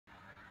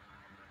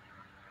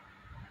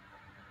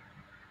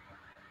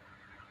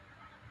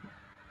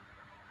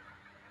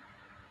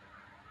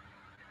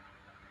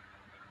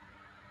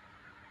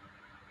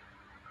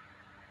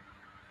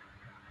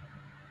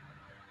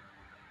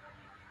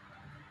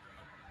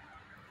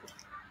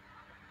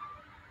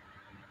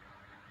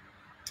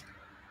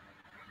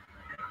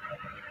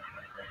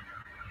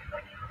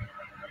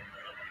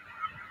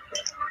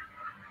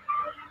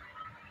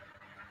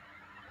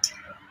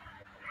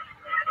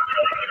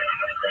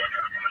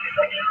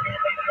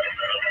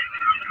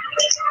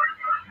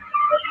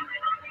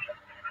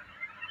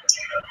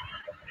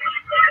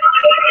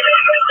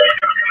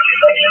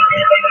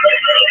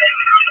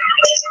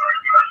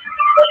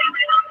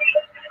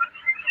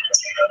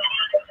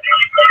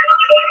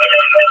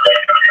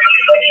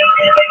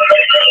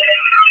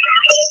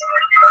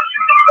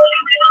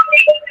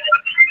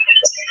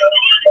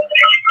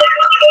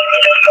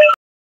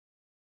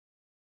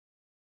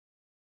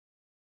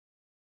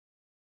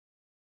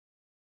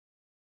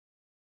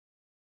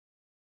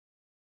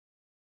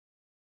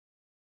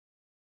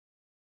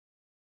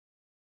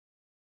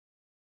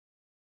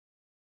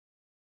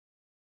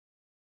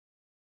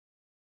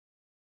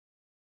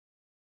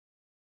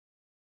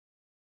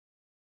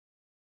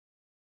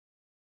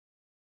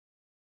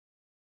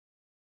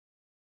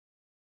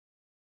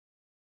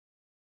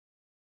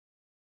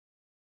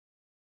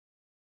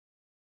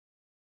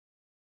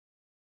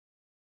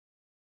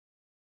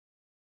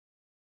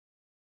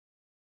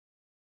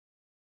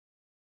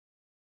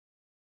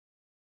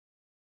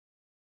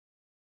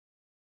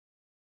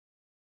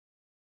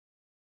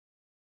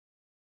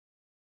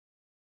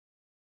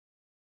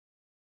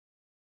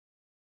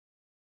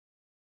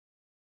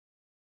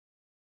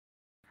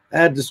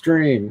Add to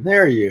stream.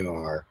 There you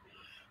are.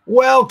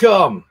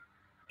 Welcome.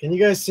 Can you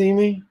guys see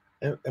me?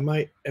 Am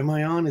I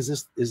on?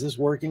 Is this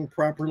working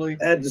properly?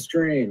 Add to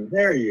stream.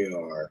 There you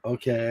are.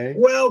 Okay.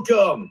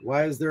 Welcome.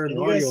 Why is there an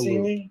audio? Can you guys see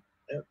me?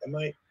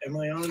 Am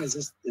I on?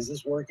 Is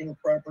this working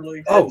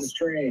properly? Oh, add to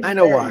stream. I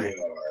know there why.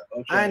 You are.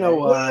 Okay. I know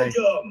why.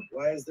 Welcome.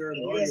 Why is there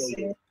an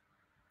audio?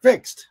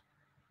 Fixed.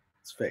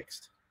 It's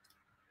fixed.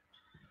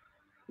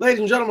 Ladies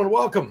and gentlemen,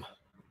 welcome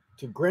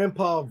to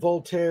Grandpa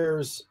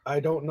Voltaire's I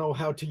Don't Know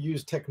How to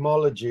Use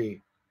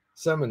Technology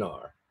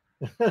seminar.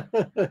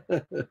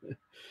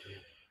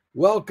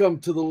 Welcome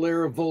to the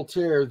Lair of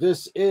Voltaire.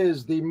 This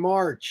is the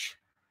March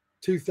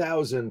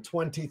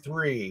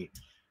 2023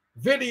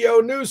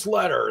 video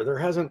newsletter. There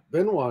hasn't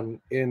been one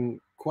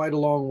in quite a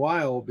long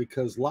while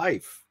because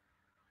life.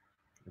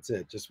 That's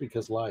it, just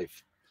because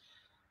life.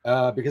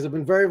 Because I've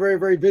been very, very,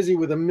 very busy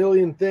with a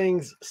million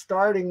things,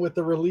 starting with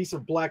the release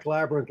of Black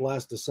Labyrinth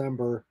last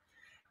December,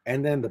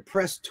 and then the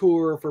press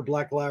tour for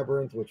Black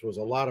Labyrinth, which was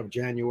a lot of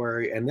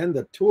January, and then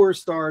the tour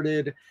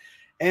started.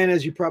 And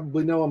as you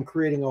probably know, I'm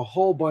creating a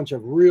whole bunch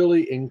of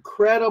really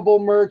incredible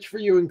merch for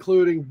you,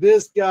 including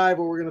this guy,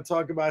 but we're going to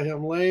talk about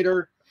him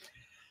later.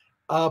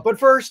 But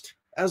first,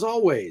 as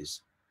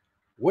always,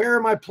 where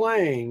am I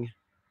playing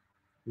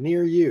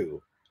near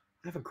you?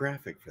 I have a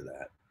graphic for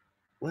that.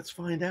 Let's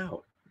find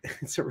out.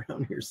 It's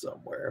around here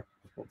somewhere.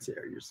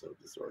 Voltaire, you're so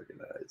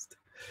disorganized.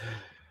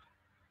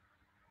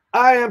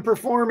 I am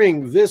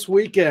performing this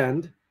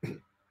weekend,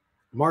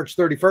 March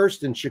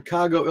 31st in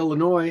Chicago,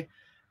 Illinois,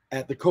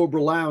 at the Cobra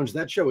Lounge.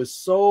 That show is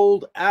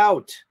sold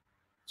out.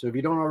 So if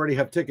you don't already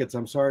have tickets,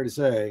 I'm sorry to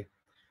say,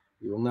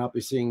 you will not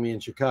be seeing me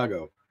in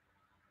Chicago.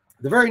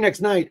 The very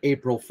next night,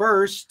 April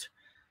 1st,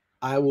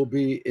 I will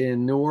be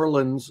in New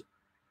Orleans,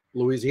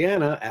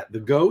 Louisiana at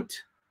the Goat.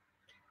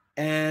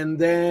 And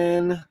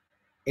then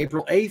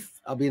April 8th,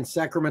 I'll be in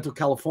Sacramento,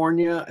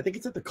 California. I think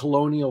it's at the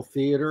Colonial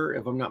Theater,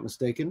 if I'm not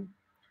mistaken.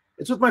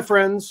 It's with my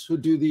friends who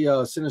do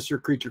the Sinister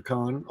Creature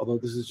Con, although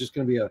this is just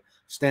going to be a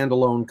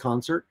standalone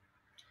concert.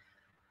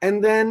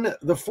 And then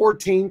the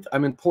 14th,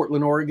 I'm in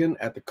Portland, Oregon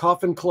at the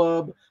Coffin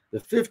Club. The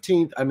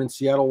 15th, I'm in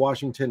Seattle,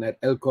 Washington at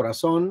El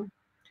Corazon.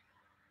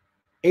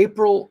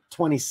 April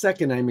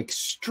 22nd, I'm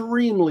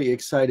extremely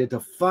excited to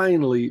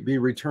finally be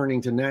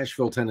returning to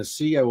Nashville,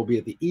 Tennessee. I will be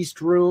at the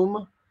East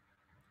Room.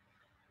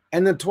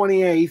 And the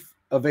 28th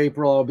of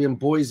April, I'll be in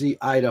Boise,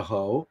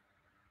 Idaho.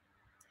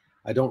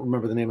 I don't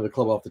remember the name of the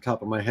club off the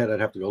top of my head. I'd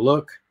have to go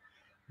look.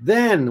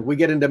 Then we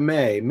get into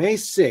May. May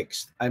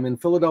 6th, I'm in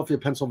Philadelphia,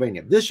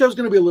 Pennsylvania. This show's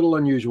going to be a little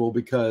unusual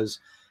because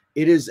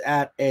it is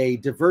at a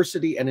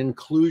diversity and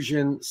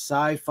inclusion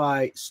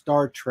sci-fi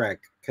Star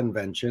Trek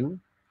convention.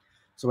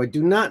 So I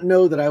do not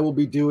know that I will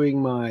be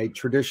doing my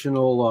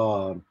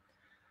traditional,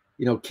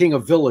 King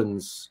of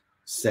Villains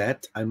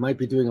set. I might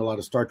be doing a lot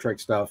of Star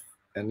Trek stuff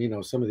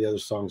and, some of the other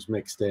songs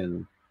mixed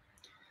in.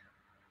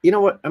 You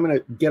know what? I'm going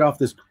to get off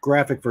this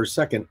graphic for a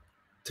second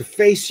to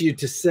face you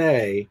to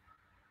say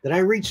that I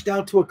reached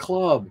out to a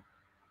club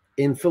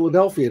in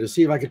Philadelphia to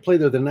see if I could play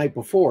there the night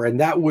before. And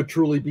that would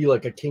truly be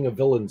like a King of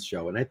Villains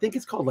show. And I think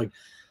it's called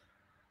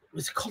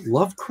was it called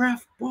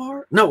Lovecraft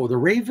Bar? No, the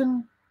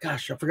Raven.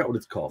 Gosh, I forgot what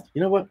it's called.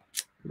 You know what?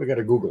 I got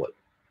to Google it.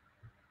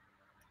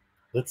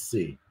 Let's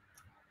see.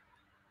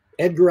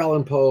 Edgar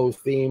Allan Poe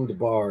themed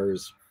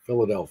bars,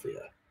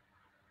 Philadelphia.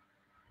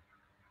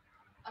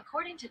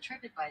 According to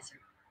TripAdvisor,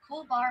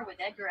 cool bar with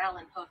Edgar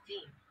Allan Poe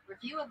theme.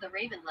 Review of the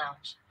Raven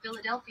Lounge,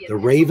 Philadelphia. The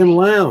Raven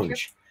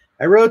Lounge.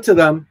 I wrote to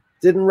them,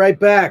 didn't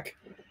write back.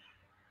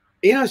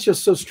 It's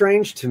just so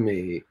strange to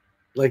me.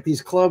 Like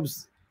these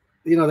clubs,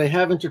 they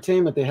have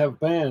entertainment, they have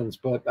bands,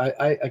 but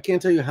I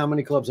can't tell you how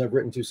many clubs I've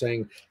written to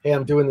saying, hey,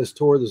 I'm doing this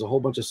tour. There's a whole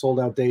bunch of sold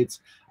out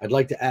dates. I'd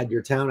like to add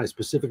your town. I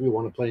specifically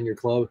want to play in your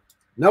club.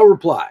 No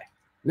reply.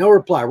 No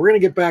reply. We're going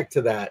to get back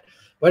to that.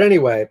 But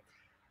anyway,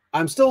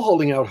 I'm still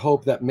holding out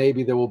hope that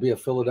maybe there will be a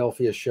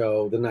Philadelphia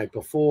show the night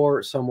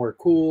before, somewhere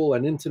cool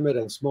and intimate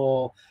and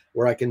small,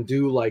 where I can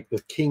do like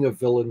the King of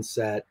Villains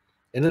set.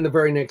 And then the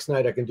very next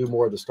night, I can do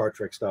more of the Star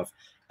Trek stuff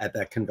at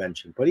that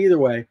convention. But either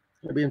way,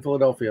 I'll be in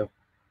Philadelphia,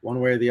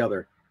 one way or the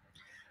other.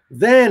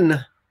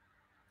 Then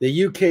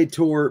the UK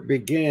tour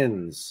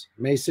begins.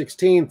 May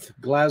 16th,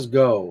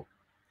 Glasgow.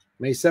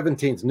 May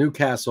 17th,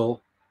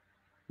 Newcastle.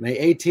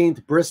 May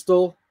 18th,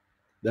 Bristol.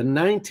 The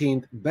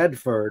 19th,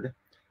 Bedford.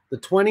 The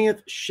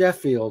 20th,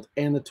 Sheffield.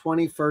 And the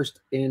 21st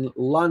in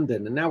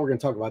London. And now we're going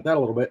to talk about that a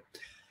little bit.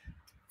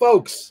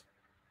 Folks,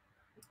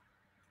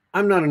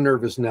 I'm not a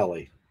nervous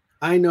Nelly.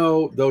 I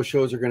know those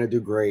shows are going to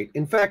do great.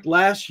 In fact,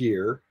 last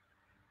year,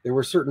 there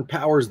were certain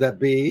powers that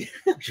be,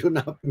 should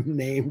not be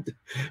named,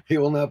 they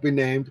will not be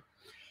named,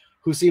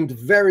 who seemed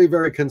very,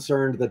 very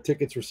concerned that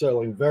tickets were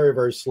selling very,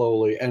 very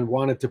slowly and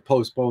wanted to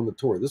postpone the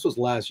tour. This was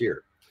last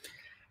year.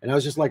 And I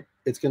was just like,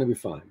 it's going to be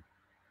fine.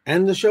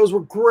 And the shows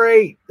were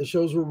great. The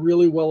shows were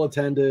really well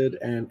attended,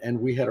 and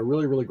we had a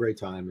really, really great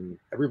time, and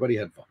everybody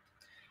had fun.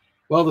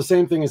 Well, the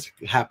same thing is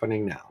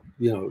happening now.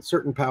 You know,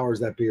 certain powers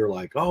that be are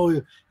like,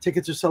 oh,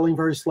 tickets are selling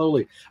very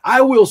slowly.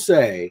 I will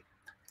say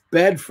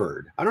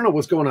Bedford, I don't know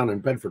what's going on in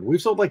Bedford.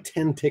 We've sold like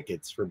 10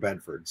 tickets for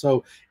Bedford.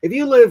 So if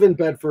you live in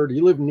Bedford,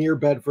 you live near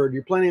Bedford,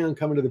 you're planning on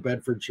coming to the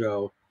Bedford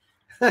show,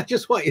 I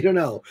just want you to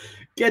know,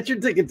 get your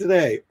ticket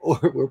today,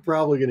 or we're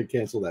probably going to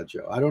cancel that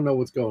show. I don't know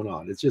what's going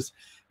on. It's just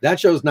that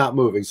show's not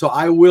moving. So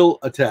I will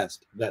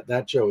attest that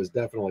that show is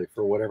definitely,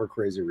 for whatever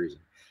crazy reason,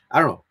 I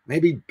don't know,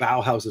 maybe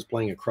Bauhaus is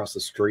playing across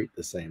the street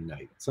the same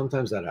night.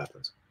 Sometimes that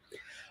happens.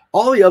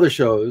 All the other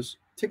shows,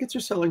 tickets are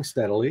selling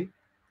steadily.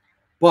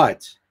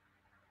 But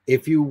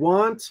if you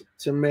want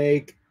to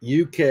make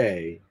UK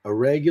a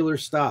regular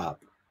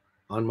stop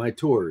on my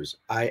tours,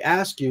 I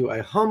ask you, I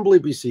humbly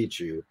beseech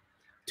you,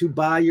 to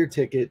buy your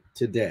ticket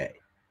today.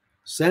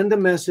 Send a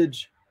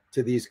message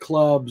to these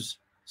clubs,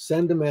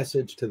 send a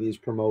message to these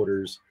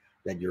promoters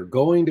that you're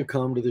going to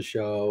come to the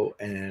show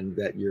and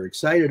that you're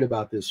excited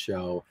about this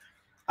show.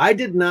 I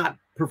did not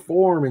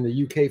perform in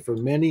the UK for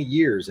many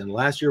years, and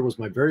last year was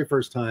my very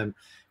first time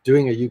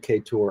doing a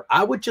UK tour.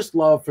 I would just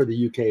love for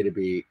the UK to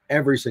be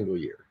every single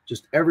year,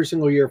 just every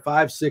single year,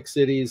 5, 6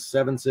 cities,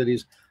 7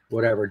 cities,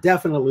 whatever.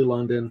 Definitely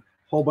London,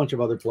 whole bunch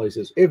of other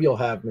places, if you'll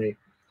have me.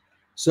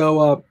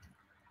 So,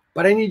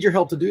 but I need your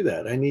help to do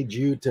that. I need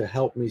you to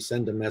help me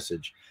send a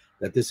message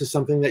that this is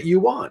something that you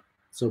want.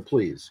 So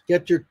please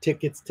get your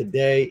tickets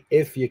today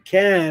if you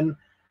can,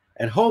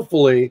 and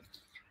hopefully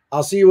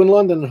I'll see you in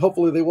London, and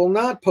hopefully they will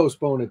not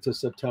postpone it to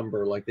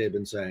September like they've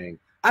been saying.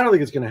 I don't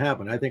think it's going to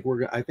happen. I think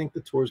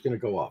the tour is going to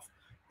go off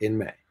in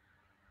May,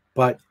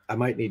 but I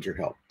might need your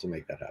help to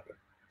make that happen.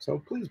 So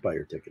please buy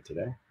your ticket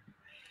today.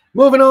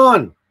 Moving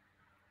on.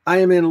 I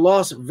am in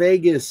Las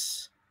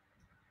Vegas,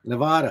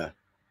 Nevada,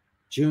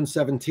 June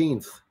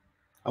 17th.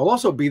 I'll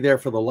also be there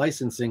for the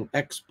licensing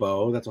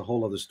expo. That's a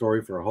whole other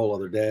story for a whole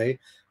other day.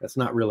 That's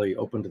not really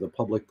open to the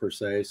public per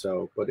se.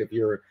 So, but if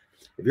you're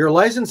a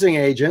licensing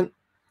agent,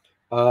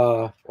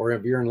 or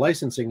if you're in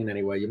licensing in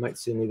any way, you might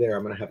see me there.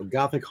 I'm going to have a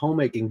Gothic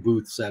homemaking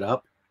booth set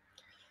up.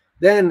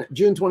 Then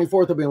June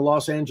 24th, I'll be in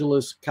Los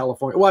Angeles,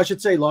 California. Well, I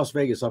should say Las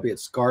Vegas. I'll be at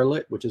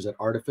Scarlet, which is at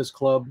Artifice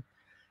Club.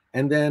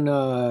 And then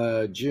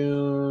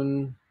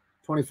June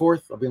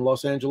 24th, I'll be in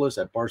Los Angeles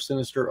at Bar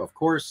Sinister, of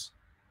course.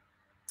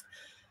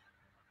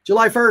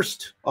 July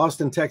 1st,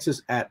 Austin,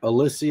 Texas at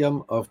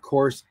Elysium, of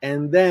course.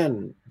 And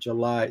then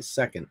July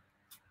 2nd,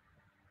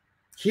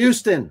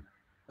 Houston.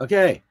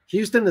 Okay,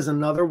 Houston is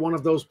another one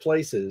of those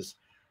places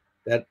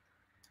that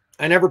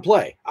I never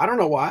play. I don't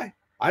know why.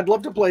 I'd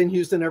love to play in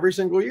Houston every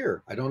single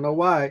year. I don't know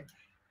why.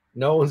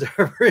 No one's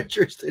ever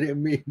interested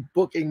in me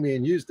booking me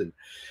in Houston.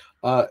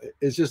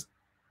 It's just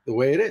the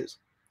way it is.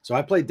 So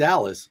I played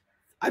Dallas.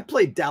 I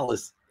played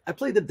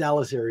the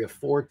Dallas area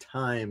 4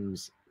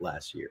 times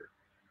last year.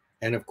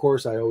 And of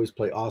course, I always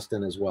play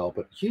Austin as well.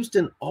 But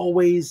Houston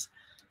always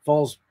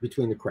falls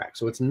between the cracks.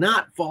 So it's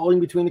not falling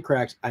between the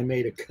cracks. I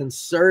made a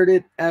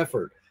concerted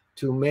effort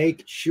to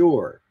make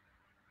sure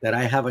that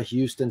I have a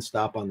Houston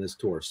stop on this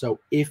tour. So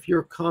if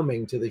you're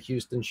coming to the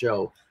Houston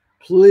show,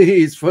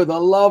 please, for the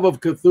love of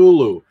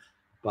Cthulhu,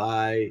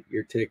 buy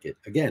your ticket.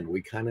 Again,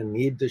 we kind of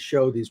need to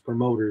show these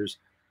promoters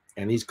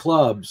and these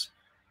clubs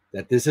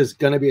that this is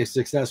going to be a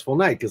successful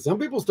night, because some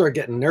people start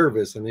getting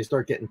nervous and they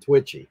start getting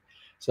twitchy.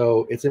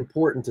 So it's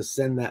important to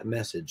send that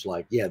message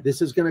like, yeah,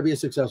 this is going to be a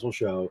successful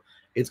show.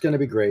 It's going to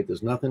be great.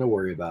 There's nothing to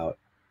worry about.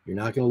 You're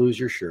not going to lose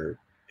your shirt.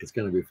 It's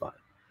going to be fun.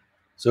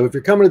 So if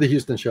you're coming to the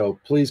Houston show,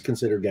 please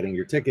consider getting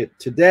your ticket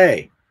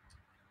today.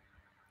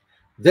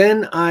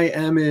 Then I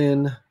am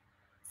in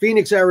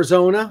Phoenix,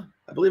 Arizona.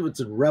 I believe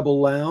it's at Rebel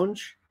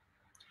Lounge.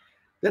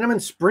 Then I'm in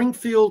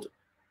Springfield,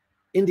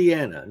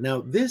 Indiana. Now,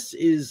 this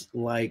is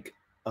like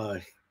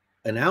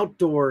an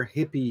outdoor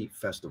hippie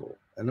festival,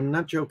 and I'm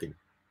not joking.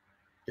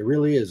 It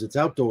really is. It's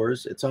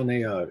outdoors. It's on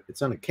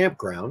a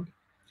campground,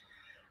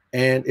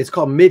 and it's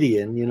called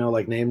Midian, you know,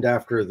 like named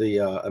after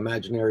the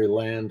imaginary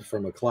land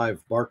from a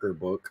Clive Barker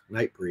book,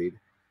 Nightbreed.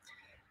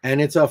 And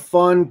it's a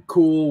fun,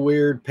 cool,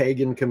 weird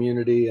pagan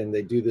community, and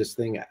they do this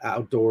thing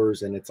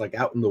outdoors, and it's like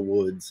out in the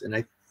woods.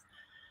 And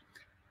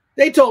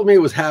they told me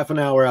it was half an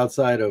hour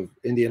outside of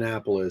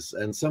Indianapolis,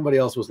 and somebody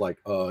else was like,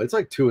 "Oh, it's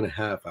like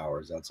 2.5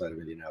 hours outside of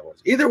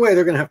Indianapolis." Either way,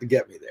 they're gonna have to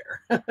get me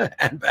there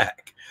and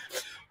back.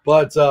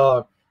 But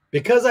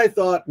because I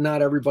thought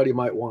not everybody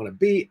might want to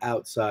be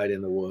outside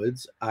in the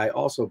woods, I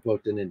also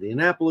booked an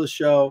Indianapolis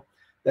show.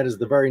 That is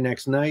the very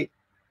next night,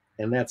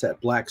 and that's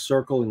at Black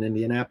Circle in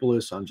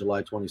Indianapolis on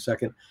July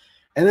 22nd.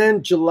 And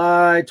then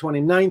July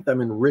 29th,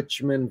 I'm in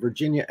Richmond,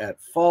 Virginia at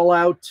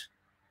Fallout.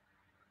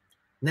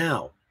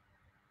 Now,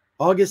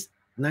 August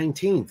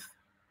 19th,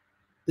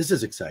 this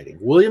is exciting.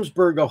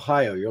 Williamsburg,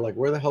 Ohio. You're like,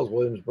 where the hell is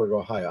Williamsburg,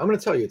 Ohio? I'm going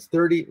to tell you, it's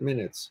 30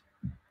 minutes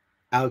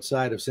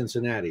outside of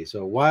Cincinnati.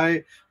 So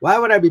why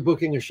would I be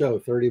booking a show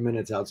 30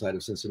 minutes outside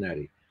of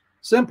Cincinnati?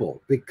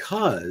 Simple,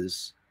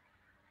 because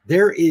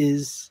there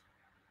is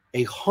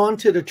a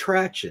haunted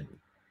attraction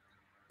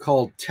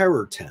called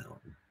Terror Town.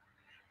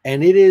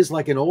 And it is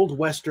like an old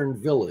Western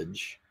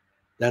village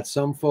that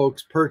some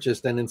folks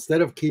purchased. And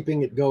instead of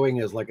keeping it going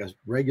as like a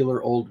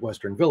regular old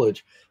Western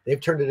village, they've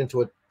turned it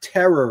into a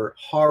terror,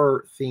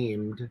 horror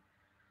themed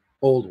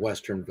old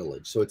Western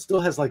village. So it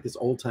still has like this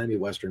old timey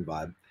Western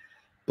vibe,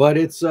 but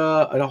it's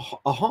a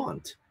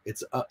haunt.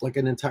 It's like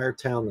an entire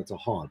town that's a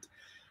haunt.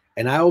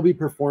 And I will be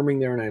performing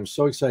there, and I'm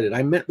so excited.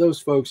 I met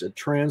those folks at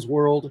Trans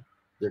World.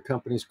 Their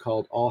company's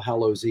called All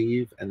Hallows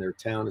Eve, and their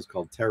town is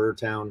called Terror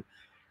Town.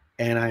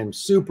 And I'm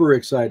super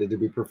excited to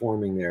be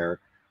performing there.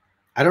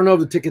 I don't know if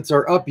the tickets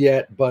are up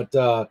yet, but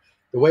the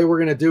way we're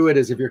going to do it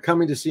is if you're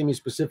coming to see me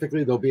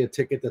specifically, there'll be a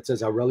ticket that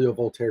says Aurelio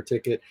Voltaire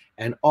ticket,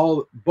 and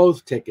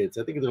both tickets,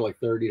 I think they're like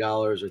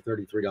 $30 or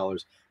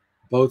 $33.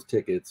 Both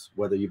tickets,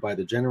 whether you buy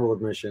the general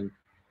admission,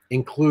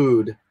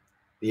 include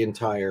the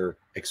entire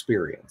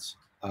experience,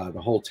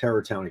 the whole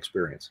Terror Town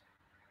experience.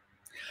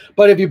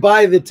 But if you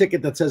buy the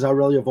ticket that says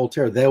Aurelio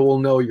Voltaire, they will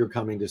know you're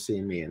coming to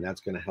see me, and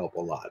that's going to help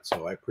a lot.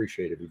 So I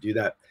appreciate if you do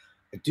that.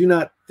 I do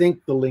not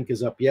think the link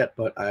is up yet,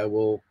 but I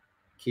will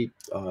keep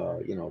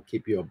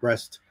you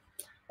abreast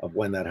of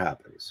when that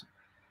happens.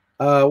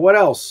 What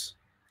else?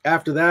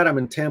 After that, I'm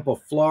in Tampa,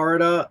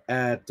 Florida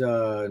at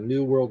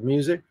New World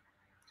Music,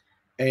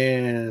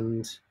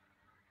 and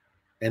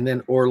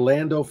then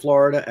Orlando,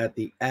 Florida at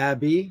the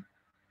Abbey.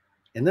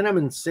 And then I'm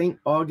in St.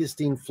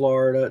 Augustine,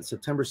 Florida,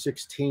 September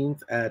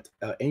 16th at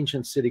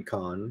Ancient City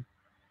Con.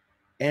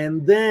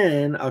 And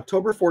then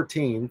October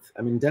 14th,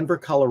 I'm in Denver,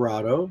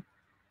 Colorado.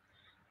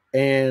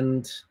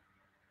 And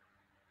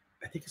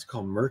I think it's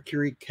called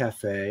Mercury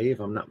Cafe, if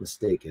I'm not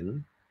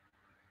mistaken.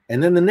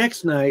 And then the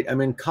next night,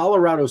 I'm in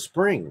Colorado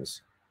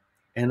Springs.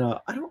 And I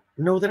don't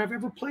know that I've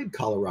ever played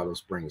Colorado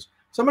Springs.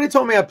 Somebody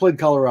told me I played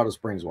Colorado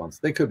Springs once.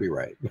 They could be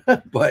right.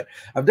 But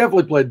I've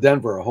definitely played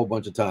Denver a whole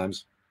bunch of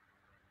times.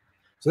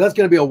 So that's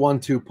going to be a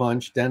 1-2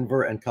 punch,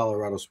 Denver and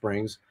Colorado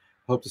Springs.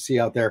 Hope to see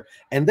you out there.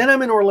 And then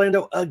I'm in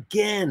Orlando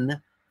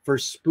again for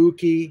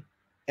Spooky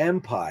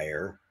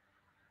Empire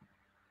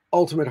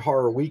Ultimate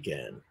Horror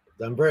Weekend.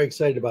 I'm very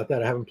excited about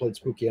that. I haven't played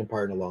Spooky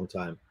Empire in a long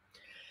time.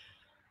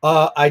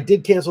 I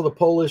did cancel the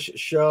Polish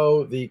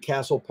show, the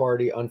Castle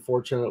Party.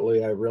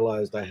 Unfortunately, I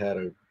realized I had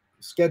a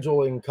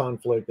scheduling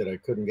conflict that I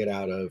couldn't get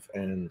out of.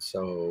 And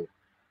so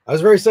I was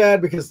very sad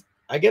because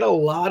I get a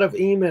lot of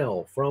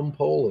email from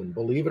Poland,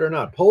 believe it or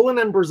not. Poland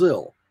and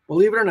Brazil,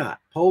 believe it or not.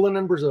 Poland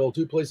and Brazil,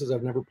 two places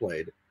I've never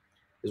played,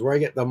 is where I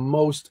get the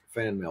most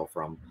fan mail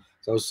from.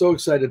 So I was so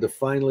excited to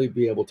finally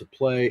be able to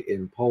play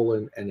in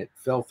Poland, and it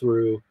fell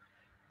through,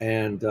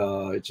 and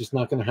it's just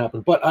not going to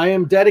happen. But I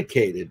am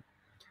dedicated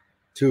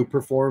to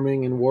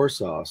performing in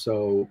Warsaw.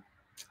 So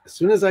as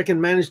soon as I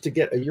can manage to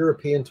get a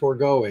European tour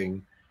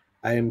going,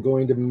 I am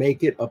going to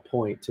make it a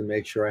point to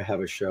make sure I have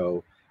a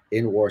show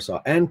in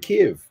Warsaw and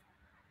Kyiv.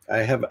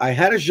 I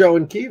had a show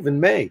in Kyiv in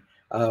May,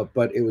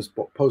 but it was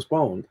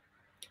postponed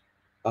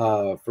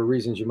for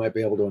reasons you might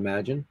be able to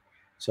imagine.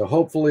 So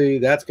hopefully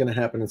that's going to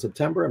happen in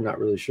September. I'm not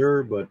really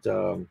sure, but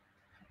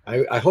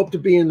I hope to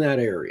be in that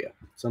area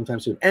sometime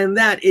soon. And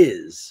that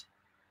is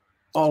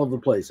all of the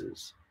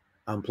places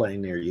I'm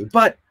playing near you.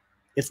 But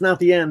it's not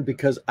the end,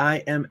 because I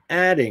am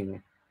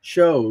adding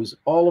shows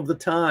all of the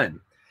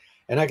time.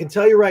 And I can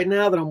tell you right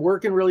now that I'm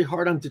working really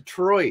hard on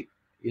Detroit.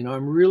 You know,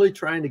 I'm really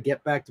trying to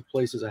get back to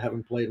places I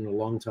haven't played in a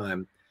long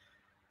time.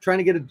 Trying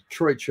to get a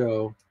Detroit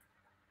show.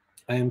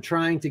 I am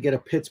trying to get a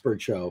Pittsburgh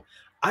show.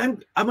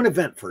 I'm going to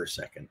vent for a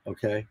second,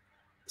 okay?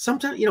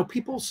 Sometimes, you know,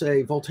 people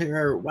say,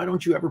 Voltaire, why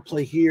don't you ever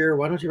play here?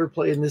 Why don't you ever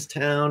play in this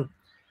town?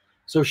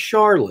 So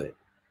Charlotte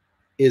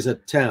is a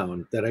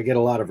town that I get a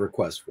lot of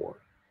requests for.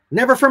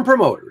 Never from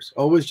promoters,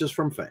 always just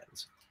from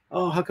fans.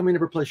 Oh, how come you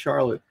never play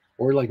Charlotte?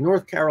 Or like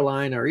North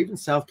Carolina, or even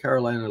South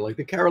Carolina, like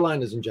the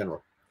Carolinas in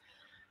general.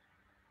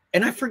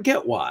 And I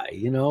forget why,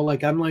 you know,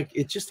 like I'm like,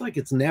 it's just like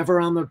it's never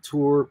on the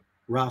tour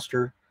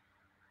roster.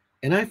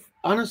 And I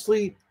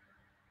honestly,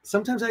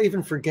 sometimes I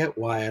even forget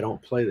why I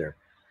don't play there.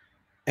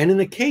 And in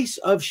the case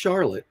of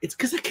Charlotte, it's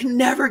because I can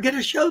never get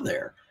a show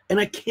there. And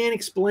I can't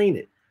explain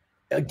it.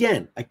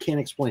 Again, I can't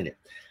explain it.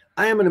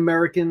 I am an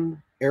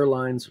American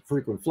Airlines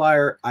frequent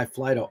flyer. I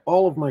fly to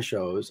all of my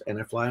shows, and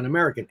I fly on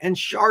American. And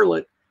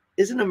Charlotte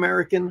is an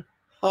American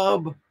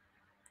hub.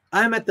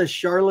 I'm at the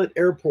Charlotte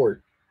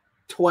airport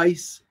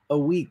twice a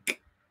week,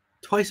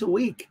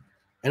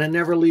 and I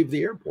never leave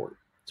the airport.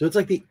 So it's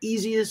like the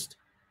easiest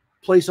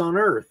place on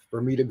earth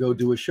for me to go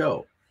do a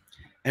show.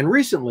 And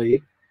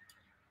recently,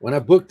 when I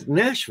booked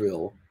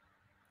Nashville,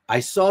 I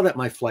saw that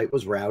my flight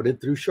was routed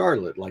through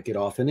Charlotte, like it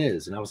often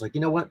is. And I was like,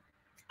 you know what?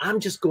 I'm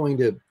just going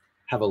to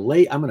I'm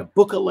going to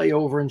book a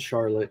layover in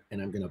Charlotte,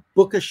 and I'm going to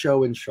book a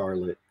show in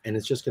Charlotte, and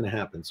it's just going to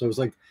happen. So it was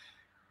like,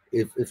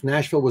 if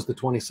Nashville was the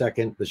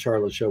 22nd, the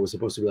Charlotte show was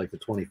supposed to be like the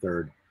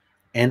 23rd.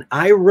 And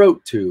I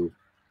wrote to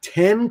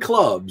 10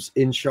 clubs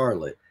in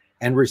Charlotte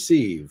and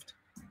received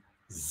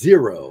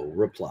 0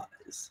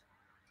 replies.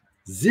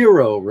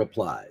 0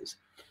 replies.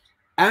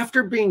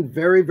 After being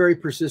very, very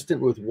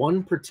persistent with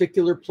one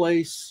particular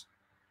place,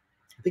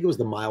 I think it was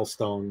the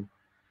Milestone,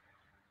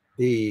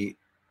 the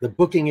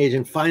booking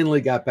agent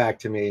finally got back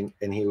to me,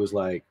 and he was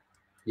like,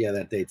 yeah,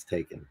 that date's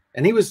taken.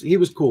 And he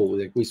was cool.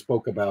 Like, we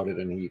spoke about it,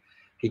 and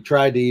he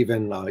tried to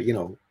even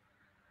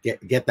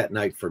get that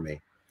night for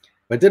me,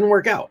 but it didn't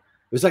work out.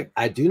 It was like,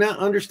 I do not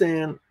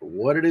understand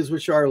what it is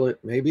with Charlotte.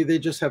 Maybe they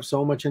just have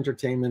so much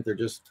entertainment.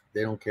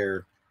 They don't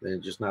care. They're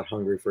just not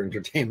hungry for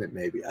entertainment.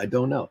 Maybe, I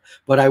don't know.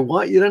 But I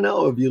want you to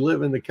know, if you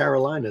live in the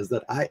Carolinas,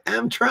 that I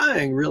am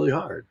trying really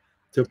hard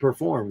to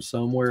perform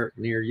somewhere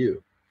near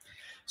you.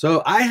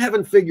 So I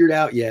haven't figured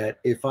out yet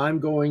if I'm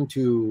going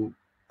to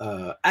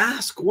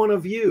ask one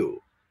of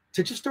you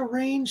to just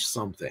arrange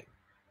something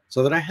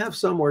so that I have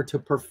somewhere to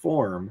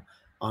perform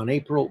on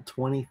April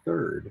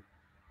 23rd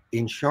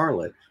in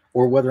Charlotte,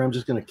 or whether I'm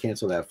just going to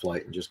cancel that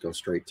flight and just go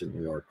straight to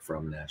New York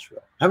from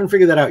Nashville. I haven't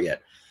figured that out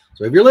yet.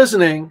 So if you're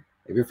listening,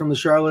 if you're from the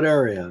Charlotte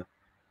area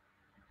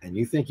and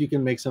you think you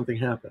can make something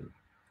happen,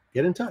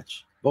 get in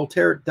touch.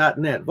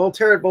 Voltaire.net.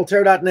 Voltaire at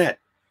Voltaire.net.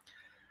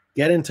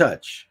 Get in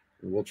touch,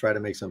 and we'll try to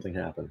make something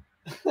happen.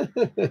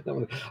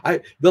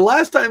 The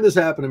last time this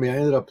happened to me, I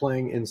ended up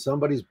playing in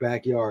somebody's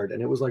backyard,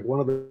 and it was like one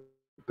of the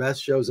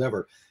best shows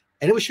ever.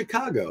 And it was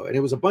Chicago, and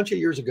it was a bunch of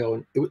years ago,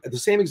 and the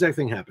same exact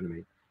thing happened to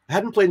me. I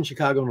hadn't played in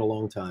Chicago in a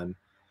long time,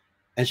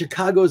 and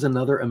Chicago is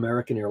another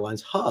American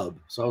Airlines hub.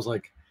 So I was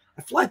like,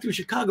 I fly through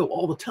Chicago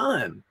all the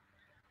time.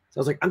 So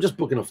I was like, I'm just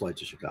booking a flight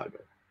to Chicago.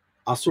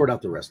 I'll sort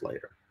out the rest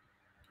later.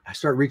 I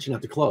start reaching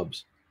out to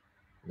clubs.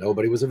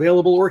 Nobody was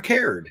available or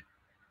cared.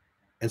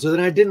 And so then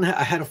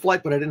I had a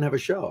flight, but I didn't have a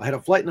show. I had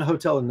a flight and a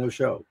hotel and no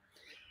show.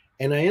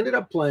 And I ended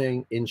up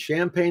playing in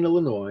Champaign,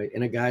 Illinois,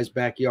 in a guy's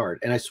backyard.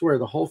 And I swear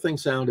the whole thing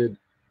sounded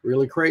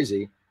really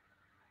crazy.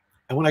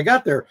 And when I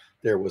got there,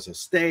 there was a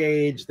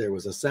stage, there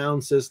was a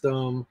sound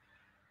system.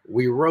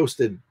 We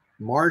roasted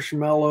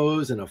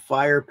marshmallows in a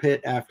fire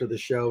pit after the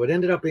show. It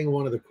ended up being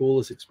one of the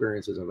coolest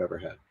experiences I've ever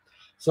had.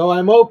 So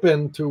I'm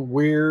open to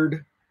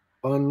weird,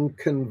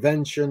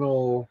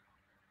 unconventional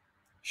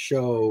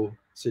show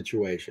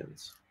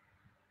situations.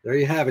 There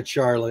you have it,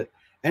 Charlotte.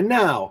 And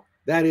now,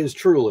 that is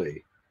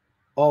truly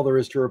all there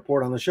is to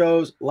report on the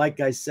shows. Like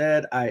I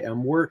said, I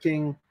am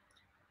working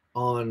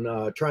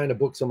on trying to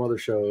book some other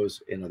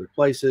shows in other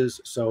places.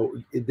 So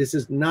this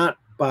is not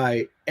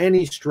by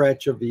any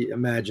stretch of the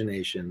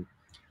imagination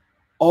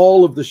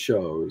all of the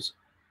shows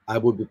I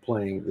will be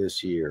playing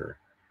this year.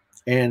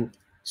 And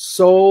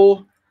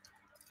Soul,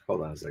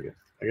 hold on a second.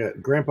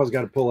 Grandpa's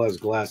got to pull out his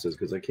glasses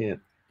because I can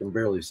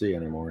barely see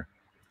anymore.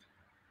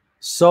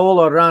 Soul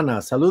Orana,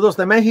 saludos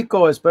de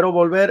México. Espero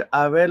volver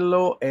a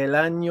verlo el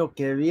año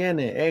que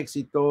viene.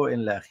 Éxito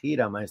en la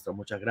gira, maestro.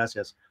 Muchas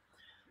gracias,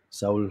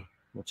 Saul.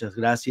 Muchas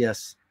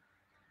gracias.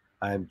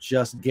 I'm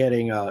just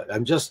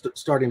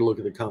starting to look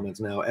at the comments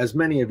now. As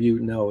many of you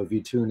know, if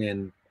you tune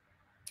in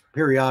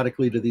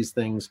periodically to these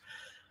things,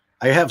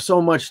 I have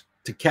so much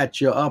to catch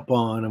you up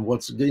on, and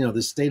what's,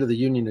 the State of the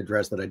Union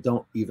address, that I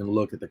don't even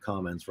look at the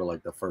comments for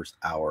like the first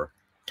hour.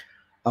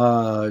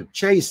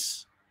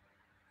 Chase,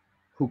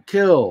 who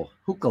kill.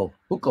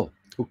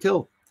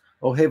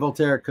 Oh, hey,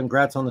 Voltaire,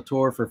 congrats on the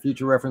tour. For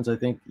future reference, I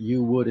think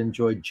you would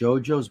enjoy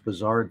JoJo's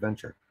Bizarre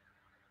Adventure.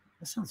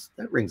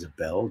 That rings a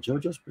bell.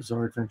 JoJo's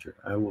Bizarre Adventure.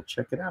 I will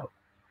check it out.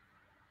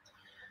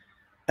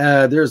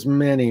 There's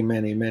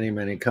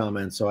many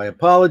comments, so I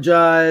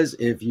apologize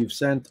if you've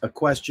sent a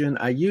question.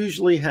 I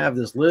usually have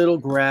this little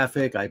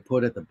graphic I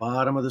put at the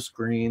bottom of the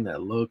screen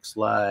that looks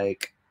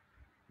like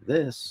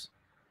this.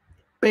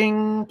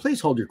 Bing! Please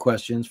hold your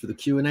questions for the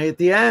Q&A at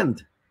the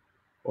end,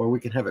 or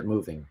we can have it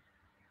moving.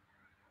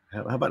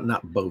 How about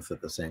not both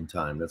at the same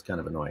time? That's kind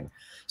of annoying.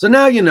 So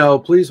now you know,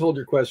 please hold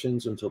your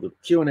questions until the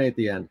Q&A at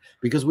the end,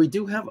 because we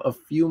do have a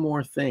few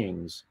more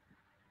things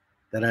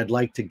that I'd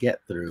like to get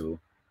through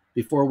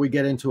before we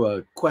get into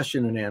a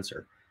question and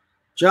answer.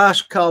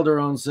 Josh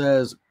Calderon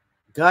says,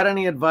 got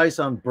any advice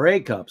on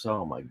breakups?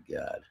 Oh my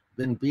God.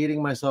 Been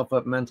beating myself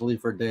up mentally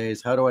for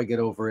days. How do I get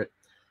over it?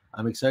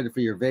 I'm excited for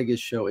your Vegas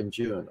show in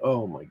June.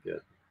 Oh my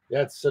God.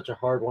 That's such a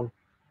hard one.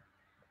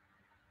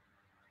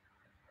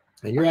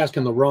 And you're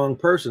asking the wrong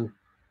person,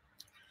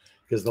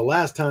 because the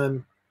last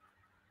time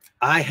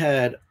I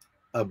had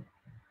a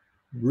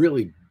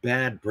really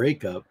bad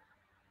breakup,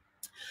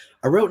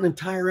 I wrote an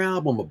entire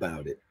album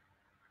about it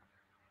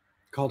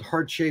called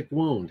Heart-Shaped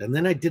Wound. And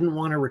then I didn't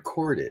want to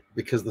record it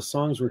because the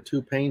songs were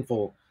too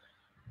painful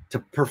to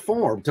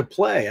perform, to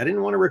play. I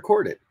didn't want to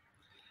record it.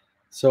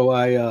 So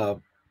I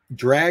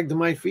dragged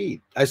my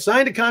feet. I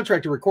signed a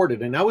contract to record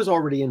it, and I was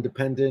already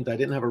independent. I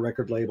didn't have a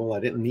record label. I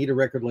didn't need a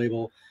record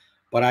label,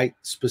 but I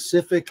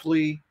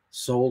specifically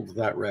sold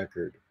that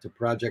record to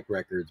Project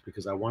Records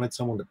because I wanted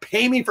someone to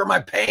pay me for my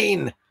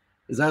pain,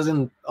 because I was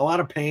in a lot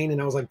of pain,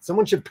 and I was like,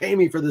 someone should pay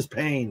me for this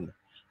pain.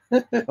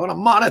 I want to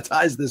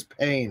monetize this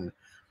pain.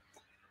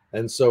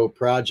 And so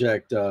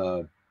Project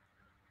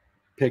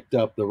picked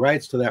up the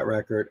rights to that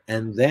record,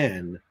 and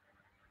then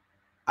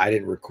I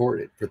didn't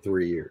record it for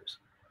 3 years.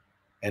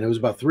 And it was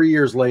about 3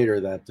 years later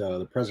that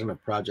the president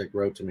of Project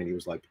wrote to me, and he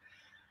was like,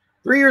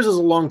 3 years is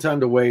a long time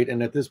to wait,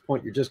 and at this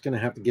point, you're just going to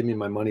have to give me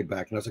my money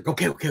back. And I was like,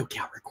 okay, I'll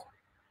record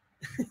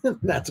it.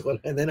 That's what,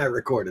 and then I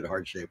recorded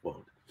Heart-Shaped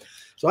Wound.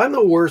 So I'm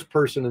the worst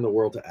person in the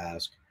world to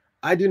ask.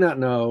 I do not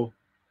know.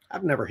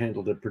 I've never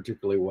handled it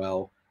particularly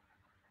well.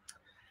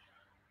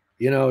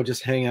 You know,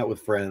 just hang out with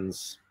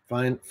friends.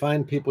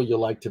 Find people you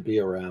like to be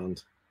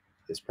around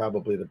is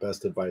probably the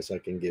best advice I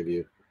can give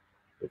you,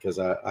 because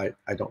I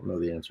don't know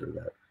the answer to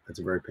that. That's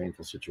a very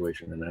painful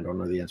situation, and I don't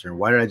know the answer. And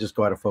why did I just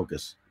go out of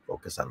focus?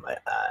 Focus on my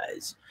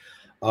eyes.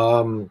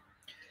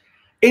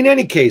 In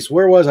any case,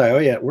 where was I? Oh,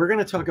 yeah, we're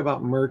going to talk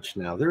about merch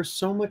now. There's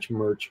so much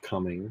merch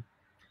coming,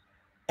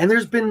 and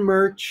there's been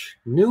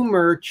new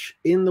merch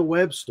in the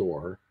web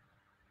store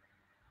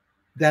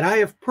that I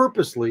have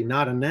purposely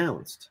not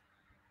announced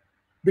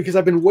because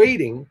I've been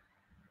waiting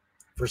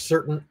for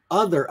certain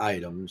other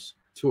items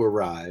to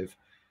arrive,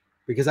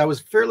 because I was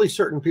fairly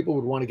certain people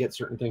would want to get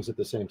certain things at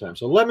the same time.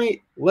 So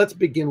let's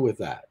begin with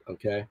that,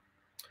 okay?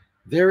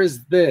 There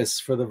is this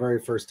for the very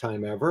first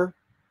time ever.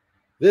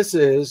 This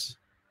is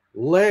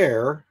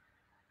Lair,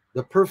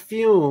 the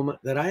perfume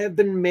that I have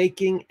been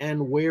making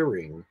and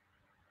wearing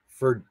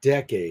for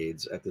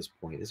decades at this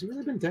point. Has it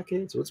really been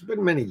decades? So it's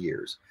been many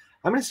years.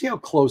 I'm going to see how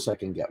close I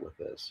can get with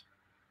this.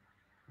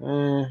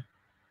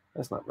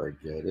 That's not very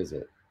good, is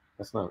it?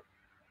 That's not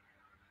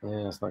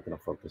going to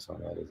focus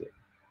on that, is it?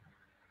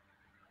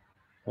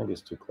 Maybe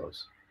it's too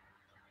close.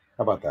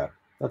 How about that?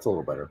 That's a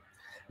little better.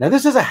 Now,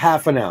 this is a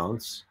half an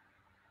ounce,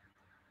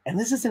 and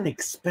this is an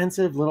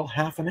expensive little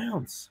half an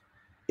ounce.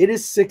 It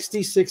is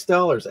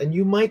 $66, and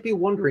you might be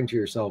wondering to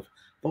yourself,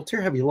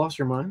 Voltaire, have you lost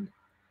your mind?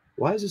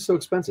 Why is it so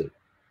expensive?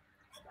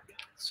 Oh my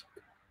God, it's so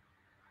good.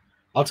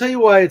 I'll tell you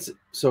why it's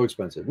so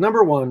expensive.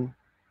 Number one,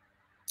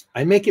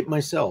 I make it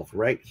myself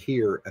right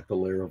here at the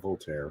Lair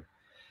Voltaire.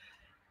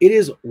 It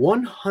is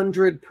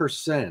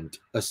 100%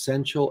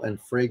 essential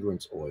and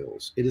fragrance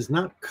oils. It is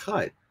not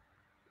cut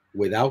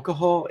with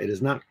alcohol. It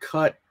is not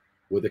cut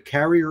with a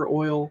carrier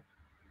oil.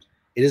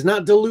 It is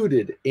not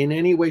diluted in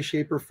any way,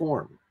 shape, or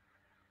form.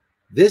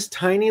 This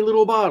tiny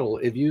little bottle,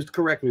 if used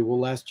correctly, will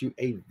last you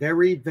a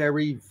very,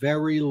 very,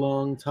 very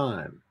long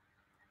time.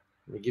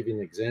 Let me give you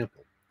an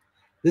example.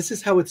 This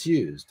is how it's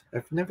used.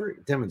 I've never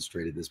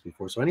demonstrated this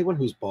before, so anyone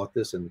who's bought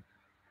this and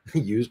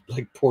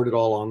poured it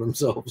all on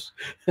themselves,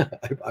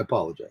 I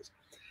apologize.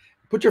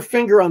 Put your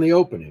finger on the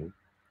opening,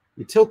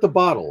 you tilt the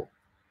bottle,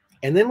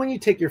 and then when you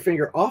take your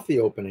finger off the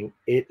opening,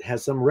 it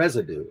has some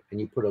residue, and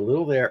you put a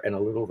little there and a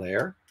little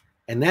there,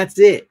 and that's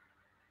it.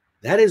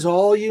 That is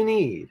all you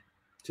need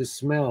to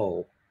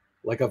smell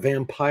like a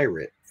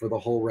vampire for the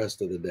whole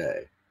rest of the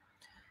day.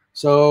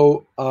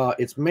 So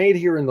it's made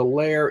here in the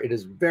Lair. It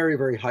is very,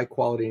 very high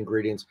quality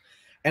ingredients.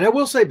 And I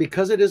will say,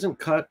 because it isn't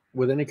cut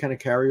with any kind of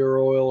carrier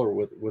oil or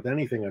with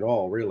anything at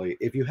all, really,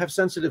 if you have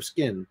sensitive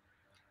skin,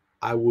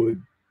 I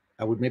would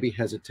maybe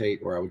hesitate,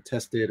 or I would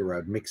test it, or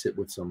I'd mix it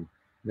with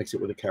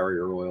a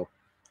carrier oil.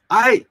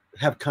 I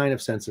have kind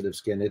of sensitive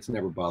skin. It's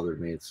never bothered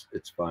me.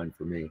 It's fine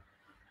for me.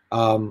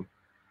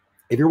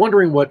 If you're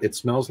wondering what it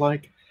smells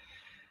like,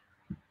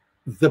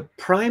 the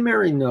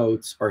primary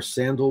notes are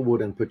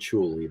sandalwood and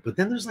patchouli, but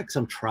then there's like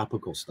some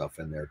tropical stuff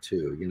in there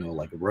too, you know,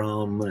 like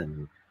rum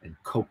and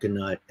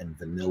coconut and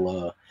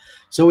vanilla.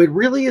 So it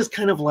really is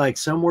kind of like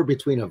somewhere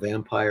between a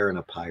vampire and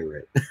a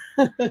pirate.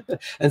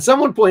 And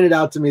someone pointed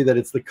out to me that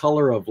it's the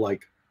color of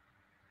like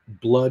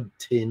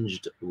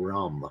blood-tinged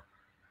rum,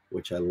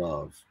 which I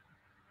love.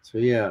 So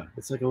yeah,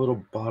 it's like a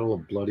little bottle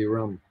of bloody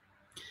rum.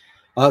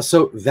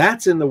 So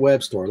that's in the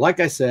web store, like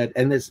I said,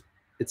 and it's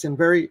in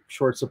very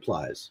short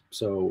supplies.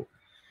 So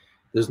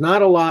there's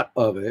not a lot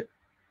of it.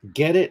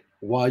 Get it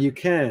while you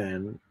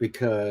can,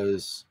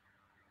 because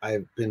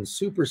I've been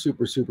super,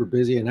 super, super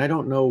busy, and I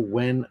don't know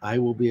when I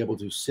will be able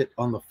to sit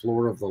on the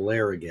floor of the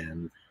Lair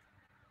again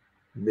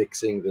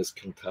mixing this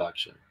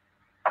concoction.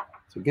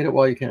 So get it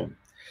while you can.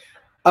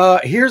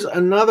 Here's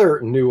another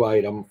new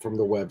item from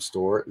the web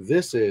store.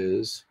 This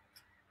is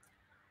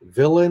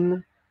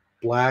Villain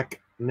Black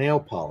Nail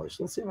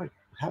Polish. Let's see if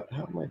how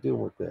am I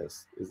doing with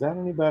this? Is that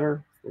any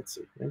better? Let's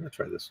see. Maybe I'll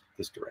try this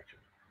direction.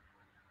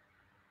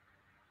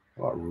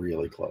 How about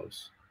really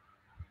close?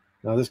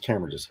 No, this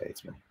camera just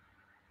hates me.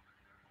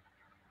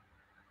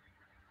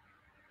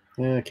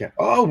 Okay.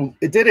 Oh,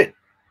 it did it.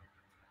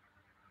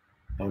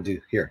 We're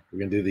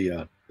gonna do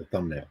the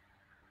thumbnail.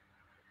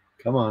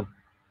 Come on.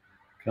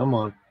 Come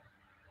on.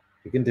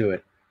 You can do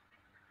it.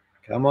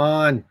 Come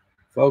on.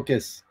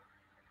 Focus.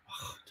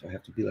 Oh, do I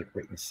have to be like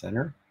right in the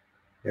center?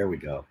 There we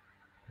go.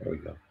 There we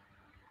go.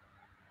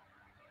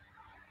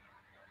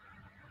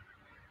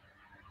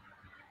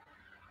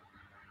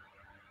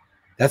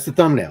 That's the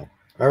thumbnail.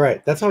 All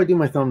right, that's how I do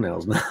my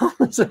thumbnails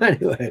now. So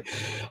anyway,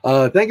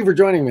 thank you for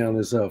joining me on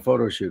this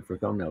photo shoot for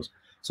thumbnails.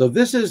 So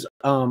this is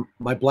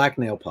my black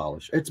nail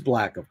polish. It's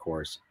black, of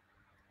course,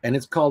 and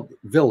it's called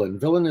Villain.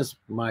 Villain is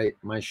my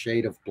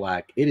shade of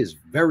black. It is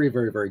very,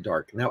 very, very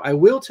dark. Now, I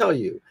will tell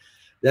you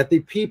that the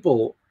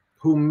people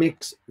who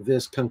mix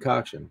this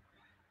concoction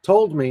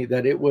told me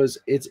that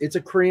it's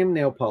a cream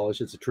nail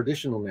polish. It's a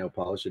traditional nail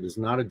polish. It is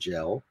not a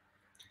gel.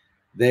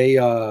 They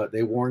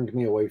warned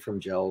me away from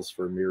gels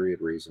for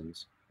myriad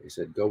reasons. They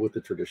said, go with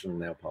the traditional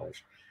nail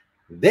polish.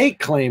 They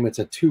claim it's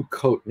a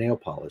 2-coat nail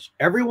polish.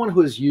 Everyone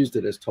who has used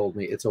it has told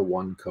me it's a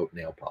 1-coat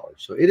nail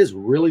polish. So it is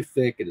really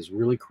thick, it is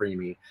really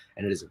creamy,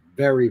 and it is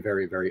very,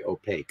 very, very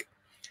opaque.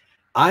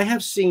 I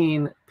have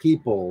seen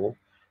people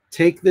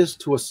take this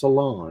to a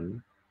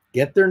salon,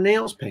 get their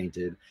nails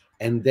painted,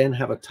 and then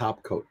have a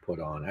top coat put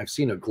on. I've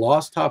seen a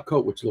gloss top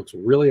coat, which looks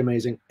really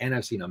amazing, and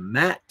I've seen a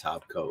matte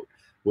top coat,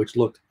 which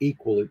looked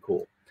equally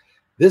cool.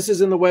 This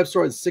is in the web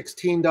store. It's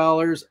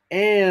 $16.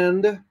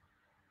 And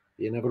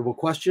the inevitable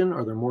question,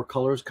 are there more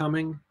colors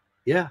coming?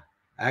 Yeah,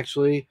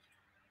 actually,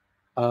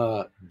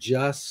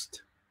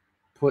 just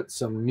put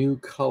some new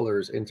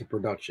colors into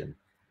production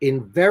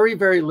in very,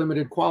 very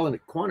limited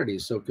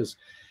quantities. So, because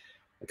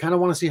I kind of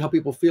want to see how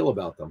people feel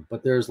about them.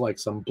 But there's like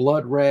some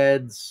blood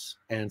reds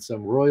and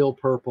some royal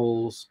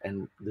purples,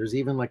 and there's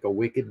even like a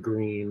wicked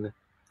green.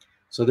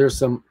 So there's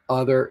some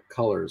other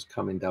colors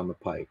coming down the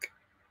pike.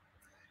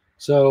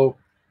 So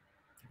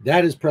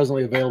that is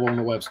presently available in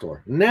the web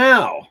store.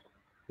 Now,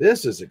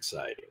 this is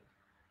exciting.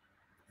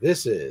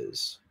 This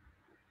is,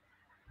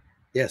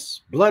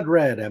 yes, blood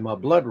red. I'm a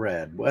blood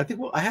red. I think,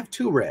 well, I have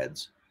 2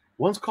 reds.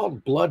 One's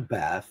called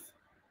Bloodbath,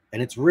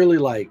 and it's really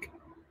like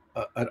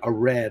a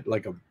red,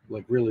 like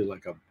really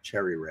like a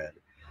cherry red.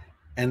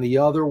 And the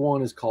other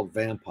one is called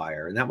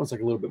Vampire, and that one's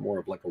like a little bit more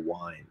of like a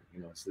wine.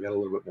 You know, it's got a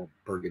little bit more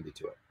burgundy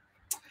to it.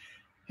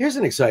 Here's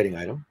an exciting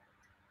item.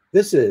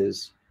 This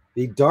is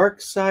the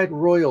Dark Side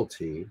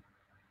Royalty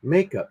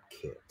makeup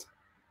kit,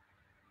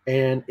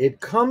 and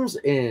it comes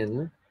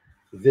in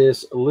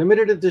this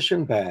limited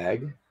edition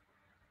bag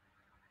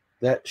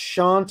that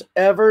shan't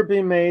ever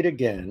be made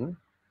again.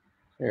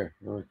 Here,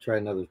 I'm gonna try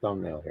another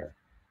thumbnail here.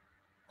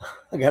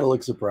 I gotta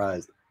look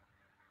surprised.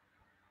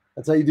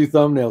 That's how you do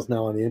thumbnails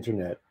now on the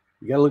internet.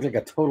 You gotta look like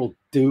a total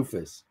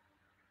doofus.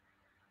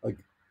 Like,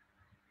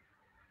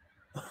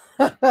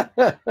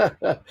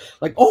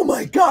 like, oh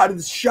my God,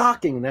 it's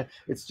shocking. And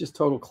it's just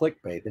total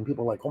clickbait. And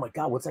people are like, oh my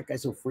God, what's that guy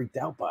so freaked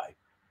out by?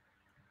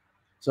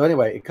 So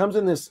anyway, it comes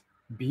in this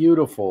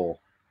beautiful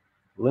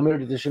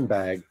limited edition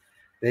bag.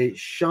 They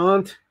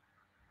shan't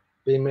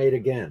be made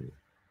again.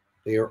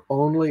 They are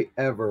only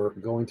ever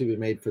going to be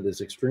made for this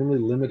extremely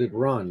limited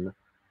run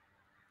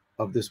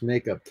of this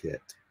makeup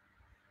kit.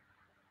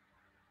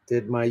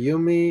 Did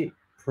Mayumi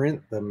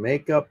print the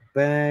makeup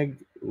bag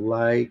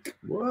like,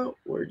 well,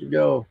 where'd you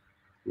go?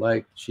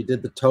 Like she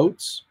did the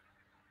totes,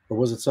 or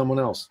was it someone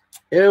else?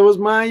 It was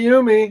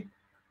Mayumi.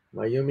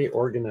 Mayumi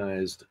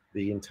organized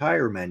the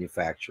entire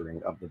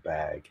manufacturing of the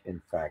bag,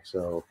 in fact.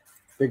 So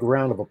big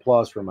round of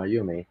applause for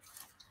Mayumi.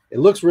 It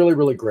looks really,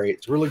 really great.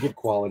 It's really good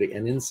quality.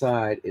 And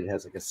inside it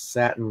has like a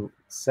satin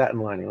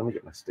lining. Let me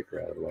get my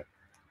sticker out of the way.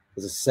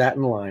 There's a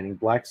satin lining,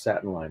 black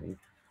satin lining.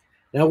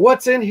 Now,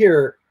 what's in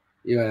here,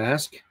 you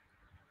ask?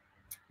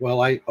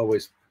 Well, I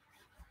always,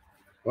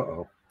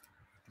 uh-oh.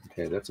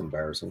 Okay, that's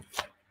embarrassing.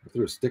 I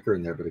threw a sticker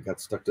in there, but it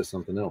got stuck to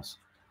something else.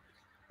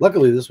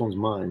 Luckily, this one's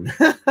mine.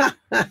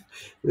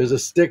 There's a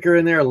sticker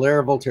in there, a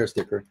Lair Voltaire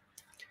sticker.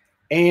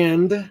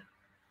 And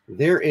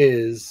there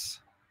is,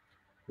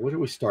 what do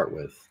we start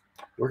with?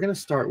 We're going to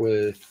start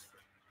with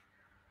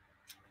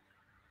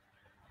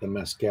the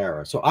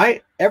mascara. So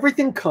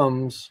everything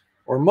comes,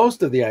 or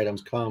most of the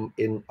items come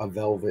in a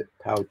velvet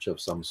pouch of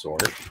some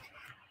sort.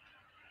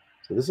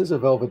 So this is a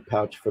velvet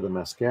pouch for the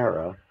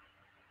mascara.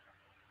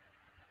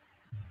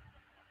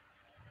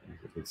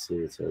 You can see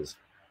it says,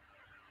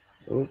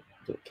 oh,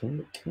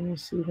 can you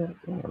see that?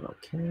 I don't know.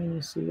 Can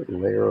you see it?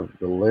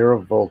 The Lair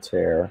of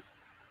Voltaire.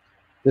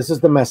 This is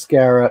the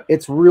mascara.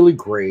 It's really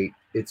great.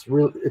 It's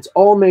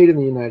all made in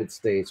the United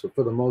States,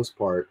 for the most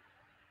part,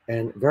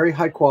 and very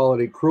high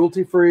quality,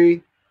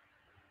 cruelty-free,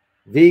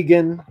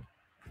 vegan,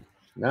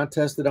 not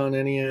tested on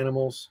any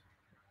animals.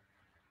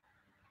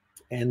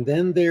 And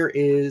then there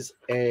is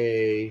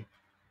a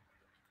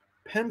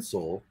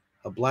pencil,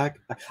 a black.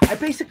 I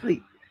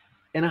basically,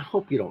 and I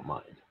hope you don't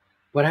mind,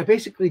 but I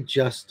basically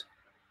just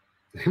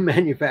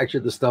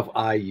manufactured the stuff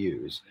I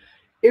use.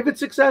 If it's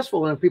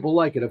successful and if people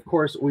like it, of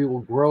course, we will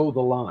grow the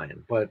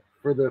line. But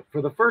for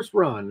the first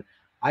run,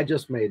 I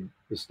just made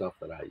the stuff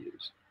that I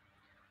use.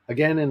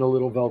 Again, in a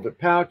little velvet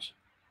pouch.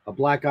 a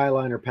black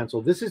eyeliner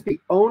pencil. This is the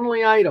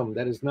only item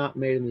that is not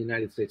made in the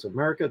United States of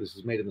America. This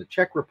is made in the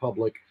Czech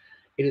Republic.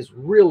 It is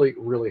really,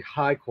 really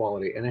high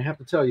quality. And I have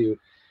to tell you,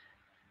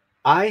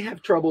 I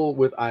have trouble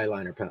with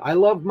eyeliner pen. I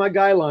love my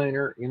guy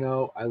liner, you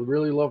know, I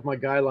really love my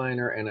guy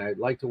liner, and I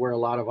like to wear a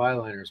lot of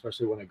eyeliner,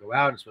 especially when I go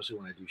out, especially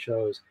when I do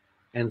shows.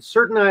 And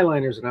certain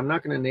eyeliners, and I'm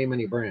not going to name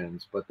any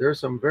brands, but there are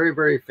some very,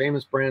 very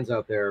famous brands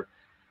out there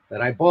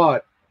that I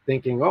bought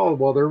thinking, oh,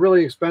 well, they're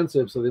really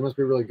expensive, so they must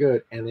be really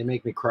good, and they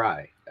make me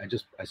cry.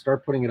 I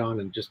start putting it on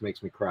and it just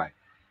makes me cry.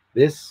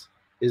 This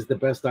is the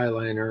best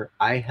eyeliner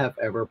I have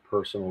ever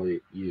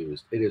personally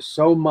used. It is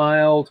so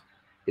mild.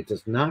 It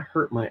does not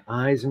hurt my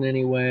eyes in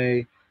any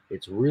way.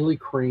 It's really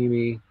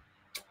creamy.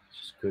 It's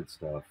just good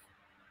stuff.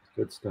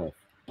 Good stuff.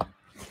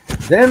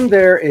 Then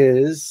there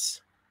is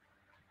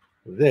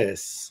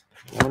this.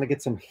 I want to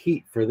get some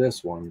heat for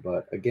this one,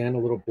 but again, a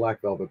little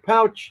black velvet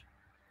pouch.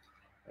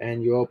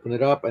 And you open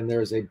it up, and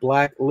there's a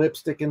black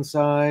lipstick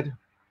inside.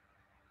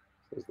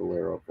 There's the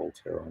Lair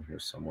Voltaire on here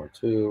somewhere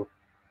too.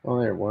 Oh,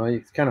 there. Well,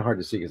 it's kind of hard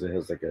to see because it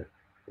has like a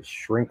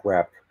shrink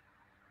wrap,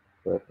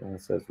 but it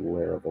says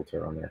Lair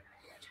Voltaire on there.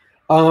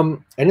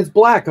 And it's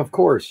black, of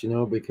course, you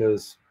know,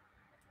 because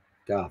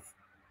goth.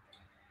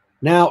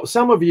 Now,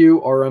 some of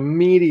you are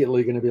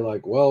immediately going to be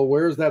like, well,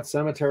 where's that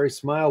Cemetery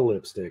Smile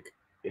lipstick?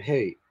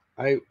 Hey,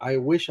 I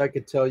wish I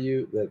could tell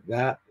you that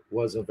that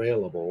was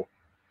available,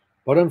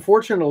 but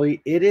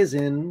unfortunately, it is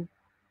in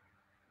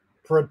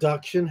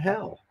production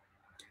hell.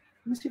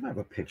 Let me see if I have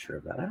a picture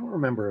of that. I don't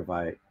remember if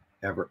I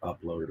ever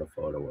uploaded a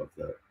photo of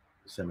the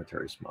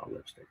Cemetery Smile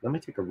lipstick. Let me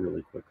take a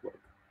really quick look.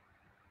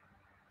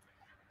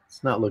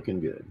 It's not looking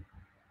good.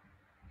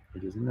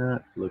 It is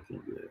not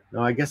looking good.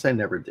 No, I guess I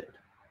never did.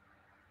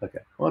 Okay,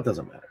 well, it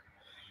doesn't matter.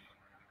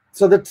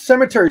 So the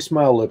Cemetery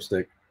Smile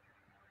lipstick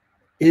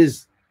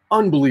is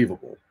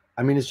unbelievable.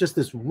 I mean, it's just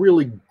this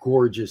really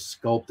gorgeous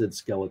sculpted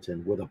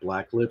skeleton with a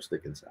black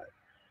lipstick inside.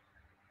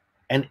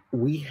 And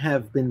we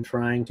have been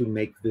trying to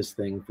make this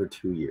thing for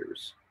 2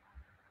 years.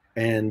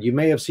 And you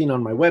may have seen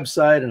on my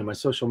website and on my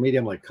social media,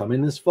 I'm like,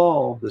 coming this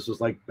fall. This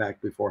was like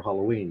back before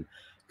Halloween.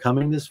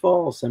 Coming this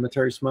fall,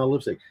 Cemetery Smile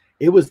lipstick.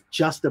 It was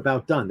just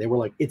about done. They were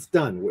like, it's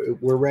done.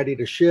 We're ready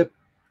to ship.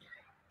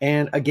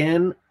 And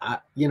again,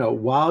 you know,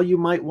 while you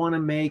might want to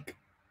make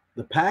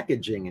the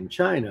packaging in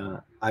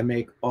China, I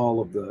make all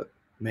of the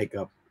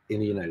makeup in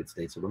the United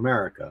States of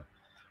America,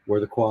 where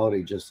the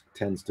quality just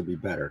tends to be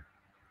better.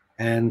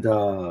 And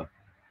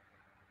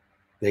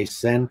they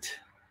sent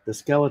the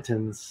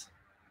skeletons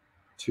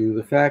to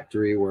the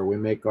factory where we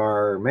make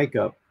our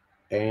makeup,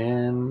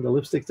 and the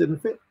lipsticks didn't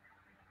fit.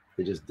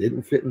 They just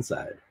didn't fit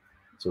inside.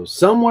 So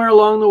somewhere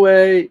along the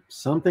way,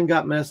 something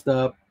got messed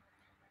up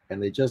and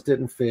they just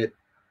didn't fit,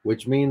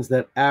 which means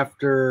that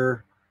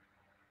after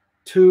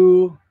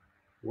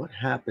what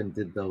happened?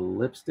 Did the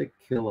lipstick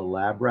kill a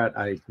lab rat?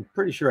 I'm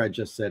pretty sure I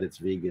just said it's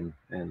vegan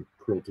and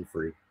cruelty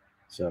free.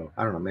 So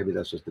I don't know, maybe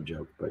that's just a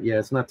joke, but yeah,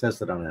 it's not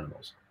tested on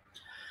animals.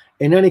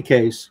 In any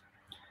case,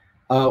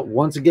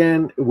 once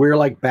again, we're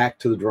like back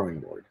to the drawing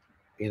board,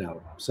 you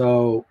know.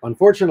 So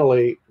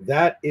unfortunately,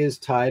 that is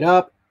tied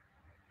up.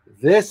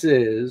 This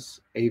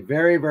is a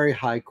very, very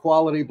high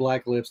quality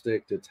black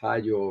lipstick to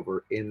tide you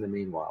over in the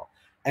meanwhile.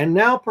 And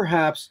now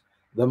perhaps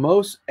the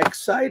most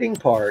exciting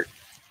part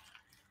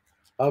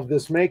of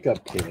this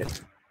makeup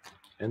kit,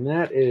 and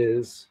that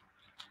is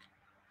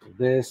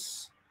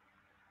this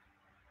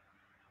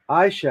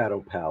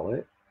eyeshadow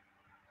palette.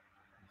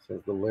 It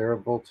says the Lair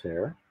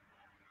Voltaire.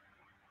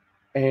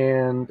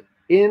 And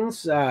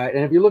inside,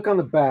 and if you look on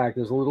the back,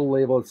 there's a little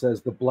label that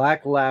says the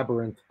Black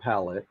Labyrinth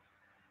palette.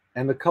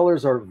 And the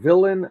colors are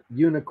Villain,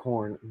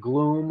 Unicorn,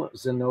 Gloom,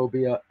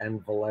 Zenobia,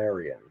 and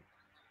Valerian.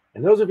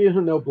 And those of you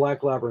who know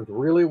Black Labyrinth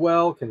really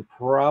well can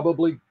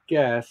probably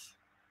guess.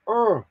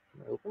 Oh,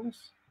 can I open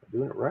this? Am I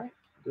doing it right? Am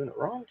I doing it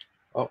wrong?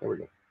 Oh, there we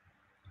go.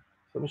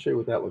 So let me show you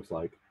what that looks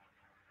like.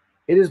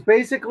 It is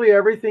basically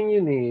everything you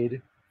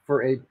need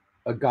for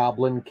a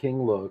Goblin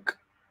King look,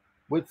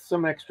 with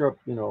some extra,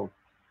 you know,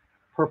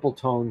 purple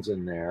tones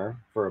in there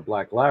for a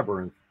Black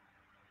Labyrinth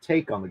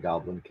take on the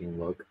Goblin King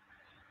look.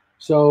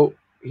 So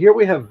here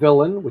we have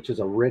Villain, which is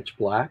a rich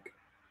black.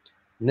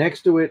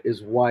 Next to it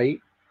is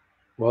white.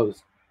 Well,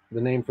 the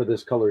name for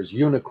this color is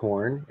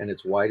Unicorn, and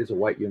it's white. It's a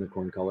white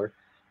unicorn color.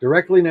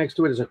 Directly next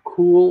to it is a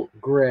cool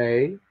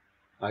gray,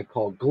 I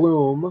call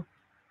Gloom.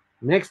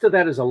 Next to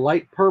that is a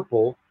light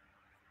purple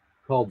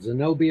called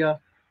Zenobia.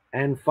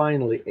 And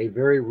finally, a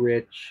very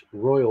rich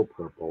royal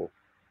purple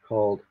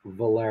called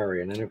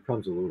Valerian. And it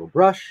comes with a little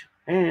brush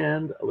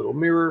and a little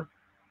mirror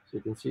so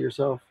you can see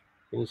yourself.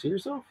 Can you see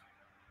yourself?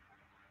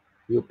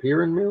 You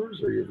appear in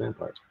mirrors, or are you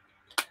vampires?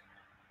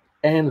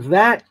 And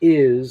that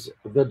is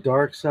the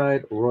Dark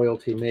Side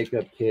Royalty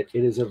Makeup Kit.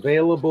 It is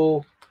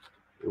available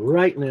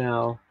right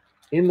now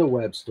in the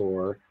web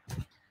store.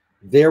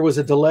 There was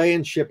a delay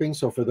in shipping,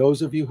 so for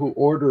those of you who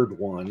ordered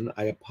one,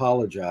 I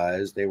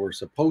apologize. They were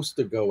supposed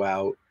to go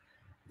out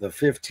the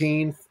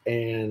 15th,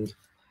 and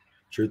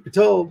truth be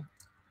told,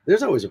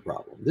 there's always a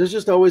problem. There's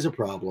just always a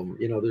problem.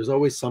 You know, there's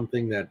always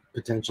something that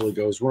potentially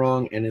goes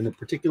wrong. And in the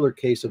particular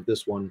case of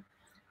this one,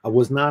 I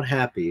was not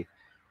happy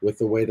with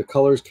the way the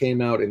colors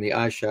came out in the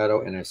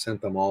eyeshadow, and I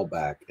sent them all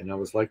back. And I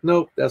was like,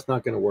 nope, that's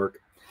not going to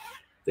work.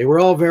 They were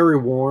all very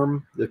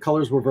warm. The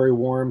colors were very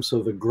warm.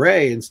 So the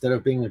gray, instead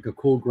of being like a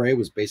cool gray,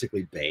 was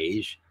basically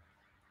beige.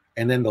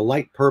 And then the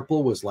light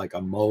purple was like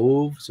a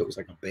mauve. So it was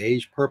like a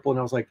beige purple. And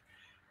I was like,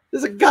 this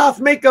is a goth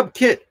makeup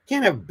kit.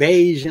 Can't have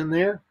beige in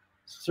there.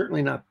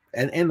 Certainly not.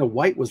 And the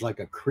white was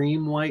like a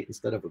cream white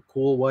instead of a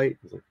cool white. I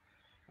was like,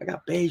 I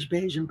got beige,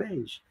 beige, and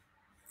beige.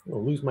 I'm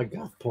going to lose my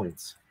goth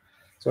points.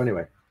 So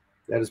anyway,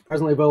 that is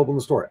presently available in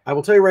the store. I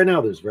will tell you right now,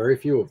 there's very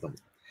few of them.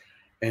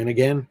 And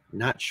again,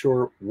 not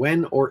sure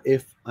when or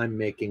if I'm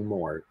making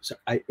more. So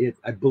I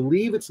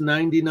believe it's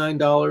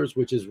 $99,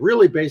 which is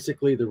really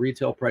basically the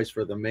retail price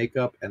for the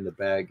makeup, and the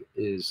bag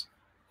is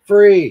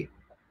free.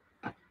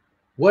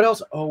 What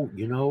else? Oh,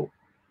 you know,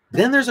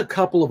 then there's a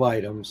couple of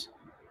items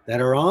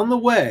that are on the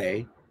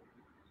way,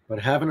 but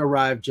haven't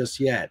arrived just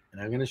yet.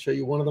 And I'm going to show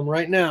you one of them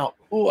right now.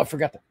 Oh, I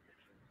forgot to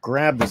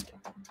grab this.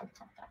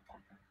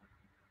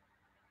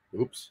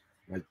 Oops,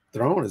 my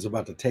throne is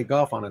about to take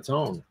off on its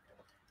own.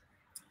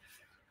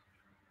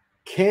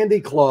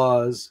 Candy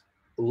Claws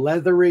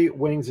Leathery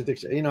Wings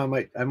Addiction. You know,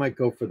 I might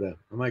go for the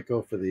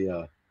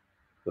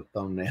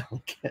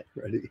thumbnail. Get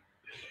ready.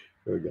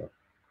 There we go.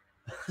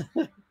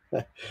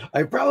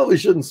 I probably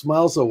shouldn't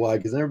smile so wide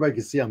because everybody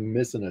can see I'm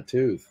missing a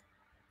tooth.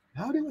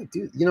 How do I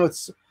do? You know,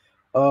 it's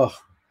how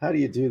do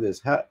you do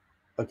this? How?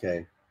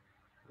 Okay,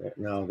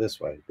 no, this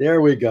way. There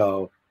we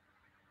go.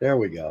 There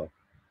we go.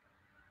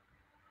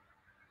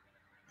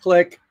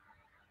 Click.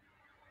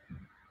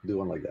 Do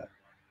one like that.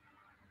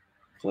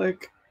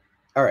 Click.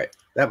 All right,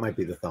 that might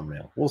be the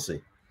thumbnail. We'll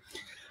see.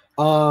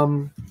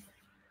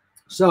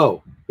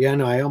 So yeah,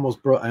 no, I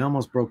almost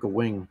broke a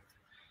wing,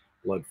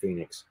 Blood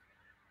Phoenix.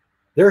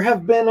 There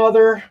have been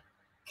other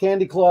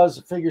Candy Claws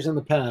figures in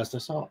the past. I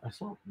saw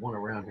one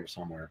around here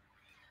somewhere.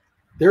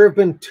 There have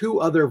been two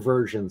other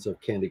versions of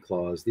Candy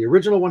Claws. The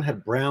original one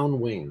had brown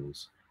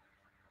wings,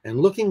 and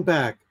looking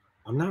back,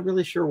 I'm not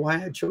really sure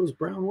why I chose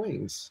brown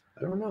wings.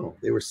 I don't know.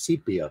 They were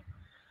sepia,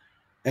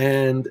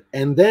 and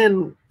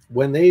then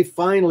when they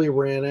finally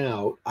ran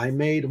out, I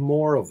made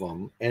more of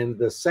them. And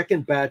the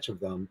second batch of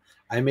them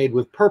I made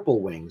with purple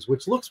wings,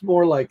 which looks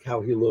more like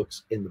how he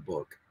looks in the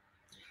book.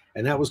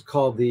 And that was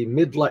called the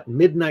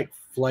Midnight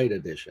Flight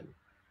Edition.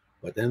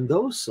 But then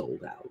those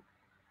sold out.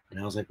 And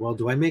I was like, well,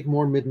 do I make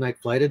more Midnight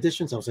Flight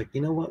Editions? I was like,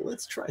 you know what?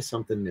 Let's try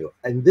something new.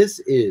 And this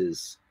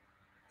is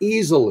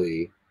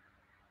easily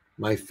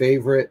my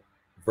favorite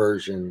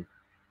version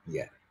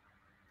yet.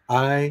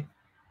 I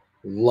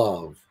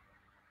love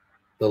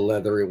the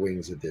Leathery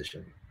Wings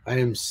edition. I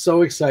am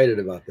so excited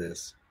about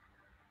this,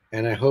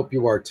 and I hope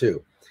you are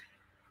too.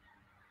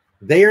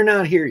 They are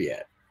not here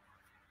yet.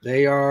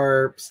 They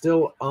are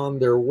still on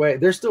their way.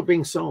 They're still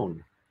being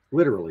sewn.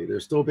 Literally, they're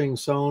still being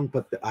sewn,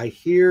 but I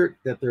hear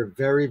that they're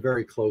very,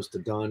 very close to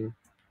done.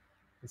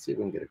 Let's see if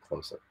we can get a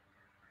close-up.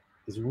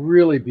 It's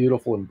really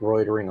beautiful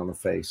embroidering on the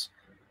face.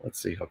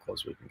 Let's see how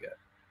close we can get.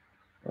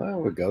 Well, there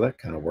we go. That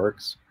kind of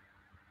works.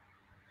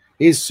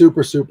 He's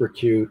super, super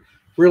cute.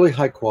 Really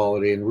high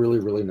quality and really,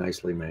 really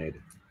nicely made.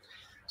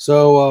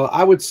 So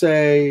I would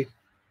say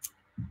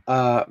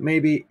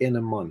maybe in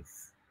a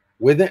month,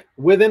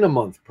 within a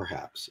month,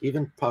 perhaps,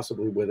 even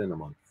possibly within a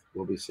month,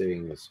 we'll be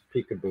seeing this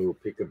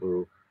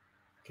Peekaboo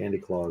Candy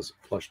Claws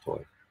plush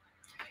toy.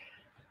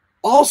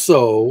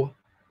 Also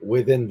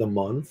within the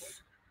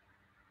month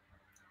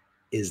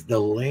is the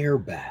Lair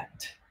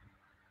Bat.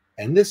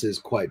 And this is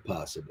quite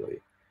possibly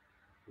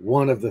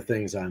one of the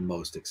things I'm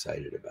most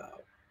excited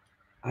about.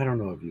 I don't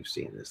know if you've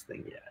seen this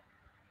thing yet.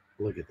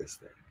 Look at this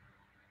thing.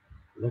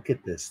 Look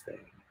at this thing.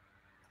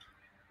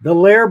 The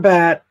Lair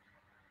Bat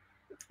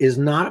is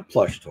not a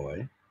plush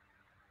toy.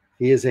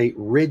 He is a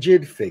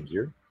rigid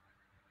figure.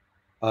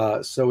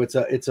 So it's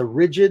a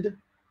rigid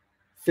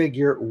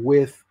figure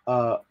with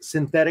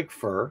synthetic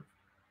fur.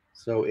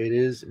 So it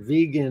is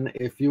vegan,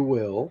 if you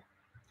will.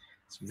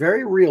 It's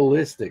very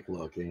realistic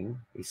looking.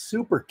 He's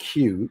super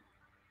cute.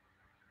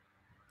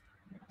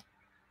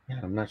 Yeah,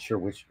 I'm not sure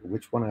which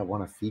one I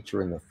want to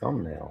feature in the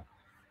thumbnail.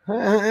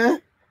 Turn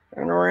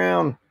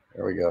around.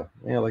 There we go.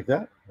 Yeah, like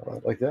that.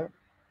 Like that.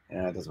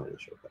 Yeah, it doesn't really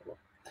show up that well.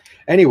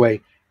 Anyway,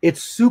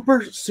 it's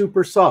super,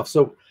 super soft.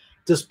 So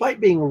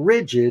despite being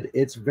rigid,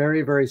 it's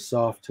very, very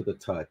soft to the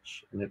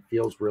touch, and it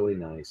feels really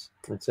nice.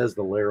 It says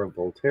the Lair of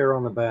Voltaire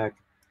on the back.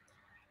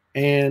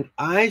 And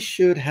I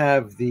should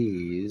have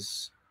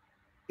these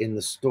in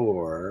the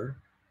store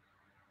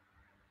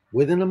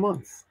within a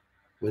month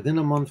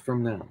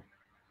from now.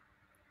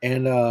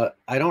 And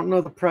I don't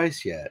know the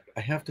price yet.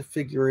 I have to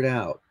figure it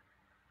out.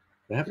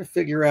 I have to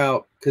figure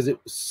out, because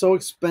it was so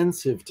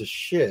expensive to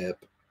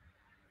ship,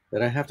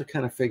 that I have to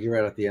kind of figure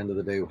out at the end of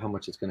the day how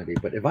much it's going to be.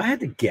 But if I had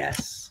to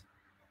guess,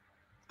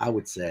 I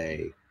would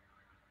say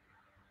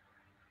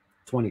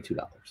 $22.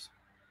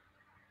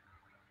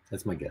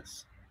 That's my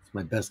guess. It's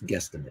my best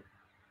guesstimate.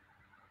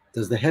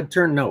 Does the head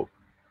turn? No.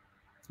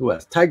 Who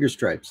else? Tiger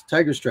stripes.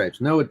 Tiger stripes.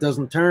 No, it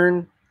doesn't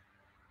turn.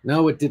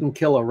 No, it didn't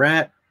kill a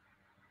rat.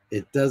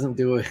 It doesn't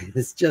do it.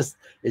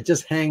 It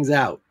just hangs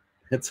out.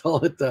 That's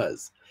all it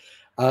does.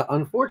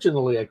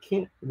 Unfortunately, I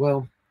can't.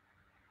 Well,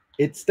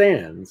 it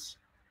stands.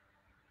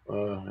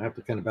 I have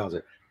to kind of balance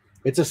it.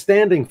 It's a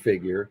standing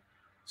figure,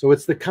 so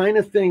it's the kind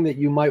of thing that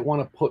you might want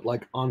to put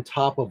like on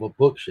top of a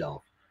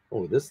bookshelf.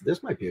 Oh, this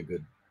might be a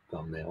good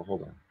thumbnail.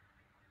 Hold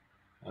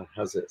on.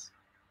 How's this?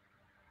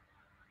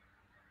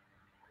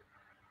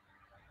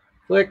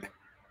 Click.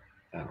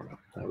 I don't know.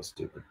 That was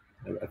stupid.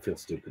 I feel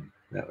stupid.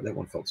 That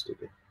one felt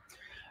stupid.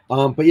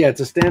 But yeah,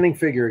 it's a standing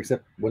figure,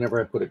 except whenever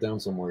I put it down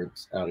somewhere,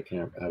 it's out of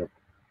camp.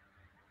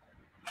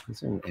 Is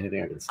there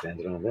anything I can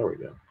stand it on? There we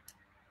go.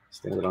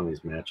 Stand it on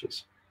these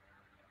matches.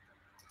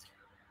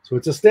 So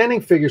it's a standing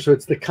figure, so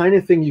it's the kind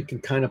of thing you can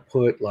kind of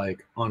put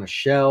like on a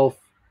shelf,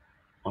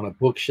 on a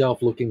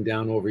bookshelf looking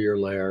down over your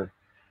lair.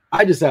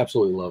 I just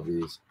absolutely love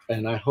these,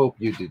 and I hope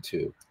you do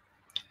too.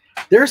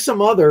 There's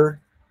some other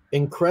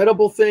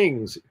incredible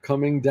things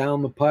coming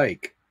down the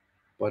pike,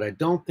 but I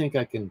don't think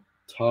I can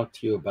talk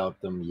to you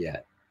about them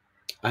yet.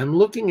 I'm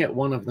looking at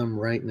one of them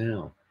right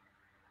now,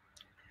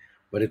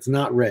 but it's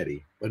not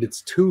ready. But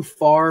it's too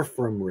far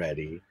from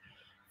ready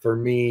for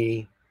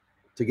me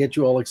to get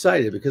you all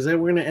excited, because then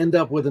we're going to end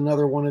up with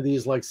another one of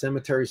these like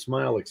Cemetery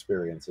Smile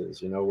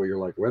experiences, you know, where you're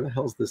like, where the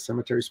hell's this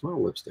Cemetery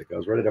Smile lipstick? I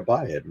was ready to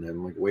buy it, and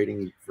I'm like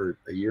waiting for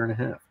a year and a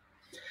half.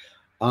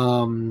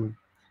 In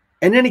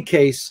any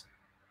case,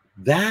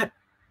 that,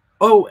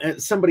 oh,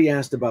 and somebody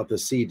asked about the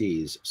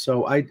CDs.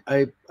 So I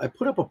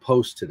put up a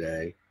post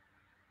today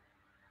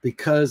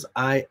because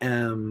I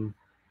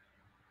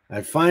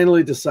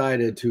finally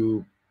decided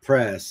to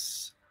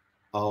press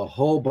a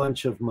whole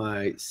bunch of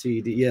my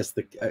CD. Yes,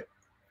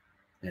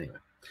 anyway,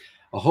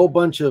 a whole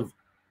bunch of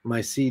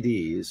my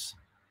CDs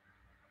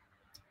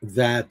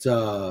that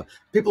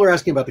people are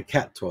asking about the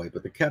cat toy,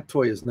 but the cat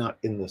toy is not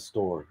in the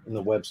store, in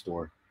the web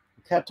store.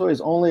 The cat toy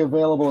is only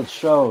available at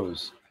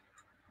shows,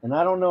 and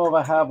I don't know if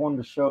I have one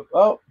to show.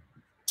 Oh,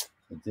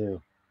 I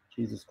do.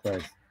 Jesus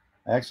Christ,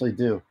 I actually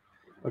do.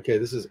 Okay,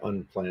 this is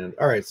unplanned.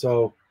 All right,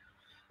 so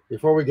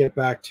before we get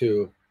back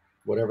to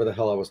whatever the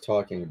hell I was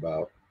talking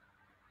about,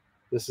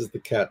 this is the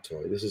cat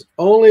toy. This is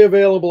only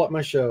available at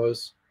my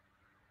shows.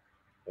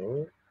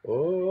 Oh,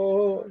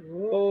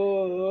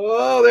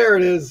 there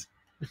it is.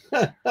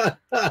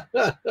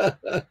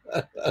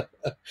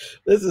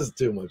 This is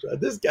too much.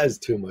 This guy's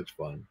too much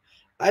fun.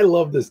 I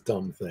love this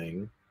dumb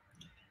thing.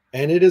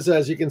 And it is,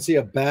 as you can see,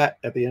 a bat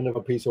at the end of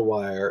a piece of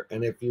wire.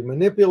 And if you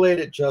manipulate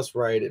it just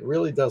right, it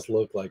really does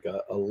look like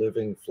a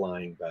living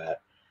flying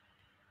bat.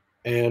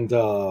 And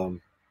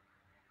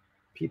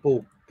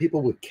people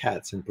with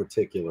cats in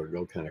particular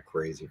go kind of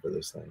crazy for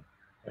this thing.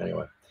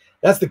 Anyway,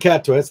 that's the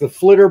cat toy. That's the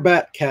Flitter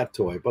Bat cat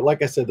toy. But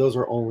like I said, those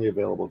are only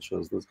available at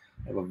shows.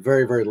 I have a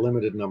very, very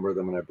limited number of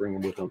them, and I bring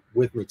them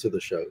with me to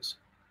the shows.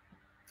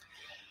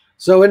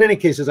 So in any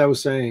case, as I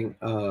was saying,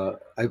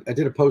 I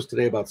did a post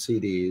today about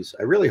CDs.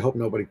 I really hope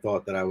nobody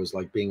thought that I was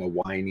like being a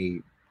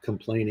whiny,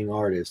 complaining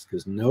artist,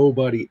 because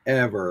nobody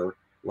ever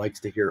likes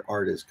to hear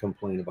artists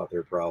complain about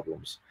their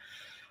problems.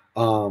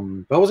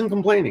 But I wasn't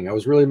complaining. I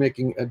was really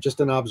making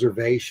just an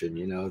observation,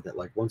 you know, that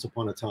like once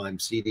upon a time,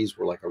 CDs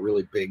were like a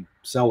really big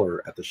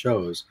seller at the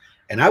shows,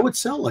 and I would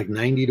sell like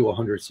 90 to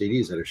 100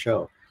 CDs at a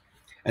show.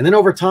 And then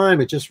over time,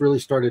 it just really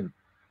started,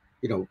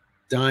 you know,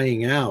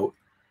 dying out.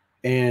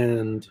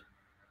 And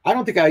I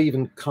don't think I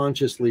even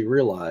consciously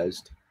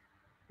realized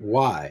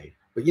why.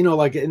 But, you know,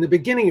 like in the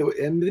beginning,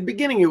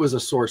 it was a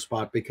sore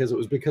spot because it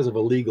was because of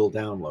illegal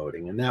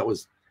downloading, and that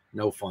was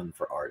no fun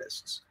for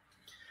artists.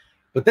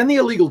 But then the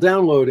illegal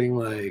downloading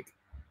like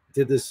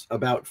did this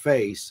about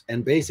face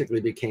and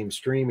basically became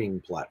streaming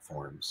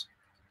platforms.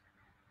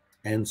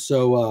 And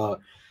so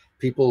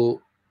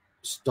people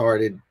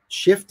started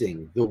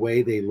shifting the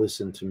way they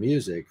listen to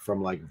music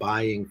from like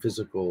buying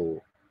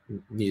physical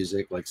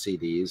music like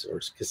CDs or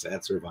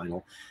cassettes or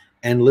vinyl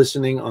and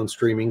listening on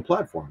streaming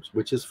platforms,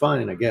 which is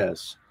fine, I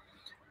guess.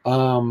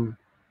 And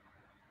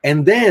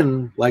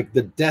then like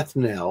the death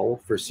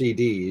knell for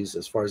CDs,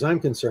 as far as I'm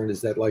concerned,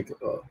 is that like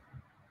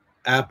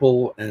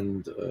Apple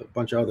and a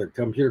bunch of other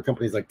computer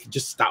companies like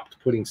just stopped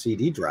putting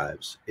CD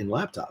drives in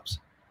laptops.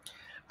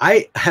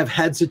 I have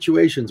had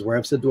situations where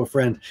I've said to a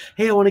friend,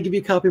 hey, I want to give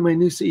you a copy of my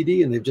new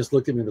CD. And they've just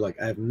looked at me and be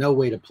like, I have no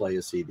way to play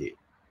a CD.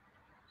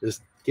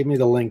 Just give me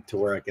the link to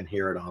where I can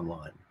hear it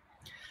online.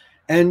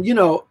 And, you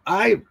know,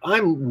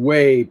 I'm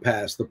way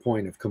past the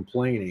point of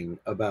complaining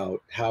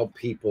about how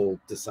people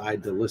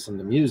decide to listen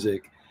to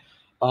music.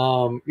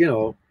 You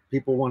know,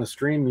 people want to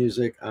stream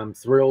music. I'm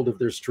thrilled if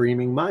they're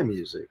streaming my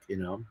music, you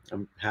know,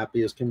 I'm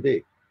happy as can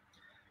be.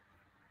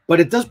 But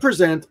it does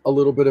present a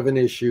little bit of an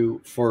issue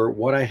for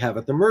what I have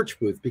at the merch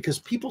booth, because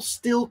people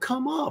still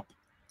come up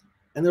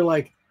and they're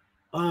like,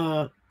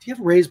 do you have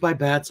Raised by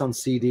Bats on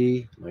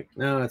CD? I'm like,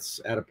 no,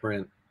 it's out of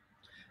print.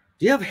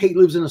 Do you have Hate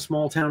Lives in a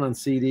Small Town on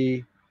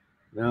CD?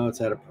 No,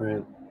 it's out of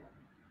print.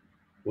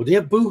 Well, do you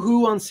have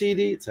Boo-Hoo on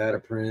CD? It's out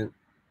of print.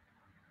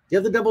 Do you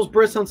have The Devil's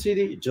Breath on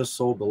CD? You just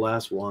sold the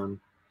last one.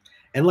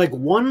 And like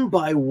one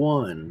by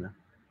one,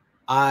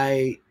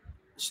 I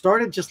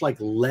started just like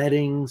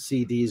letting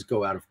CDs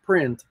go out of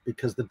print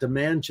because the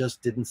demand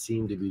just didn't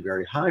seem to be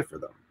very high for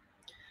them.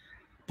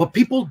 But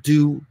people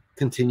do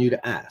continue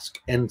to ask,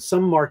 and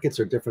some markets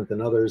are different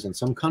than others, and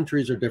some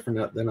countries are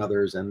different than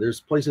others, and there's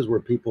places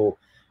where people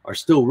are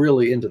still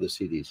really into the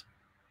CDs.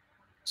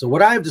 So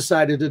what I've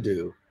decided to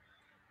do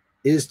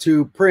is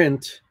to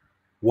print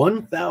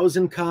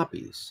 1,000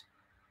 copies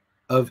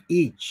of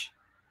each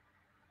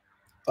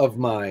of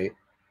my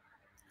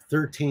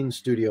 13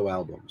 studio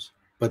albums,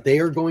 but they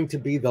are going to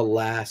be the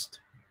last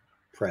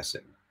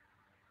pressing.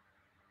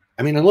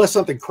 I mean, unless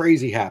something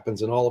crazy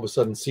happens and all of a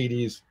sudden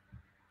CDs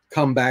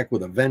come back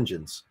with a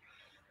vengeance.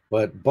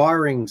 But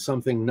barring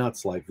something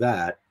nuts like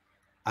that,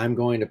 I'm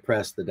going to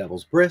press The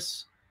Devil's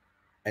Bris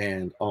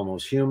and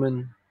Almost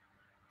Human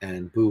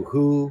and Boo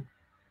Hoo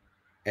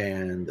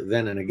and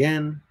Then and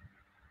Again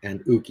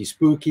and Ookie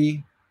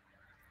Spooky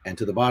and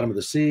To the Bottom of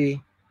the Sea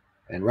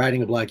and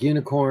Riding a Black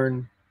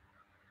Unicorn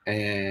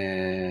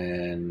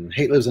and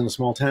Hate Lives in a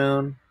Small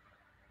Town.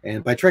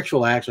 And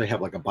Bitextual, I actually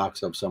have like a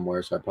box of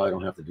somewhere, so I probably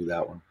don't have to do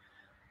that one.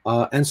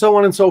 And so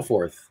on and so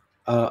forth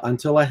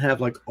until I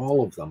have like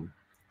all of them.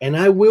 And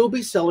I will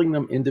be selling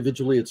them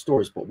individually at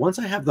stores. But once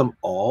I have them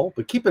all,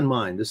 but keep in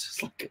mind, this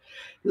is like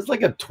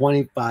a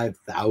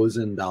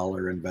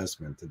 $25,000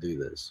 investment to do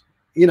this.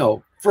 You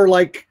know, for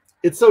like,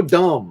 it's so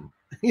dumb.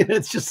 You know,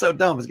 it's just so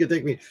dumb. It's going to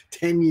take me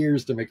 10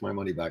 years to make my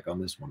money back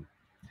on this one.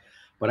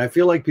 But I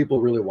feel like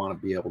people really want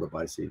to be able to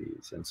buy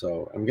CDs. And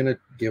so I'm going to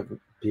give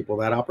people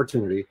that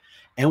opportunity.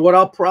 And what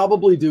I'll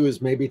probably do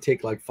is maybe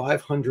take like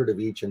 500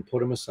 of each and put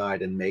them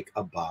aside and make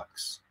a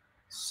box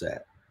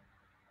set,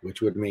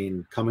 which would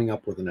mean coming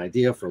up with an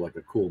idea for like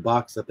a cool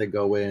box that they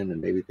go in and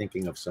maybe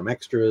thinking of some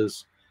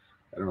extras.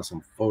 I don't know,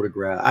 some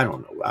photograph. I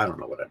don't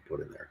know what I'd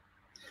put in there.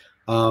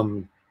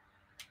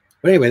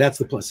 But anyway, that's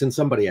the plan. Since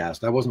somebody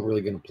asked, I wasn't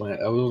really going to plan.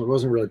 I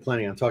wasn't really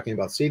planning on talking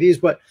about CDs,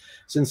 but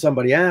since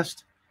somebody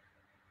asked,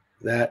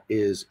 that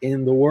is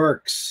in the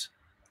works.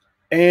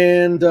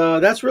 And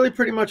that's really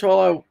pretty much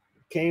all I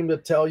came to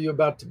tell you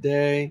about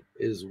today,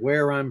 is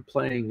where I'm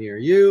playing near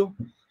you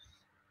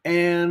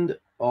and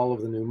all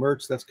of the new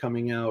merch that's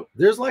coming out.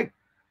 There's like,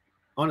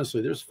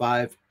 honestly, there's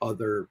 5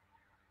 other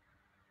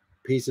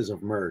pieces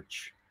of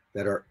merch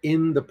that are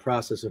in the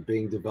process of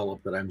being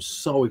developed that I'm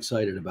so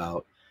excited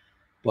about,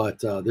 but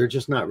they're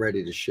just not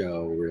ready to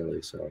show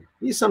really. So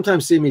you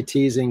sometimes see me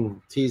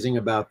teasing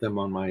about them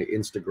on my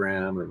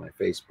Instagram or my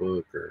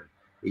Facebook or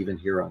even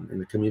here in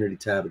the community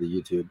tab of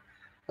the YouTube.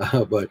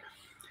 But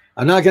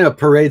I'm not going to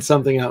parade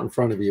something out in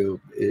front of you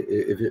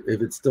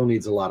if it still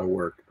needs a lot of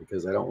work,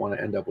 because I don't want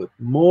to end up with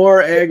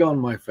more egg on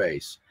my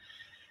face.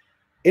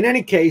 In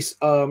any case,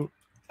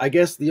 I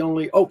guess the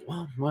only, I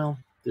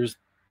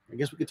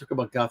guess we could talk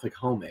about Gothic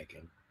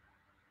homemaking.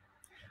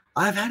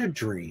 I've had a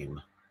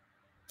dream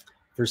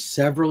for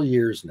several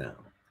years now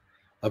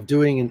of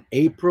doing an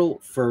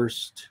April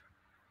 1st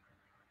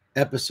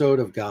episode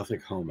of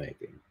Gothic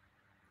homemaking.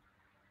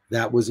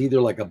 That was either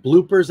like a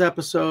bloopers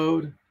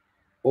episode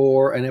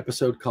or an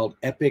episode called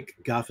Epic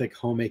Gothic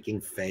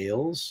Homemaking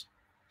Fails,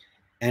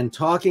 and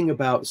talking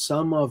about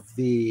some of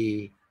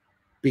the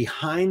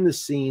behind the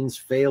scenes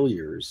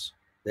failures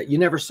that you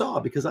never saw,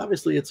 because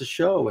obviously it's a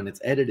show and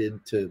it's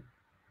edited to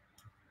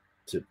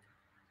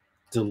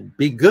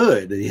be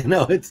good. You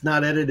know, it's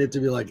not edited to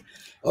be like,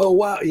 oh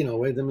wow, you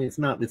know, I mean, it's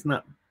not,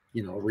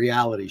 you know, a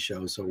reality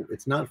show, so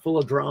it's not full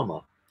of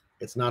drama.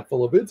 It's not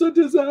full of it's a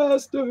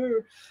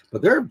disaster.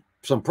 But there are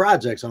some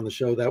projects on the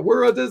show that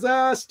were a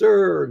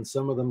disaster, and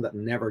some of them that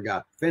never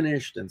got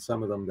finished, and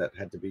some of them that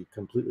had to be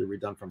completely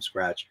redone from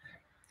scratch.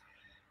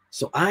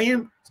 So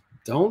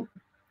don't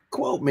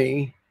quote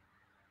me,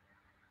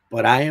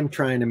 but I am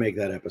trying to make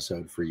that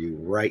episode for you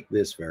right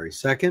this very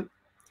second.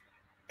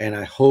 And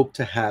I hope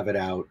to have it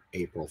out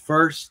April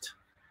 1st.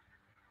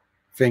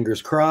 Fingers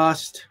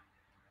crossed.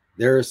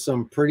 There are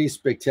some pretty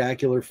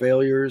spectacular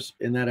failures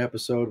in that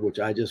episode, which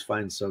I just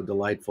find so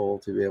delightful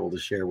to be able to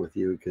share with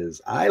you, because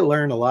I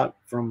learn a lot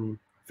from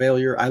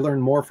failure. I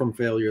learn more from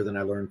failure than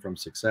I learn from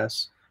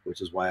success,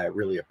 which is why I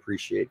really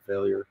appreciate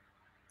failure.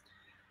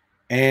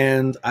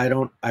 And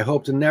I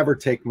hope to never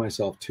take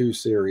myself too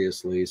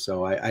seriously.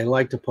 So I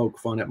like to poke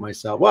fun at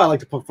myself. Well, I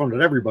like to poke fun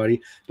at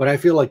everybody, but I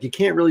feel like you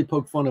can't really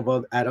poke fun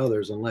at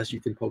others unless you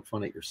can poke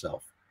fun at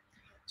yourself.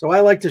 So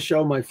I like to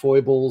show my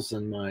foibles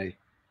and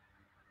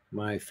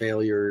my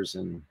failures,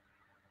 and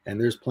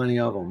there's plenty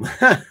of them.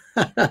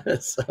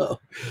 So,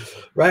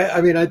 right.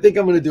 I mean, I think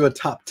I'm going to do a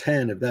top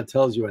 10, if that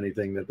tells you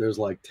anything, that there's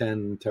like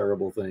 10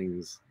 terrible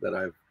things that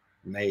I've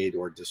made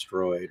or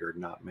destroyed or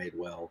not made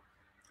well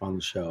on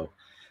the show.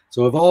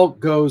 So if all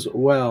goes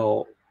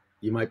well,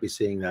 you might be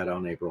seeing that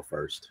on April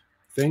 1st.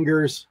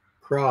 Fingers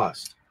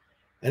crossed.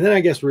 And then I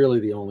guess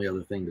really the only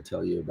other thing to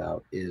tell you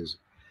about is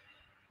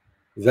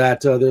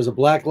that there's a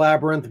Black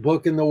Labyrinth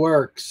book in the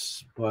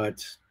works,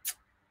 but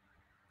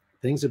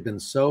things have been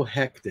so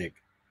hectic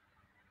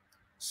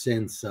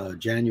since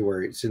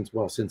January, since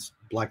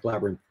Black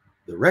Labyrinth,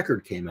 the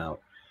record, came out,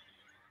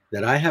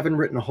 that I haven't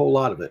written a whole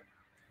lot of it.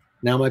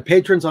 Now, my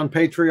patrons on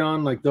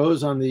Patreon, like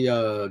those on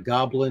the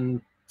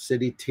Goblin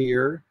City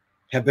tier,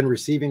 have been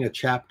receiving a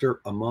chapter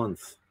a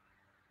month.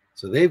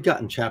 So they've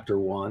gotten chapter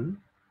 1,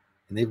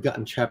 and they've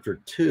gotten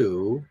chapter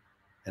 2,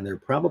 and they're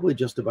probably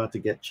just about to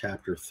get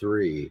chapter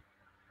 3.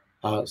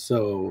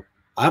 So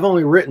I've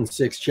only written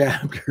 6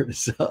 chapters,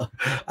 so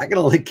I can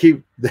only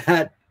keep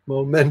that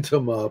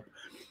momentum up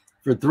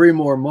for 3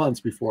 more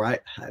months before I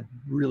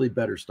really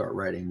better start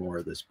writing more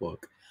of this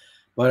book.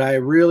 But I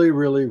really,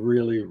 really,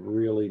 really,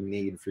 really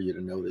need for you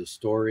to know this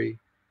story.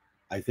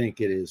 I think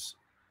it is,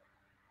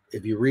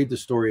 if you read the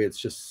story, it's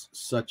just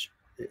such,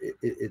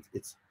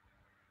 it's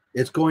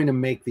going to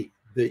make the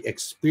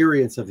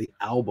experience of the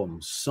album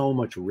so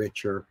much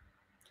richer.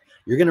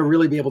 You're going to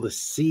really be able to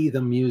see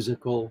the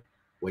musical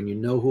when you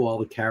know who all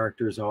the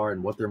characters are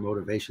and what their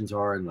motivations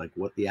are and like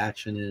what the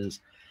action is.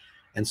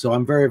 And so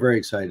I'm very, very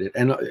excited.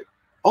 And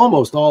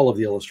almost all of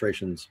the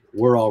illustrations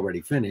were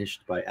already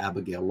finished by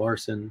Abigail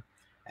Larson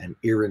and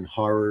Erin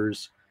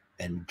Horrors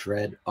and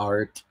Dread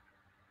Art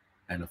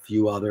and a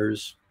few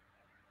others.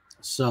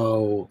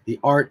 So the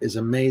art is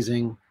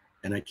amazing,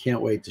 and I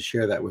can't wait to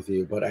share that with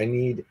you. But I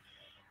need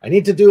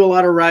to do a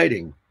lot of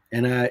writing,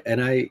 and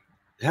I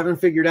haven't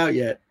figured out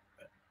yet.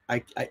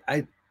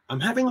 I'm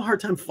having a hard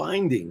time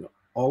finding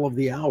all of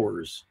the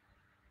hours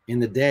in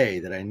the day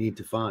that I need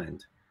to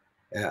find.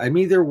 I'm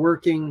either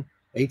working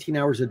 18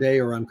 hours a day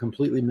or I'm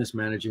completely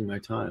mismanaging my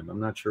time. I'm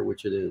not sure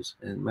which it is,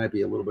 and it might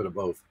be a little bit of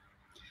both.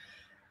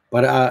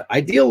 But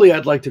ideally,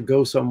 I'd like to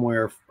go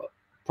somewhere,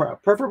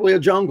 preferably a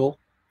jungle,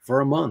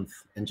 for a month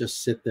and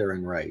just sit there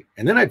and write.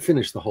 And then I'd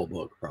finish the whole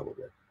book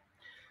probably.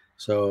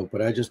 So,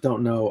 but I just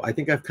don't know. I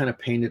think I've kind of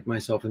painted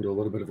myself into a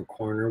little bit of a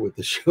corner with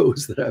the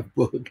shows that I've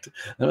booked.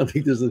 I don't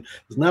think there's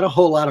not a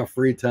whole lot of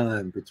free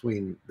time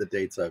between the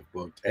dates I've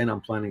booked, and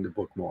I'm planning to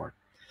book more.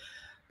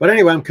 But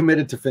anyway, I'm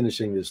committed to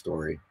finishing this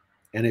story.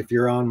 And if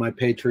you're on my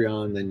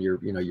Patreon, then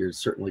you're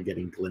certainly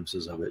getting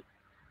glimpses of it.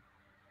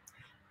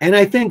 And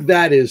I think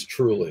that is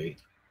truly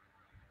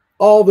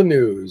all the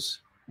news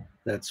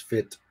that's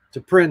fit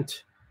to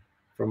print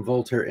from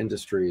Voltaire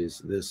Industries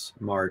this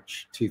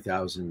March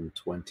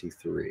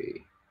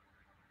 2023.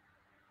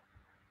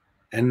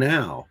 And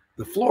now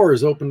the floor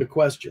is open to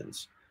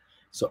questions.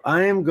 So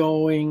I am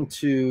going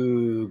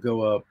to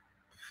go up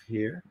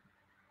here,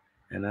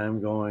 and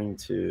I'm going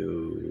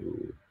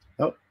to,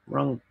 oh,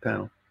 wrong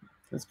panel.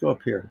 Let's go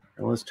up here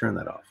and let's turn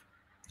that off.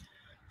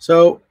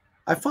 So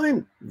I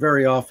find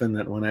very often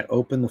that when I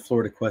open the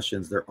floor to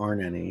questions, there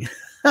aren't any.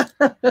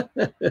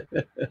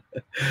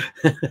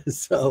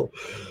 So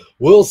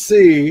we'll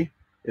see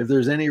if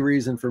there's any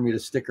reason for me to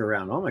stick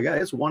around. Oh my God,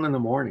 it's 1 in the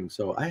morning.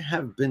 So I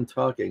have been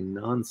talking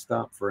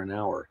nonstop for an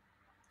hour.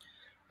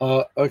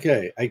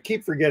 Okay, I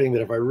keep forgetting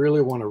that if I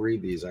really want to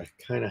read these, I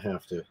kind of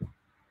have to.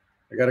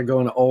 I got to go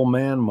into old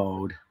man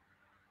mode.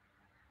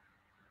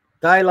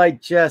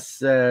 Daylight Jess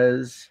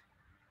says,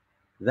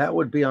 that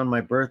would be on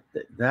my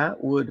birthday.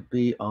 That would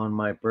be on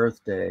my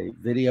birthday.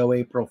 Video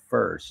April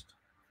 1st.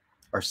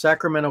 Are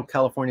Sacramento,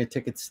 California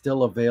tickets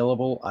still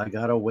available? I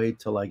got to wait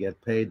till I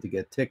get paid to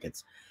get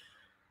tickets.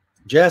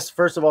 Jess,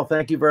 first of all,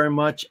 thank you very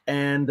much.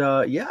 And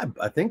yeah,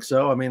 I think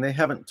so. I mean, they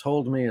haven't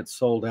told me it's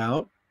sold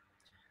out.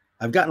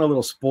 I've gotten a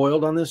little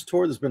spoiled on this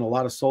tour. There's been a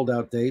lot of sold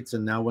out dates.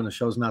 And now when a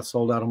show's not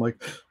sold out, I'm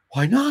like,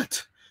 why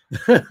not?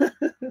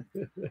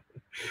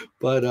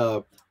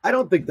 But I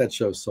don't think that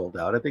show's sold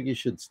out. I think you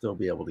should still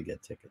be able to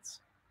get tickets.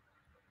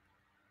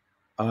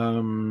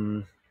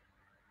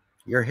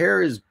 Your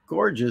hair is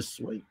gorgeous.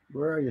 Wait,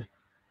 where are you?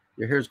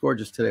 Your hair is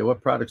gorgeous today.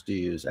 What products do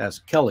you use?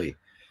 Ask Kelly.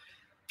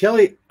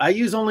 Kelly, I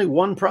use only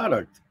one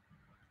product.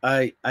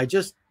 I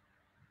just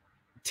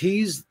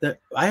tease that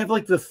I have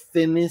like the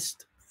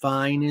thinnest,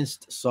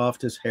 finest,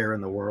 softest hair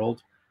in the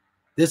world.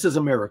 This is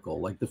a miracle.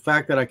 Like the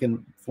fact that I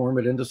can form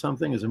it into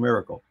something is a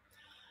miracle.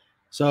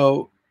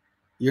 So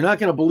you're not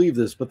going to believe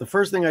this, but the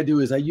first thing I do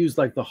is I use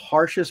like the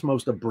harshest,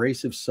 most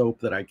abrasive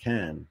soap that I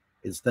can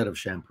instead of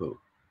shampoo.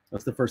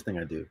 That's the first thing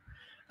I do.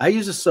 I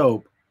use a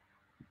soap.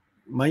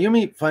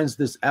 Mayumi finds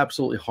this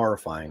absolutely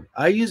horrifying.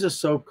 I use a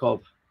soap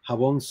called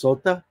Jabon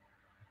Sota,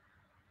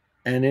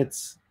 and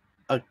it's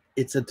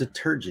a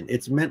detergent.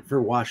 It's meant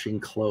for washing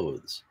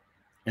clothes.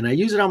 And I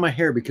use it on my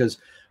hair because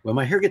when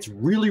my hair gets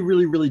really,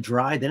 really, really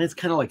dry, then it's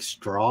kind of like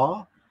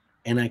straw,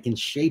 and I can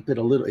shape it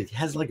a little. It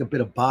has like a bit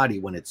of body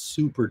when it's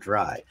super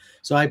dry.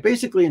 So I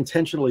basically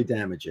intentionally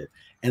damage it.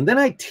 And then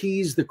I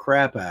tease the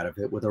crap out of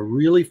it with a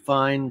really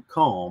fine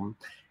comb,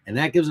 and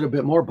that gives it a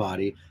bit more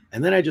body.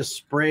 And then I just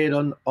spray it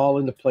all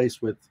into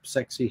place with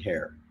Sexy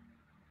Hair.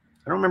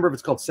 I don't remember if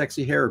it's called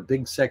Sexy Hair or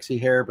Big Sexy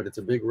Hair, but it's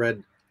a big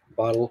red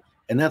bottle.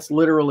 And that's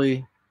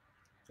literally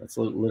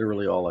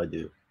all I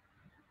do.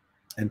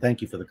 And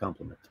thank you for the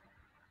compliment.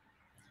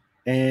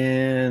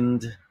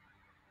 And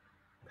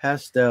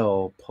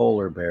Pastel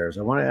Polar Bears.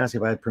 I want to ask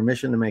if I had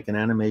permission to make an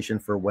animation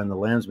for When the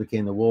Lambs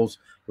Became the Wolves.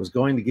 Was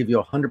going to give you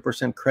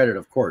 100% credit,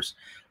 of course.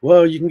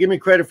 Well, you can give me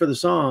credit for the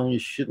song. You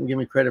shouldn't give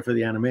me credit for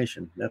the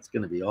animation. That's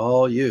going to be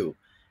all you.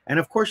 And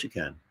of course you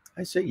can.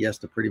 I say yes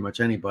to pretty much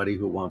anybody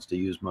who wants to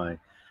use my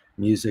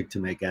music to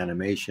make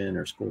animation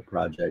or school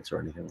projects or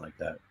anything like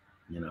that.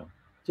 You know,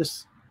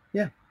 just,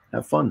 yeah,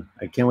 have fun.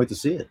 I can't wait to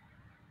see it.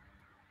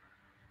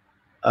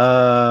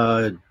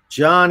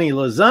 Johnny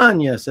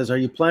Lasagna says, are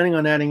you planning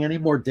on adding any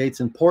more dates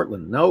in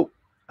Portland? Nope.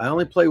 I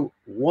only play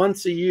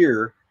once a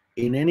year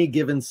in any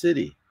given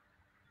city.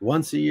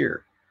 Once a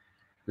year.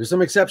 There's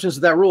some exceptions to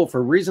that rule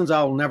for reasons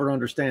I'll never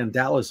understand.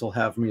 Dallas will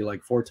have me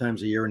like 4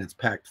 times a year and it's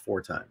packed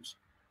 4 times.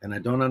 And I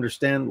don't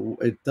understand.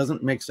 It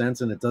doesn't make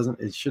sense, and it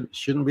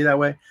shouldn't be that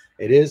way.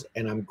 It is,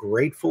 and I'm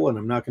grateful, and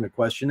I'm not going to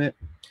question it.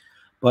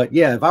 But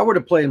yeah, if I were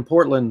to play in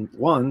Portland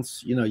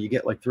once, you know, you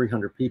get like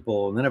 300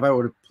 people. And then if I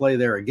were to play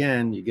there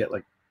again, you get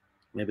like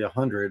maybe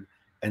 100.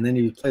 And then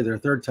you play there a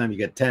third time, you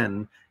get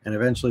 10. And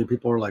eventually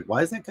people are like,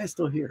 why is that guy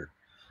still here?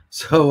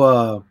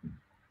 So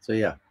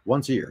yeah,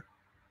 once a year.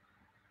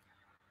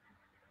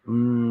 What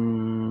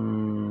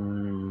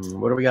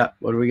do we got?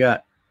 What do we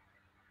got?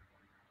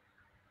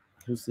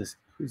 Who's this?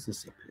 Who's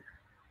this up here?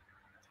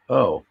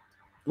 Oh,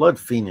 Blood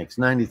Phoenix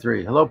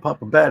 93. Hello,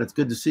 Papa Bat. It's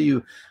good to see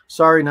you.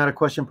 Sorry, not a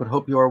question, but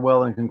hope you are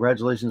well, and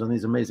congratulations on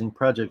these amazing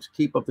projects.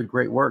 Keep up the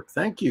great work.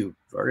 Thank you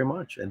very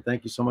much, and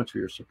thank you so much for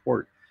your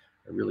support.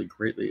 I really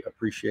greatly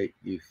appreciate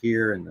you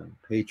here and on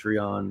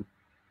Patreon.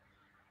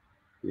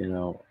 You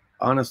know,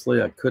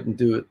 honestly, I couldn't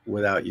do it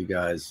without you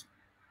guys.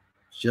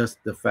 Just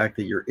the fact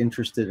that you're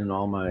interested in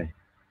all my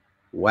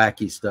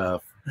wacky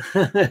stuff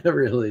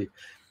really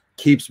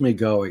keeps me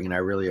going, and I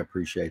really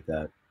appreciate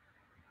that.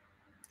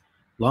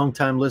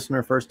 Long-time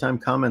listener, first-time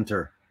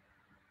commenter.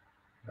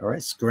 All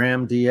right,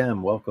 Scram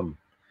DM, welcome.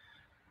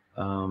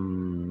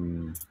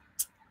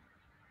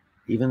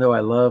 Even though I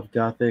love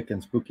Gothic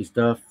and spooky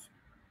stuff,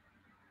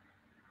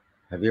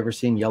 have you ever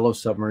seen Yellow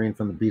Submarine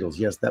from the Beatles?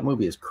 Yes, that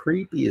movie is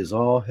creepy as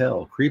all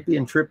hell. Creepy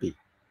and trippy.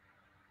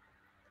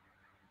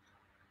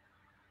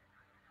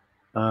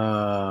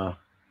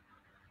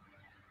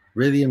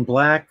 Rithian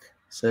Black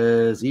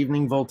says,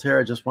 evening, Voltaire.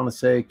 I just want to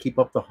say, keep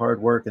up the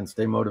hard work and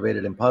stay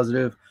motivated and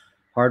positive.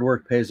 Hard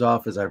work pays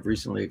off, as I've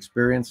recently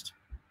experienced.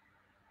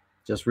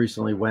 Just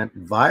recently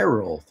went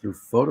viral through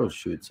photo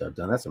shoots I've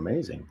done. That's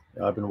amazing.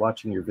 I've been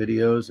watching your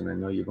videos, and I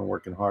know you've been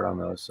working hard on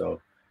those, so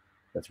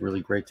that's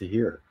really great to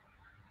hear.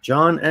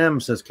 John M.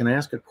 says, can I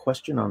ask a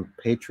question on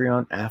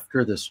Patreon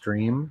after the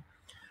stream?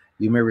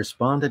 You may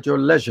respond at your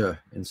leisure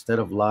instead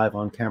of live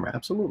on camera.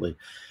 Absolutely.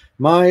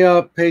 My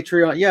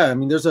Patreon, yeah, I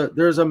mean, there's a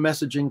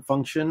messaging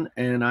function,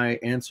 and I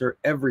answer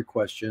every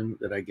question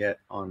that I get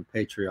on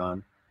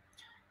Patreon.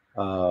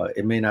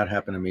 It may not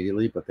happen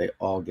immediately, but they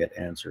all get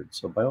answered.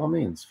 So by all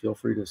means, feel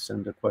free to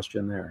send a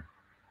question there.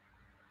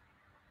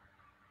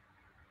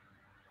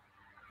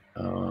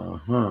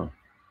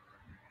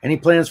 Any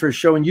plans for a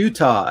show in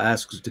Utah?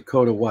 Asks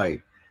Dakota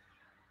White.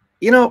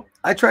 You know,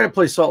 I try to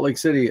play Salt Lake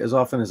City as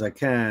often as I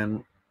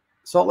can.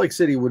 Salt Lake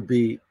City would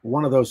be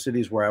one of those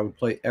cities where I would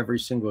play every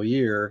single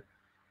year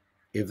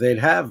if they'd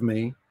have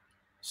me.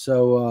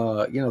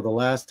 So, you know, the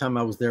last time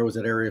I was there was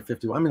at Area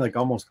 51. I mean, like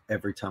almost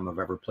every time I've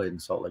ever played in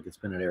Salt Lake, it's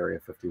been at Area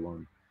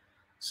 51.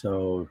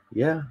 So,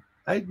 yeah,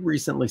 I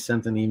recently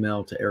sent an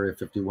email to Area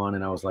 51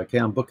 and I was like, hey,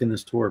 I'm booking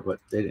this tour, but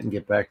they didn't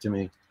get back to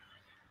me.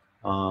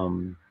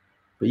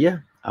 But yeah,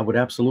 I would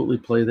absolutely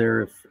play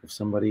there if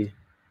somebody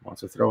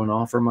wants to throw an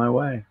offer my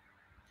way.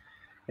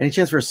 Any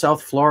chance for a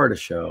South Florida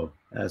show?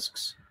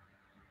 Asks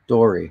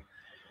Dory.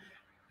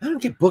 I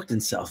don't get booked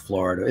in South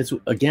Florida. It's,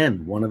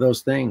 again, one of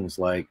those things.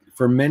 Like,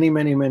 for many,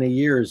 many, many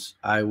years,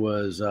 I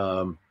was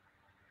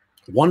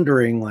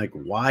wondering, like,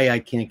 why I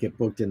can't get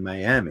booked in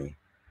Miami.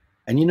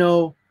 And, you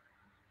know,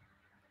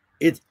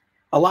 it's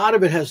a lot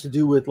of it has to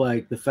do with,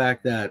 like, the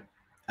fact that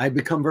I've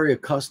become very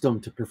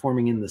accustomed to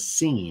performing in the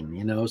scene,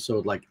 you know, so,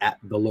 like, at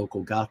the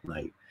local goth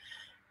night.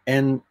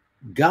 And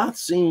goth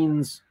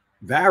scenes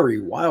vary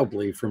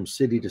wildly from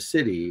city to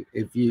city.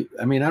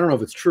 I mean, I don't know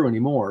if it's true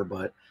anymore,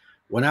 but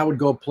when I would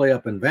go play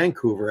up in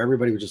Vancouver,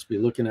 everybody would just be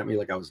looking at me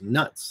like I was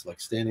nuts,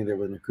 like standing there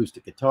with an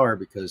acoustic guitar,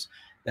 because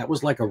that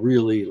was like a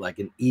really, like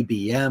an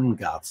EBM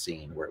goth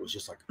scene where it was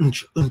just like,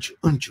 uncha, uncha,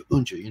 uncha,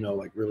 uncha, you know,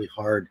 like really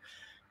hard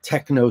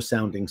techno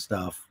sounding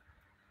stuff.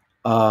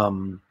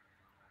 And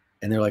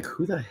they're like,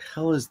 who the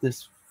hell is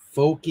this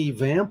folky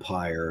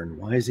vampire and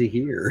why is he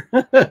here?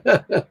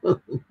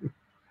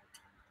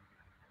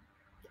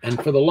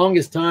 And for the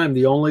longest time,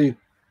 the only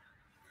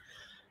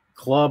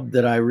club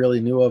that I really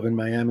knew of in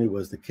Miami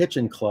was the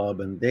Kitchen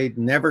Club, and they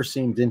never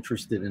seemed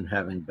interested in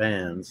having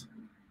bands.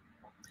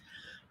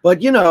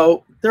 But you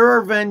know, there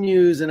are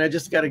venues, and I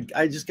just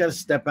gotta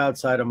step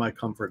outside of my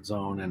comfort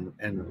zone,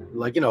 and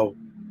like, you know,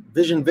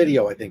 Vision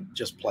Video I think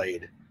just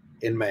played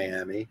in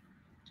Miami,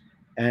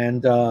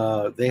 and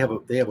they have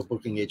a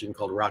booking agent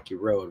called Rocky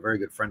Road, a very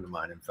good friend of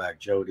mine. In fact,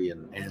 Jody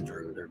and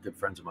Andrew, they're good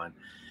friends of mine,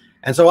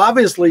 and so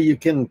obviously you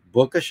can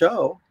book a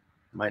show.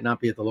 Might not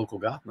be at the local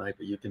goth night,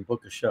 but you can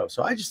book a show.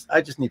 So I just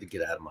need to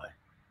get out of my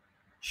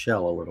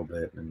shell a little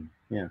bit, and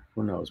yeah,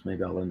 who knows?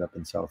 Maybe I'll end up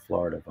in South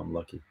Florida if I'm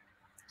lucky.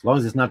 As long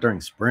as it's not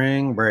during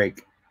spring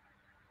break.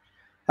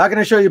 How can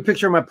I show you a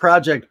picture of my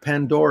project,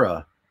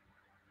 Pandora?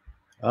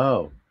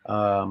 Oh,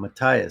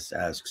 Matthias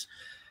asks.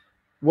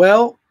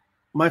 Well,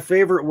 my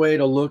favorite way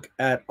to look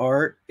at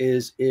art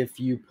is if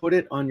you put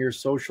it on your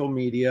social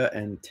media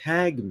and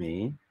tag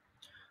me,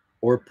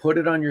 or put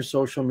it on your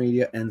social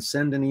media and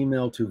send an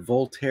email to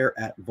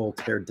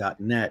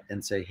voltaire@voltaire.net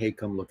and say, hey,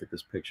 come look at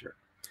this picture.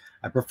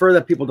 I prefer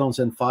that people don't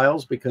send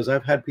files, because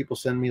I've had people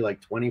send me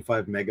like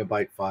 25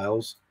 megabyte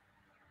files,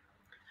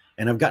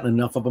 and I've gotten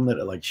enough of them that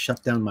it like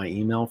shut down my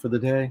email for the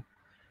day.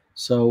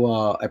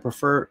 So I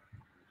prefer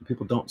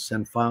people don't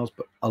send files,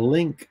 but a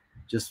link,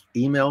 just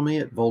email me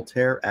at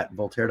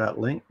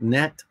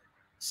voltaire@voltaire.net,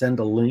 send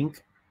a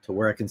link to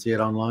where I can see it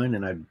online,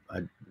 and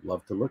I'd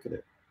love to look at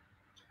it.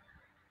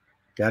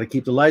 Got to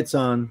keep the lights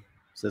on,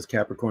 says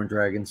Capricorn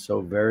Dragon. So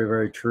very,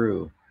 very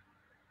true.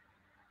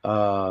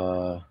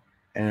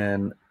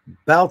 And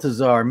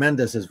Baltazar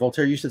Mendez says,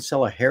 Voltaire, you should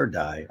sell a hair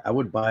dye. I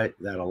would buy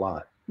that a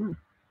lot. I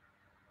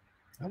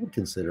would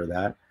consider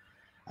that.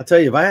 I'll tell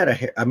you, if I had a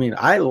hair, I mean,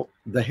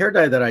 the hair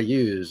dye that I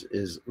use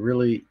is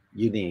really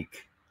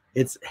unique.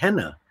 It's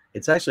henna.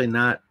 It's actually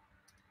not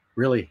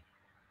really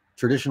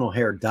traditional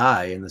hair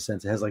dye in the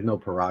sense it has like no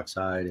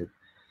peroxide.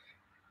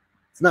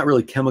 It's not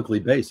really chemically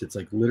based. It's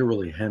like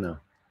literally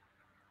henna.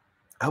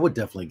 I would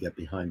definitely get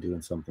behind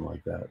doing something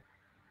like that.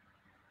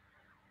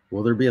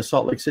 Will there be a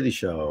Salt Lake City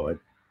show? I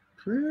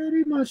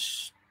pretty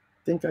much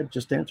think I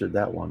just answered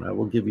that one. I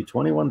will give you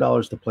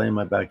 $21 to play in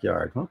my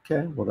backyard.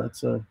 Okay, well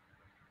that's a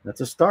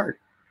start.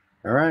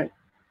 All right.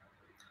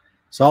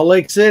 Salt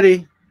Lake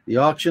City. The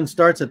auction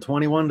starts at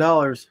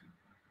 $21.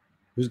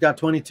 Who's got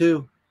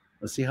 22?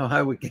 Let's see how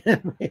high we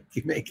can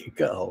make it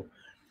go.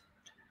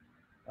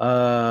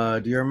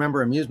 Do you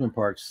remember amusement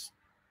parks?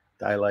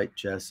 Daylight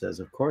Jess says,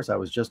 of course, I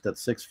was just at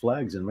Six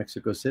Flags in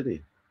Mexico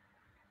City.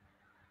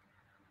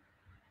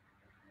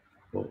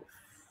 Oh.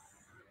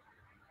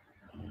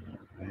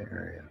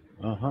 Area.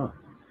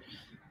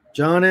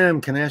 John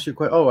M, can I ask you a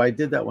question? Oh, I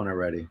did that one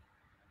already.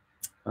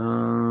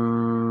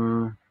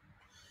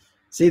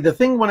 See, the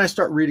thing when I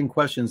start reading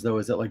questions, though,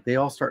 is that like they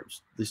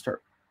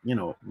start, you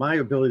know, my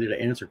ability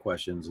to answer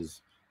questions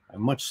is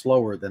much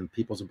slower than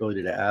people's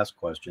ability to ask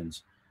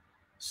questions.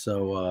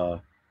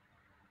 So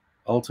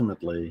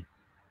ultimately,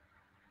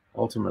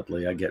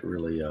 I get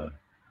really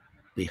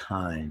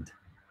behind.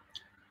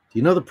 Do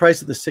you know the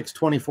price of the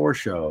 624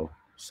 show?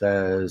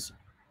 Says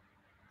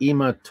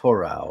Ima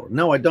Torau.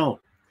 No, I don't,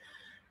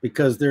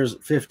 because there's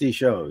 50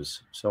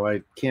 shows. So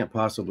I can't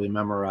possibly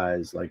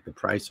memorize like the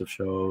price of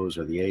shows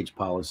or the age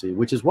policy,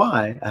 which is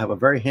why I have a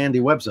very handy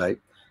website.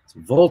 It's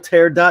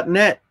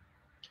voltaire.net.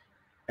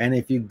 And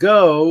if you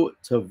go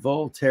to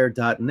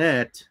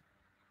voltaire.net,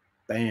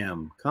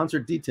 bam,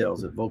 concert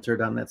details at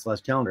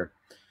voltaire.net/calendar,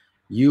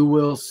 you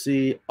will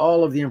see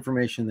all of the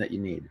information that you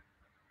need,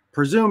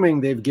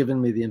 presuming they've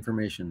given me the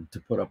information to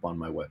put up on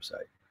my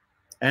website.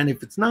 And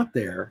if it's not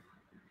there,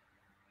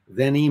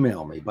 then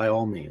email me by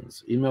all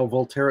means. Email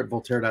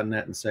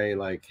voltaire@voltaire.net and say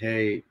like,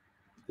 hey,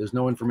 there's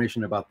no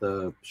information about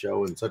the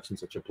show in such and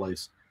such a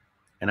place.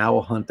 And I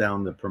will hunt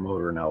down the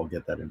promoter and I will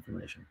get that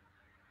information.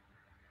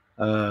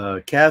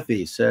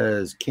 Kathy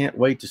says, can't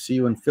wait to see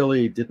you in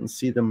Philly. Didn't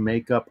see the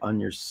makeup on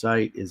your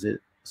site. Is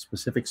it a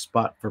specific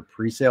spot for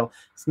pre-sale?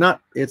 It's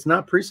not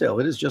pre-sale.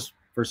 It is just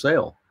for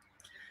sale.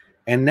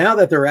 And now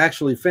that they're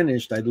actually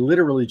finished, I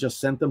literally just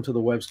sent them to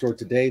the web store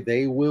today.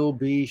 They will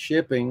be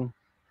shipping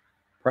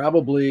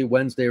probably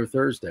Wednesday or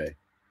Thursday.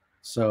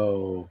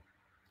 So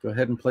go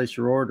ahead and place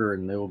your order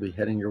and they will be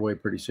heading your way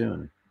pretty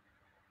soon.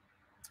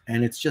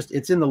 And it's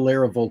in the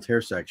Lair of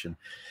Voltaire section.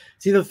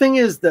 See, the thing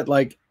is that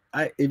like,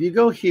 if you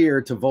go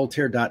here to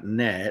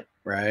voltaire.net,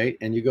 right,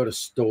 and you go to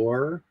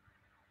store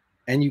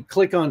and you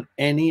click on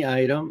any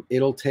item,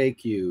 it'll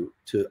take you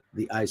to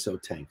the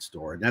ISO Tank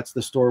store. And that's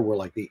the store where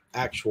like the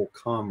actual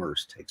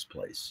commerce takes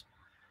place.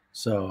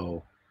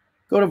 So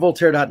go to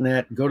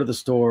voltaire.net, go to the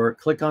store,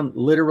 click on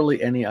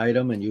literally any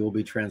item, and you will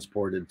be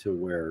transported to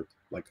where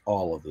like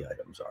all of the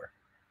items are.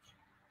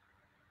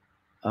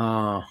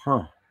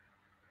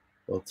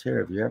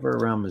 Voltaire, if you're ever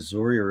around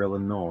Missouri or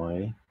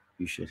Illinois,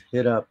 you should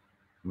hit up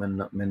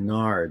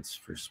Menards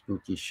for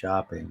spooky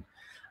shopping.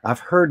 I've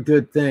heard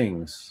good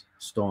things,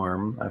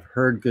 Storm. I've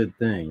heard good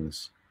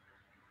things.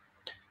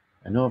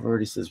 I know I've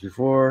already said this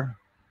before.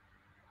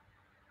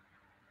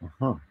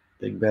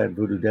 Big Bad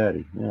Voodoo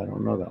Daddy. Yeah, I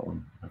don't know that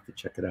one. I have to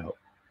check it out.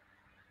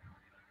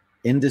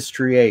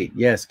 Industry 8.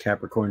 Yes,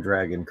 Capricorn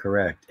Dragon,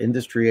 correct.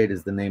 Industry 8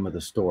 is the name of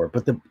the store.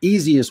 But the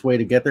easiest way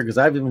to get there, because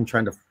I've even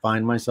tried to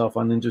find myself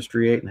on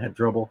Industry 8 and had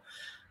trouble,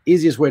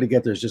 easiest way to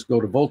get there is just go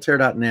to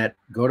voltaire.net,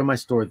 go to my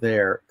store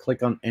there,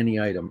 click on any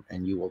item,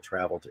 and you will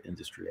travel to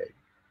Industry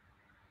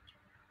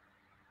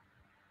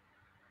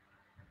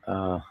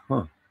 8.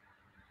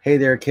 Hey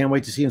there, can't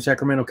wait to see you in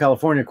Sacramento,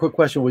 California. Quick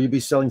question, will you be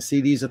selling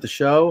CDs at the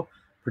show,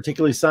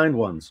 particularly signed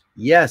ones?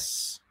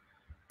 Yes.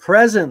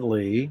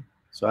 Presently,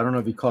 so I don't know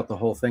if you caught the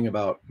whole thing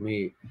about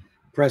me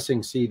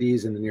pressing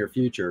CDs in the near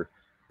future,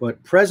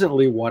 but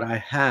presently what I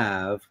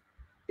have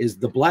is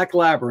the Black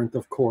Labyrinth,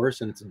 of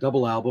course, and it's a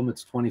double album.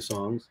 It's 20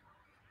 songs.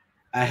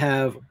 I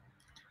have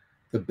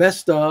the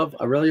Best of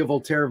Aurelio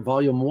Voltaire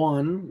Volume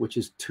 1, which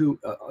is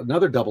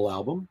another double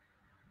album.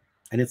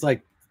 And it's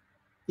like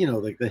you know,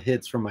 like the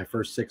hits from my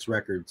first 6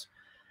 records.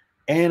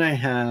 And I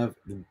have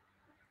the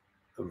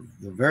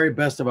very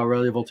best of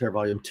Aurelio Voltaire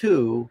Volume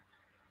 2,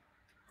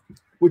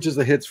 which is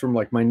the hits from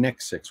like my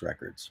next 6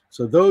 records.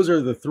 So those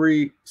are the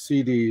 3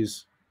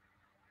 CDs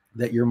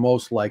that you're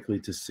most likely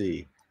to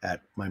see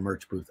at my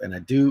merch booth. And I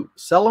do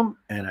sell them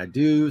and I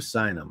do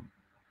sign them.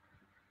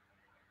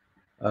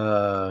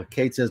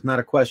 Kate says, not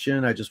a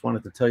question. I just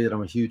wanted to tell you that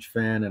I'm a huge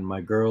fan, and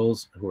my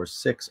girls who are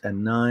 6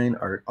 and 9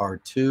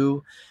 are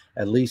too.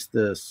 At least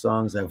the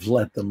songs I've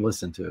let them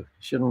listen to.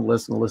 Shouldn't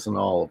listen to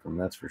all of them,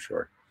 that's for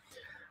sure.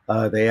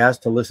 They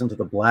asked to listen to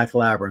the Black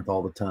Labyrinth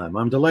all the time.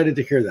 I'm delighted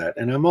to hear that.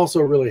 And I'm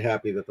also really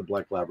happy that the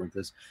Black Labyrinth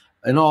is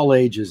an all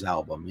ages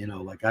album. You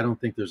know, like I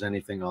don't think there's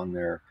anything on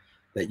there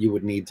that you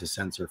would need to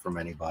censor from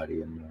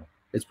anybody. And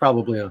it's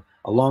probably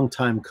a long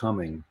time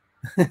coming,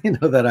 you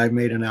know, that I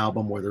made an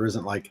album where there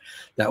isn't like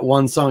that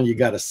one song you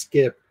got to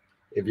skip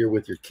if you're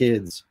with your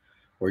kids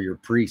or your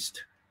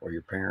priest or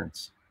your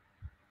parents.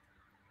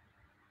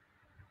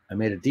 I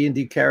made a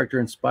D&D character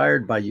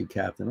inspired by you,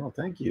 Captain. Oh,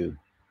 thank you.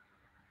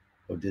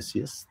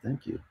 Odysseus,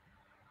 thank you.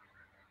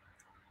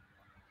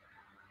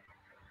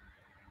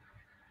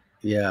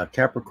 Yeah,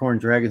 Capricorn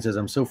Dragon says,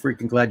 I'm so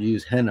freaking glad you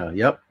use henna.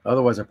 Yep,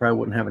 otherwise I probably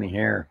wouldn't have any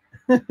hair.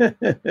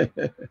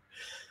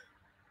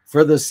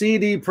 For the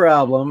CD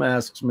problem,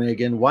 asks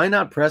Megan, why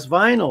not press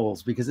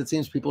vinyls? Because it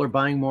seems people are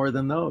buying more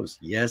than those.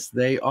 Yes,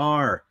 they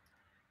are.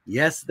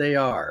 Yes, they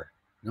are.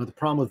 You know what the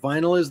problem with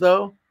vinyl is,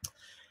 though?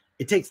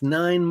 It takes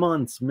 9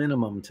 months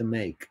minimum to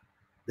make.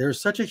 There's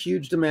such a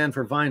huge demand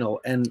for vinyl,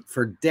 and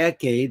for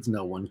decades,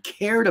 no one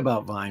cared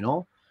about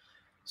vinyl.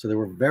 So there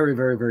were very,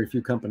 very, very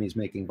few companies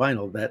making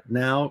vinyl. That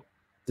now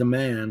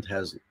demand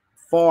has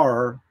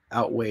far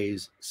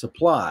outweighs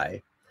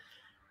supply.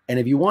 And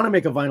if you want to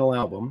make a vinyl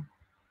album,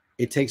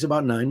 it takes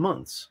about 9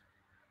 months.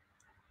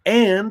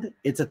 And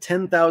it's a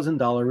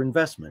 $10,000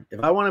 investment.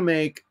 If I want to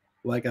make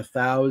like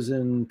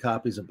 1,000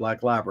 copies of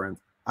Black Labyrinth,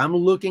 I'm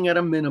looking at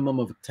a minimum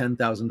of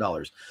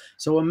 $10,000.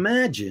 So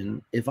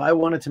imagine if I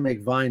wanted to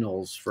make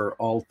vinyls for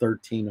all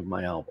 13 of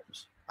my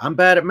albums. I'm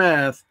bad at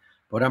math,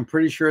 but I'm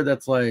pretty sure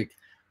that's like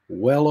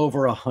well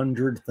over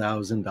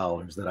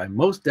 $100,000 that I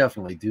most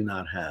definitely do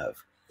not have.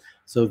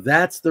 So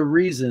that's the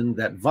reason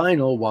that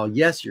vinyl, while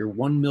yes, you're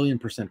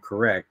 1,000,000%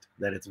 correct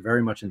that it's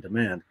very much in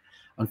demand,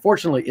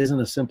 unfortunately isn't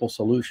a simple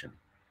solution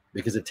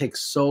because it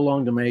takes so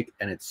long to make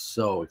and it's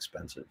so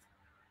expensive.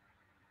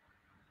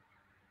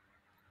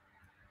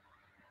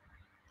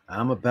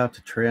 I'm about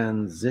to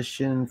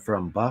transition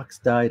from box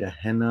dye to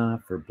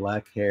henna for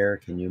black hair.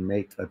 Can you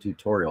make a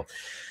tutorial?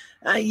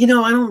 You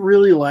know, I don't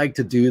really like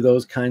to do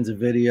those kinds of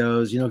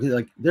videos, you know,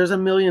 like there's a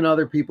million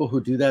other people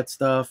who do that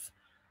stuff.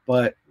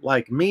 But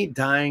like me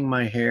dyeing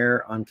my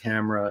hair on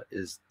camera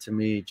is, to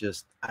me,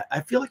 just,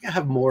 I feel like I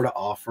have more to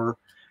offer,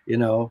 you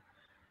know,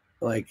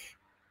 like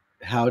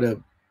how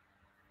to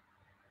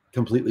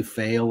completely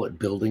fail at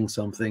building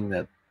something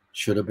that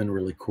should have been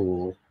really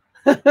cool.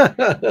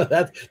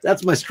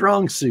 That's my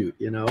strong suit,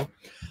 you know.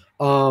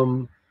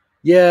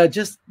 Yeah,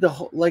 just the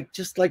whole,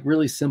 just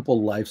really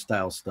simple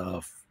lifestyle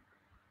stuff.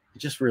 It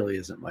just really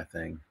isn't my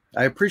thing.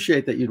 I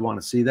appreciate that you'd want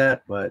to see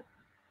that, but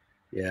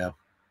yeah,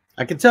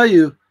 I can tell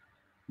you,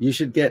 you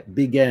should get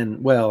Bigen.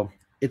 Well,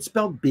 it's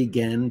spelled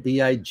Bigen,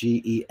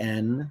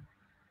 B-I-G-E-N,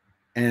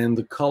 and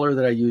the color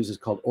that I use is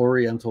called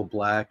Oriental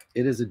Black.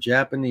 It is a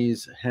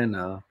Japanese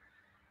henna.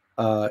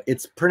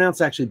 It's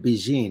pronounced actually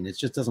Bijin. It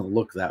just doesn't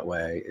look that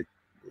way.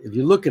 If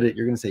you look at it,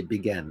 you're going to say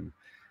Bigen,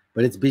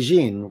 but it's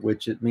Bijin,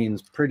 which it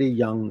means pretty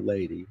young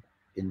lady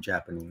in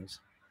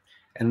Japanese.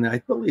 And I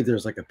believe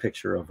there's like a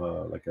picture of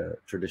a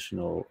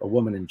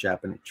woman in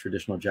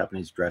traditional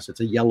Japanese dress.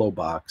 It's a yellow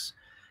box.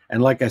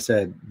 And like I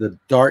said,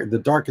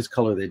 the darkest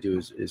color they do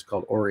is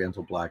called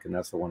Oriental Black, and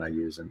that's the one I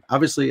use. And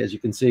obviously, as you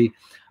can see,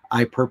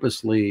 I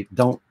purposely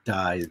don't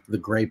dye the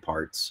gray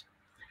parts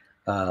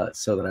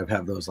so that I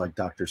have those like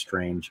Doctor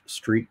Strange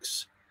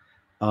streaks.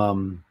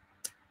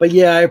 But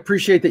yeah, I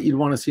appreciate that you'd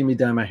want to see me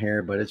dye my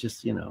hair, but it's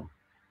just, you know,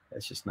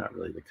 it's just not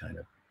really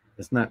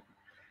it's not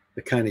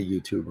the kind of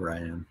YouTuber I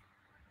am.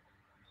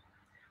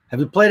 Have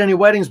you played any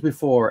weddings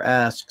before?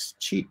 Asks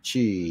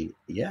Chi.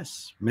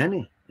 Yes,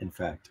 many, in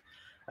fact.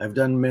 I've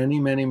done many,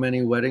 many,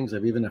 many weddings.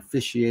 I've even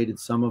officiated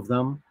some of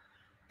them.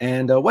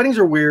 And weddings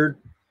are weird.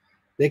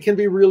 They can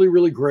be really,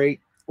 really great,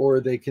 or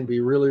they can be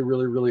really,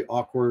 really, really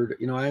awkward.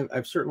 You know,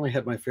 I've certainly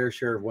had my fair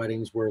share of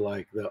weddings where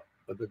like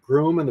the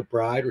groom and the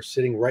bride are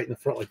sitting right in the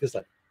front like this,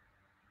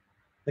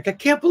 like I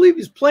can't believe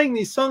he's playing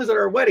these songs at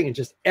our wedding, and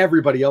just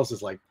everybody else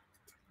is like,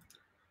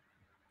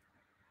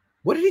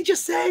 what did he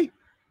just say?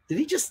 Did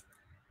he just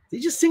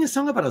sing a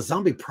song about a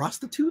zombie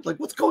prostitute? Like,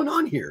 what's going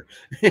on here?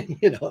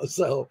 You know,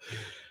 so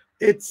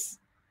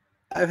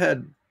I've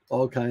had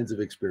all kinds of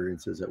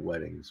experiences at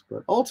weddings,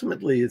 but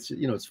ultimately it's,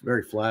 you know, it's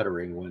very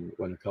flattering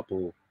when a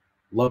couple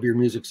love your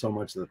music so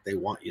much that they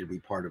want you to be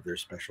part of their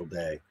special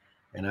day.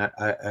 And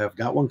I've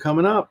got one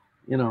coming up,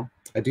 you know,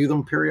 I do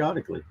them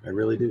periodically. I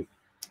really do.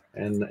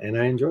 And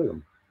I enjoy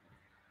them.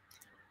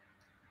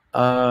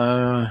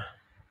 I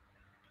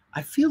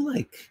feel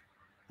like,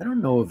 I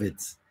don't know if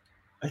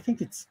I think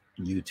it's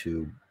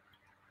YouTube,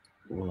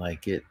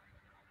 like it,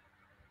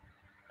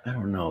 I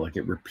don't know, like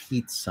it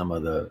repeats some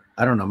of the,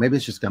 I don't know, maybe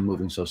it's just I'm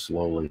moving so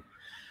slowly.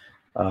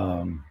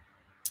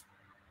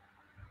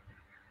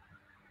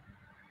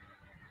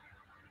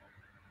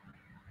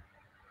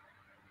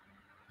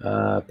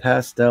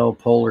 Pastel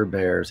polar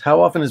bears. How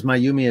often is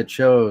Mayumi at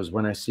shows?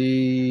 When I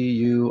see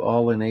you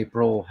all in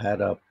April had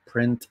a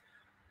print,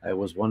 I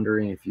was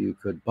wondering if you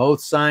could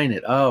both sign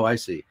it. Oh, I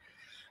see.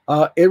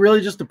 It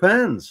really just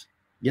depends.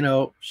 You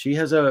know, she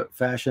has a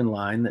fashion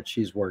line that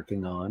she's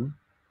working on,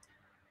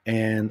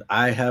 and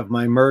I have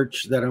my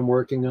merch that I'm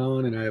working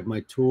on, and I have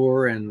my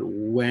tour.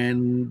 And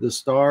when the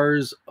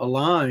stars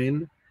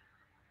align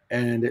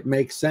and it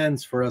makes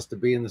sense for us to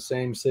be in the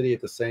same city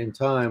at the same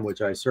time,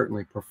 which I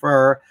certainly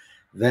prefer,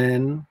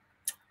 then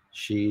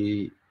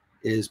she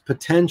is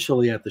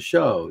potentially at the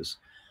shows.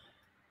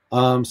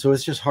 So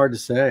it's just hard to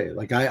say.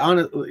 Like I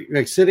honestly,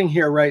 like sitting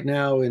here right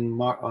now in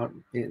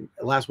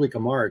last week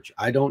of March,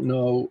 I don't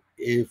know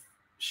if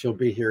she'll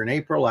be here in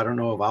April. I don't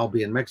know if I'll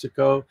be in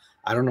Mexico.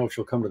 I don't know if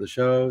she'll come to the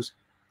shows,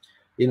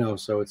 you know,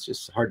 so it's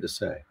just hard to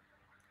say.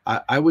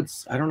 I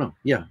don't know.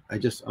 Yeah, I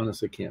just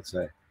honestly can't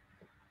say.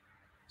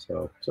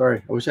 So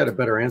sorry. I wish I had a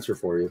better answer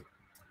for you.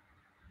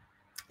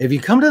 If you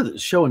come to the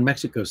show in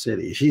Mexico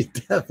City, she'd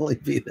definitely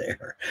be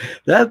there.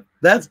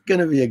 That's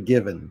going to be a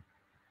given.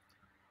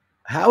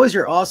 How is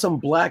your awesome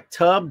black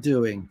tub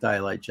doing?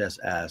 Dialite Jess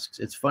asks.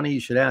 It's funny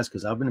you should ask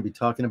because I'm going to be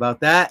talking about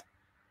that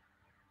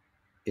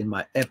in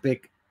my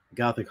epic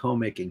Gothic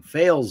homemaking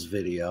fails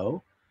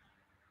video.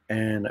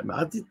 And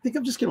I think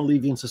I'm just going to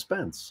leave you in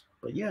suspense.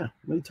 But yeah, I'm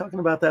going to be talking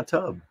about that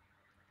tub.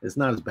 It's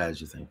not as bad as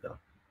you think, though.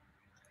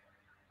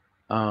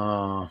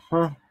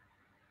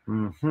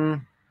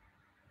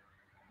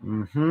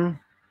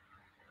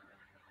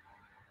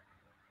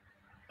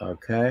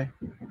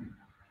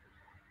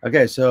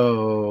 Okay,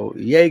 so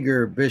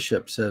Jaeger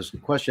Bishop says,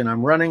 question,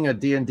 I'm running a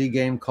D&D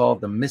game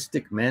called The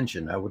Mystic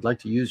Mansion. I would like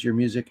to use your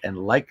music and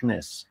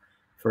likeness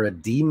for a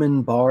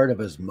demon bard of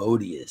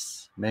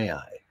Asmodeus. May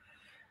I?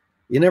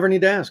 You never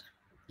need to ask.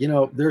 You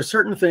know, there are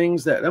certain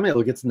things that, I mean,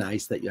 look, it's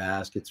nice that you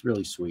ask. It's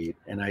really sweet,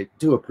 and I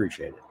do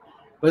appreciate it.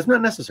 But it's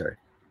not necessary.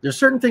 There's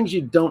certain things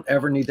you don't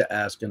ever need to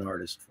ask an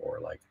artist for.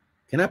 Like,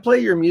 can I play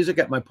your music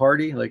at my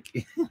party?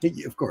 Like,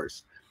 of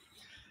course.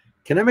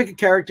 Can I make a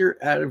character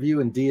out of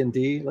you in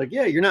D&D? Like,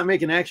 yeah, you're not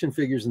making action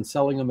figures and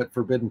selling them at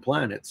Forbidden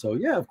Planet. So,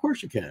 yeah, of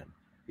course you can.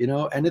 You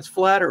know, and it's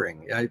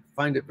flattering. I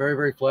find it very,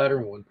 very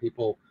flattering when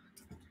people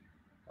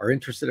are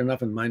interested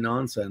enough in my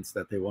nonsense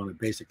that they want to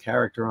base a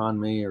character on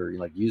me or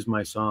like use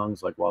my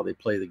songs like while they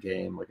play the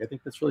game. Like, I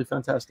think that's really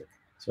fantastic.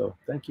 So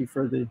thank you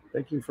for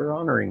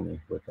honoring me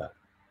with that.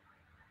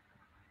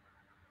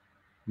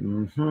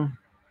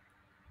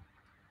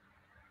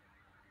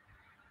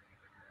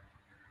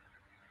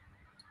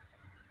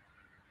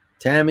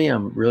 Tammy,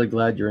 I'm really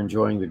glad you're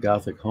enjoying the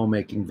Gothic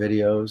homemaking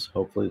videos.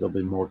 Hopefully there'll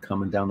be more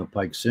coming down the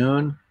pike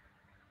soon.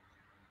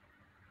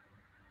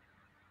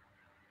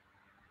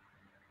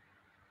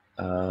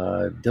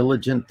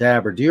 Diligent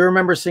Dabber. Do you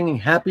remember singing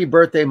Happy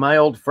Birthday, My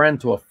Old Friend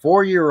to a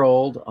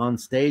 4-year-old on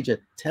stage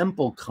at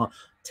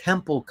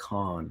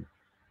TempleCon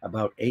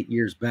about 8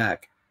 years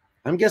back?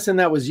 I'm guessing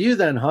that was you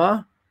then,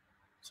 huh?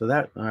 So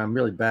that, I'm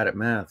really bad at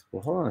math.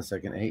 Well, hold on a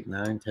second. 8,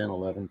 9, 10,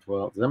 11,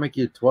 12. Does that make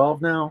you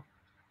 12 now?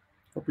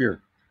 Hope you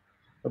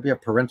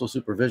have parental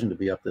supervision to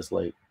be up this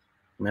late.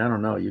 I mean, I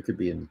don't know. You could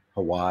be in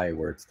Hawaii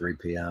where it's 3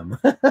 p.m.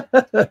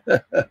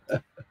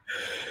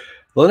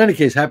 Well, in any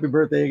case, happy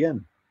birthday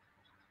again.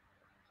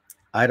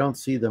 I don't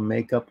see the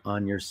makeup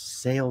on your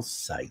sales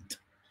site.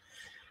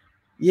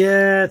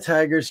 Yeah,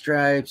 Tiger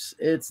Stripes.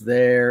 It's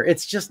there.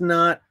 It's just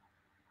not.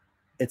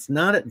 It's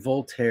not at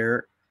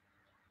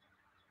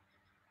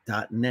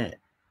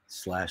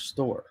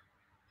voltaire.net/store.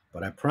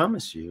 But I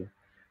promise you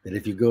that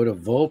if you go to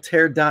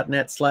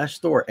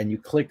voltaire.net/store and you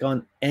click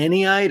on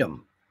any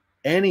item,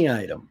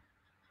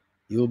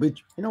 you will be,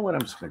 you know what?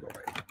 I'm just going to go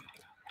right here.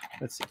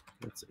 Let's see.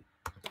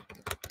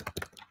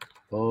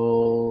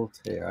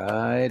 Voltaire.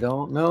 I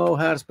don't know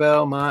how to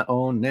spell my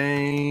own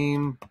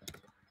name.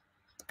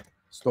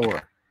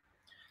 Store.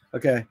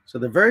 Okay, so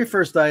the very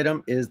first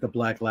item is the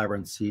Black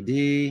Labyrinth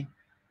CD.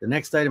 The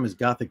next item is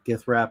Gothic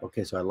Gift Wrap.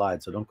 Okay, so I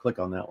lied, so don't click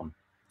on that one.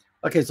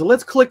 Okay, so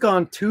let's click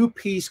on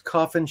 2-piece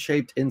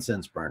coffin-shaped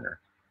incense burner.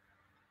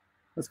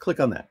 Let's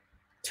click on that.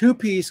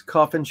 2-piece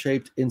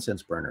coffin-shaped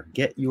incense burner.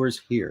 Get yours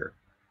here.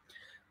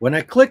 When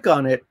I click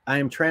on it, I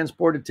am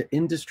transported to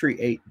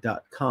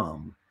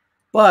industry8.com,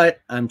 but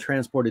I'm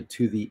transported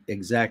to the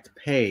exact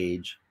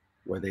page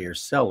where they are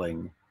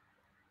selling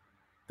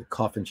the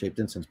coffin-shaped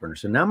incense burner.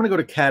 So now I'm going to go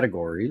to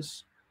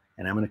categories,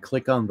 and I'm going to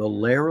click on the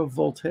Lair of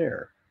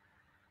Voltaire.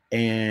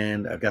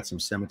 And I've got some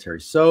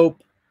cemetery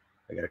soap.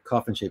 I got a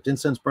coffin-shaped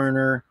incense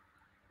burner.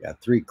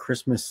 Got 3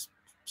 Christmas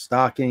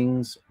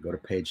stockings. Go to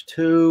page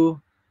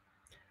 2.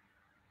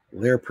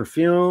 Lair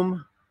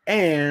Perfume.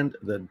 And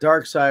the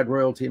Dark Side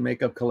Royalty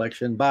Makeup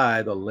Collection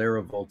by the Lair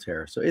of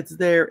Voltaire. So it's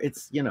there.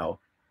 It's, you know,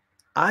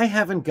 I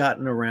haven't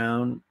gotten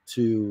around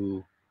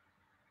to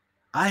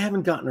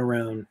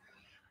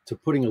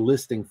putting a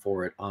listing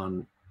for it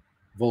on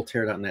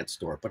Voltaire.net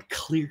store, but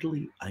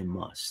clearly I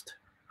must,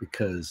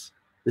 because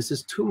this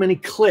is too many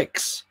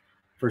clicks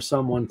for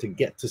someone to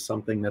get to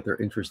something that they're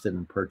interested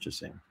in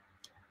purchasing.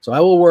 So I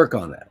will work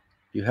on that.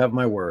 You have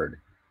my word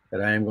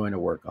that I am going to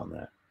work on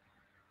that.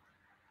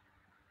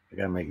 I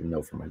gotta make a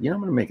note for I'm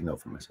gonna make a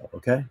note for myself,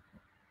 okay?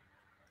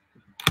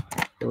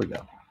 Here we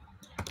go.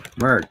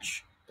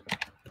 Merch.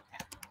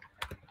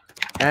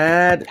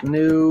 Add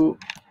new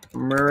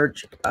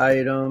merch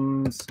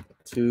items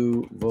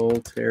to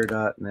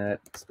Voltaire.net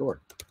store.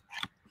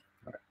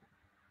 All right.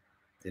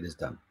 It is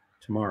done.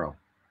 Tomorrow.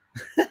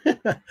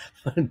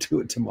 I'll do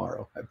it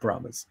tomorrow, I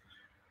promise.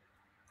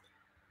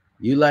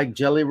 You like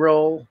Jelly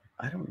Roll?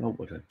 I don't know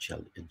what a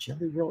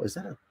Jelly Roll, is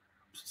that a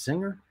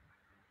singer?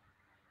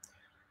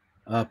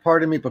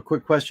 Pardon me, but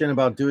quick question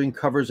about doing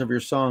covers of your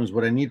songs.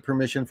 Would I need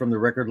permission from the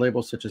record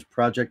label, such as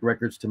Project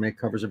Records, to make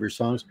covers of your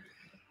songs?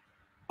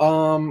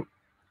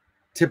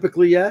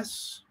 Typically,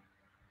 yes,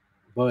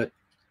 but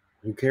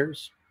who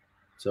cares?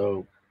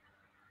 So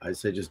I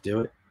say just do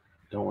it.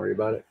 Don't worry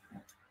about it.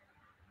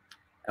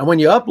 And when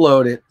you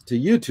upload it to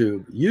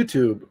YouTube,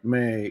 YouTube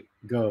may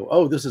go,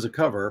 oh, this is a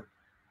cover.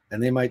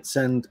 And they might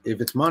send,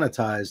 if it's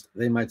monetized,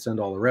 they might send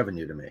all the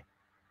revenue to me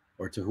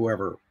or to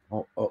whoever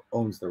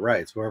owns the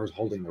rights, whoever's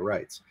holding the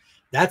rights.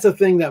 That's a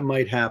thing that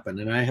might happen,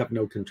 and I have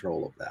no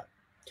control of that.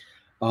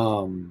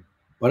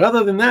 But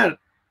other than that,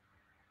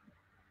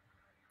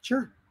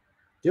 sure,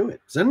 do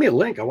it. Send me a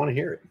link. I want to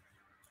hear it.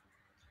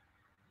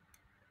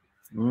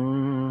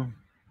 Been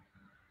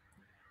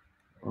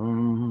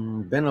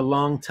a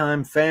long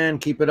time fan.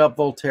 Keep it up,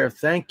 Voltaire.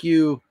 Thank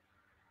you,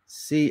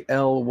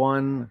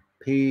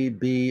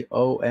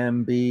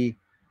 CL1PBOMB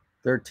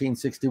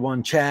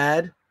 1361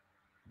 Chad.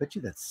 Bet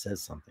you that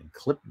says something.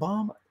 Clip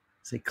bomb?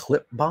 Say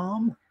clip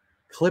bomb?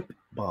 Clip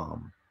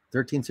bomb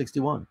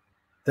 1361.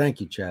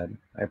 Thank you, Chad.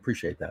 I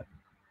appreciate that.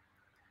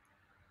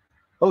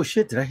 Oh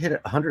shit, did I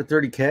hit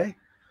 130K?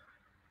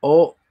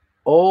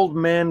 Old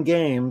Man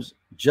Games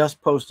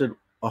just posted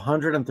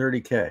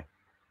 130K.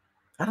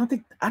 I don't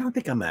think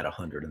I'm at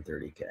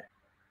 130K.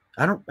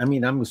 I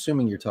mean, I'm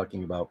assuming you're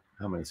talking about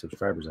how many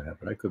subscribers I have,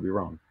 but I could be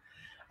wrong.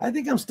 I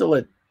think I'm still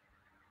at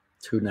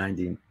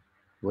 290.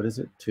 What is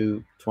it?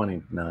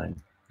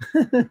 229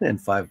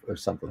 and 5 or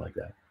something like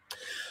that.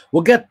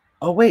 We'll get,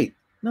 oh wait,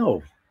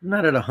 no, I'm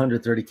not at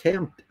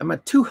 130K. I'm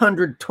at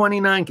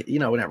 229K. You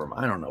know, never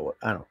mind. I don't know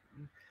it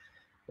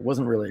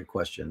wasn't really a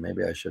question.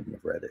 Maybe I shouldn't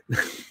have read it.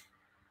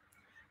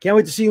 Can't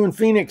wait to see you in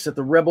Phoenix at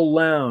the Rebel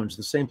Lounge,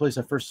 the same place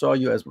I first saw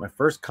you as my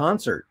first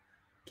concert.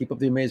 Keep up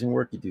the amazing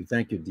work you do.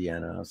 Thank you,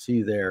 Deanna. I'll see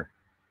you there.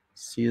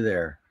 See you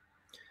there.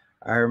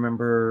 I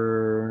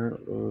remember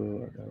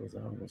that was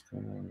almost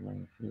kind of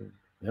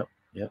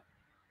yep.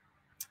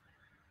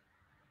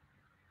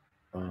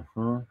 I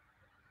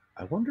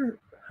wonder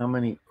how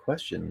many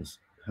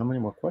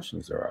more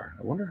questions there are.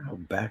 I wonder how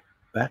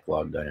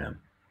backlogged I am.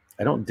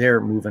 I don't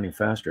dare move any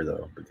faster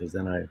though, because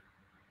then I'll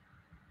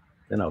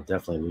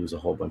definitely lose a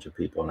whole bunch of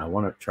people, and I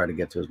want to try to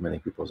get to as many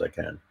people as I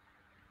can.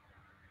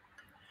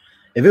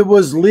 If it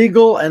was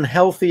legal and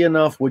healthy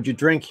enough, would you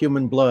drink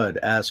human blood?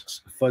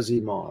 Asks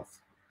Fuzzy Moth.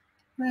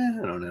 I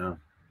don't know.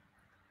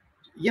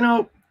 You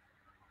know,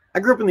 I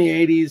grew up in the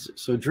 80s,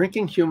 so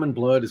drinking human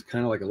blood is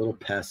kind of like a little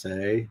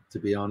passé, to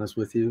be honest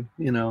with you.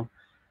 You know,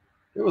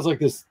 there was like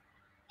this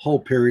whole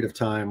period of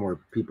time where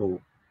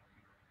people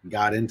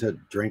got into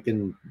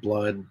drinking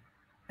blood,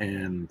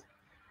 and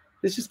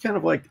it's just kind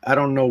of like, I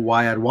don't know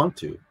why I'd want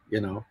to, you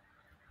know.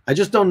 I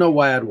just don't know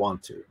why I'd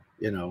want to,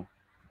 you know.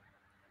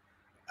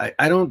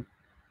 I don't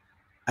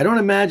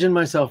imagine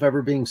myself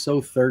ever being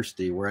so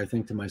thirsty where I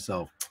think to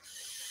myself,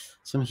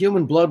 some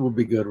human blood would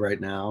be good right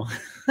now.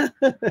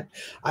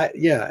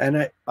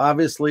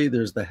 Obviously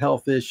there's the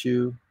health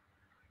issue,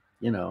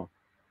 you know.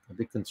 I'd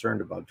be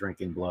concerned about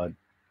drinking blood.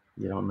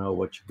 You don't know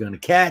what you're going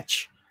to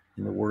catch,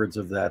 in the words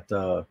of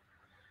that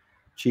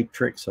Cheap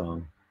Trick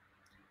song.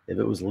 If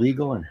it was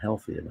legal and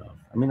healthy enough.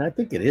 I mean, I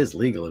think it is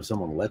legal if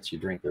someone lets you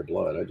drink their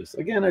blood. I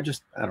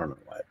don't know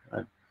why.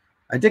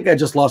 I think I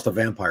just lost a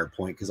vampire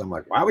point, because I'm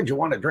like, why would you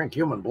want to drink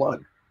human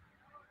blood?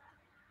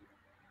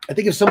 I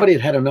think if somebody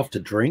had enough to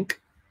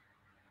drink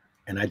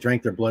and I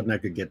drank their blood and I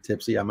could get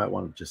tipsy, I might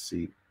want to just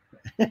see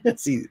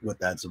what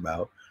that's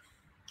about.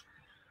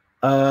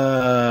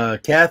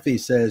 Kathy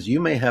says, you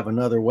may have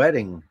another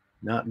wedding.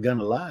 Not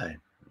gonna lie.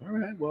 All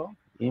right, well,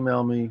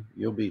 email me.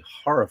 You'll be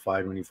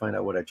horrified when you find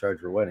out what I charge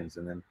for weddings,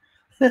 and then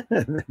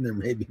there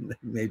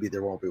maybe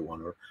there won't be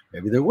one, or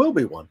maybe there will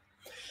be one.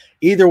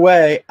 Either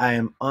way, I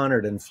am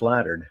honored and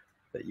flattered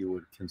that you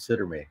would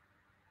consider me.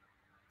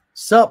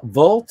 Sup,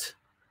 Volt?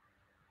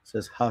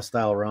 Says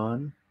Hostile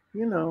Ron.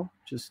 You know,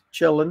 just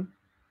chilling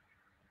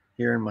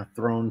here in my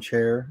throne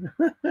chair.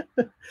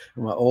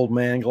 My old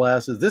man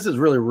glasses. This is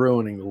really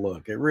ruining the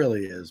look. It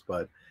really is,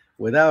 but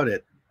without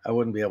it, I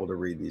wouldn't be able to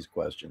read these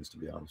questions, to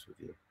be honest with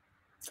you.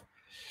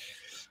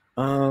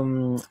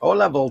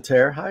 Hola,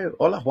 Voltaire. Hi.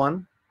 Hola,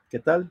 Juan.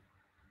 ¿Qué tal?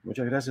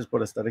 Muchas gracias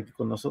por estar aquí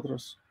con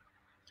nosotros.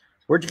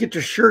 Where'd you get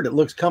your shirt? It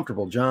looks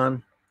comfortable,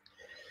 John.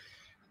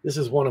 This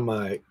is one of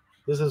my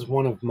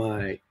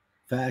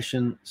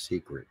fashion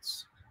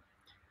secrets.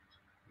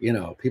 You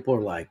know, people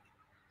are like,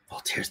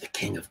 Voltaire's the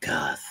king of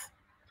goth.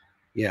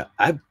 Yeah,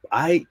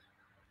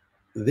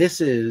 this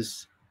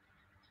is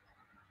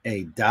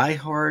a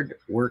diehard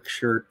work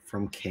shirt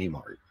from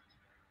Kmart.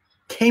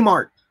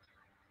 Kmart.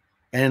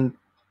 And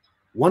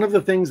one of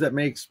the things that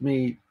makes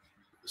me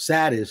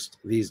saddest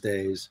these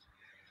days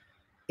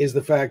is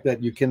the fact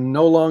that you can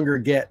no longer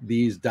get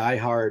these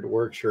diehard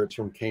work shirts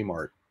from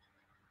Kmart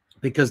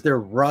because they're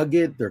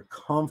rugged, they're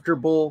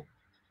comfortable.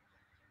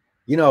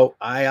 You know,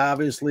 I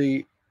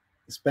obviously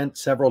spent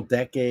several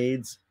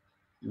decades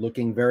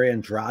looking very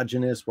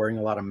androgynous, wearing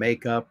a lot of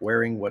makeup,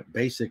 wearing what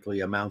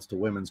basically amounts to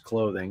women's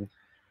clothing,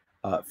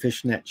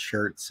 fishnet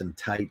shirts and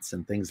tights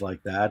and things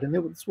like that. And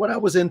it was what I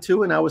was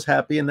into, and I was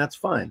happy, and that's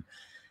fine.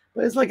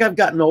 But it's like I've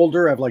gotten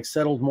older. I've like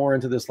settled more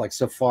into this like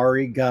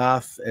safari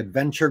goth,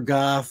 adventure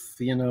goth,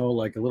 you know,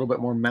 like a little bit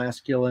more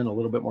masculine, a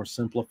little bit more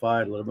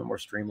simplified, a little bit more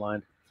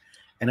streamlined.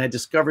 And I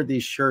discovered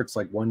these shirts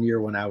like one year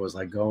when I was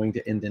like going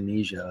to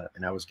Indonesia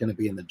and I was going to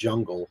be in the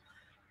jungle.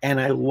 And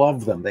I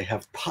love them. They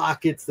have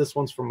pockets. This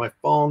one's for my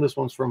phone. This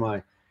one's for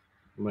my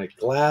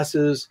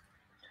glasses.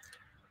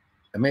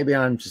 And maybe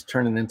I'm just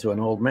turning into an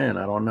old man.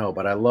 I don't know.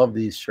 But I love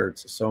these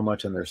shirts so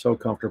much, and they're so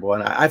comfortable.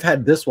 And I've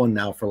had this one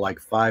now for like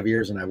 5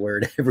 years, and I wear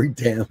it every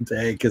damn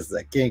day because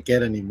I can't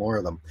get any more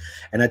of them.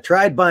 And I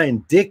tried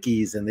buying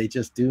Dickies, and they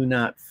just do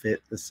not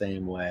fit the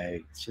same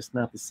way. It's just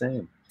not the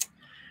same.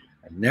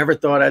 I never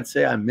thought I'd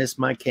say I miss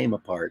my came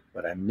apart,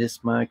 but I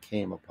miss my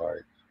came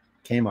apart.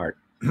 Kmart.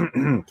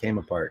 Came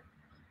apart.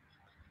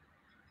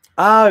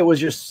 Ah, it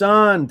was your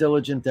son,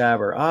 Diligent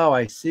Dabber. Oh,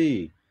 I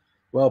see.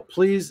 Well,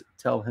 please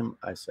tell him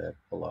I said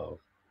hello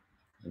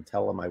and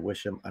tell him I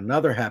wish him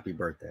another happy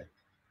birthday,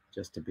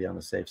 just to be on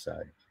the safe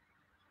side.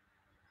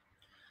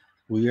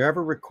 Will you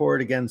ever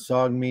record again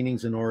song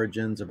meanings and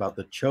origins about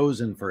The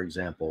Chosen, for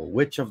example,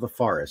 Witch of the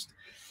Forest?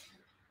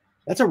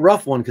 That's a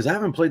rough one because I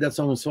haven't played that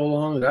song in so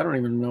long that I don't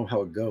even know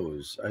how it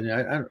goes.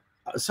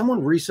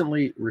 Someone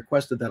recently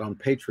requested that on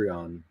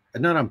Patreon,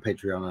 not on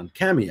Patreon, on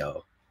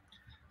Cameo.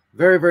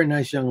 Very, very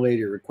nice young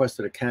lady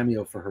requested a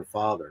cameo for her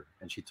father.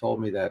 And she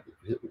told me that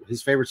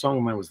his favorite song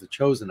of mine was The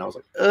Chosen. I was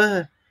like,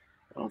 I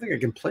don't think I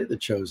can play The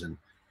Chosen.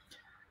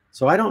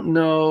 So I don't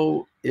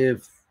know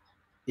if,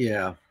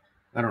 yeah,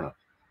 I don't know.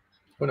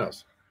 Who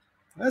knows?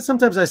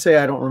 Sometimes I say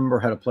I don't remember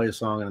how to play a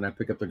song, and then I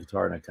pick up the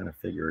guitar and I kind of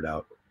figure it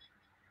out.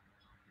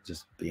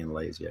 Just being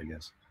lazy, I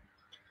guess.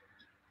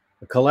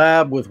 A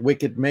collab with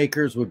Wicked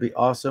Makers would be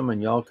awesome,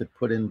 and y'all could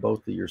put in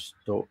both of your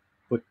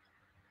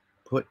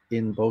put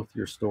in both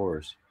your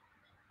stores.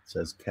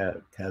 Says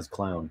Kaz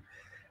Clown.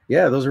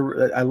 Yeah, those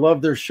are, I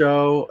love their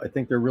show. I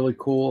think they're really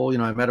cool. You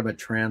know, I met them at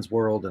Trans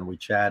World and we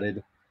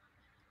chatted,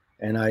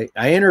 and I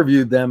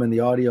interviewed them, and the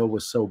audio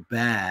was so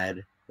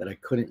bad that I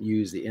couldn't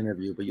use the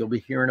interview, but you'll be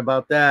hearing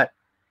about that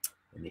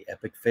in the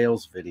Epic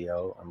Fails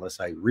video, unless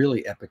I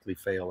really epically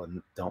fail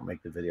and don't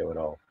make the video at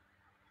all.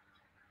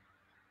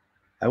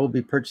 I will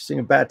be purchasing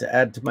a bat to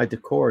add to my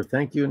decor.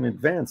 Thank you in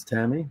advance,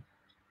 Tammy.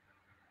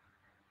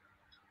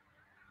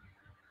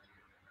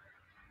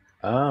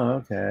 Oh,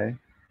 okay.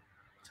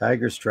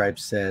 Tiger Stripe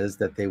says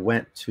that they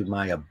went to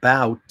my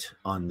about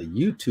on the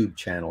YouTube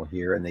channel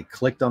here, and they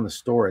clicked on the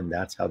store, and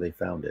that's how they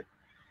found it.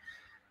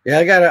 Yeah,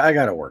 I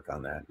gotta work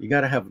on that. You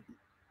gotta have.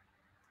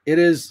 It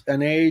is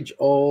an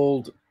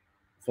age-old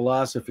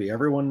philosophy.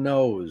 Everyone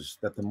knows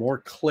that the more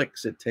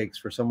clicks it takes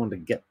for someone to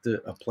get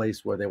to a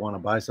place where they want to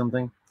buy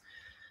something,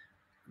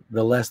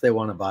 the less they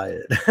want to buy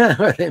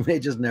it. They may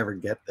just never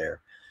get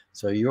there.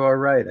 So you are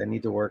right. I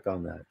need to work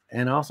on that.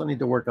 And I also need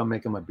to work on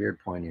making my beard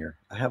pointier.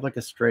 I have like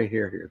a stray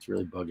hair here. It's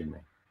really bugging me.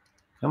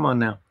 Come on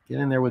now. Get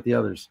in there with the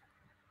others.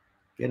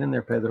 Get in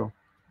there, Pedro.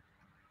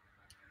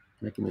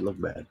 Making me look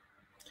bad.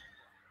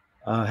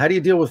 How do you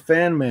deal with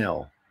fan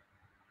mail?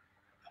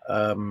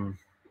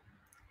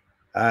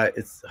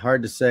 It's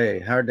hard to say.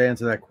 Hard to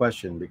answer that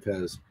question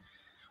because,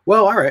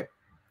 well, all right.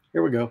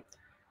 Here we go.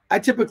 I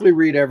typically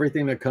read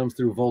everything that comes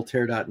through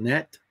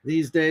Voltaire.net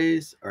these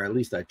days, or at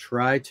least I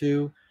try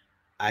to.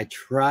 I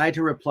try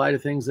to reply to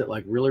things that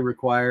like really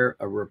require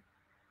a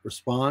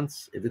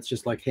response. If it's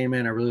just like, hey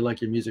man, I really like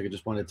your music, I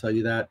just want to tell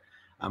you that,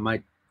 I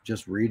might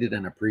just read it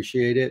and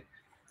appreciate it.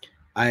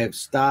 I have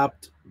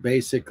stopped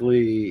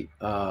basically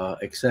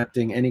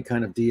accepting any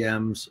kind of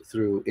DMs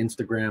through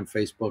Instagram,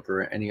 Facebook,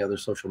 or any other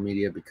social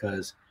media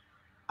because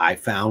I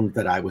found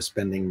that I was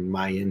spending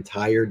my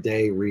entire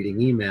day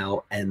reading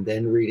email and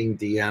then reading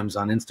DMs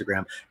on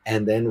Instagram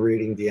and then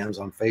reading DMs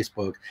on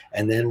Facebook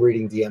and then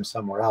reading DMs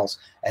somewhere else.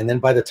 And then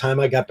by the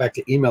time I got back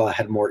to email, I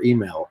had more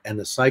email, and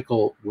the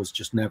cycle was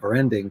just never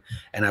ending.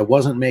 And I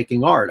wasn't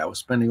making art. I was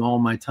spending all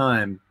my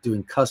time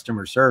doing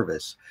customer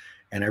service.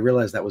 And I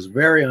realized that was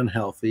very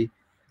unhealthy,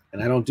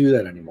 and I don't do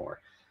that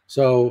anymore.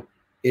 So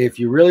if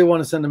you really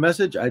want to send a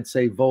message, I'd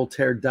say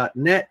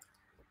Voltaire.net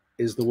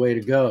is the way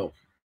to go.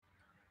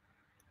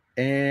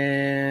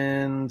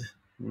 And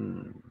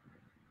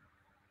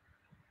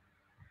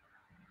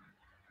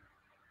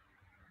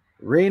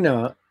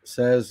Rena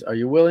says, are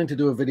you willing to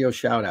do a video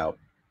shout out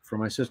for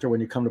my sister when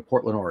you come to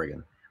Portland,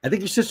 Oregon? I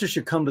think your sister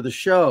should come to the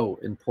show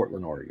in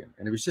Portland, Oregon.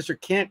 And if your sister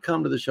can't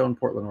come to the show in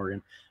Portland,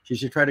 Oregon, she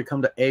should try to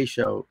come to a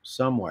show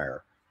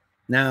somewhere.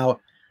 Now,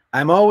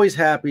 I'm always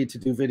happy to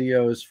do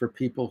videos for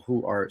people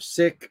who are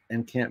sick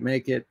and can't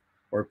make it,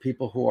 or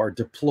people who are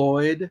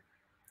deployed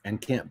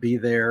and can't be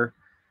there.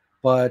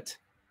 But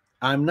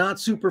I'm not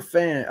super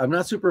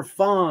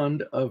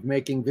fond of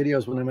making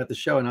videos when I'm at the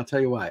show. And I'll tell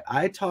you why.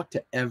 I talk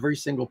to every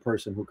single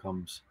person who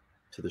comes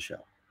to the show.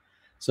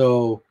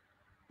 So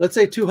let's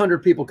say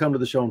 200 people come to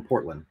the show in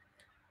Portland.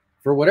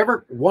 For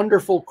whatever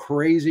wonderful,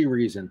 crazy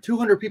reason,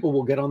 200 people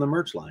will get on the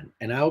merch line.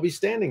 And I'll be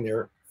standing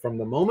there from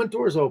the moment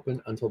doors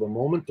open until the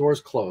moment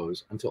doors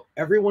close, until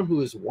everyone who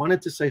has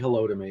wanted to say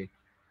hello to me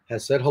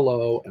has said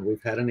hello and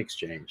we've had an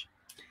exchange.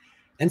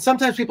 And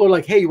sometimes people are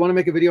like, hey, you want to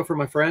make a video for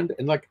my friend?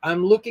 And like,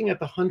 I'm looking at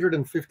the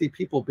 150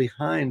 people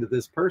behind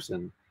this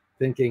person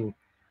thinking,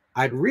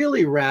 I'd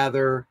really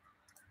rather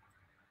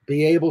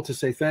be able to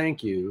say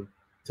thank you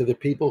to the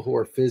people who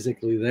are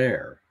physically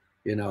there,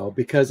 you know,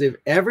 because and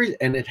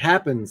it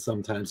happens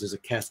sometimes as a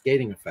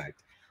cascading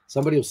effect.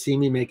 Somebody will see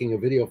me making a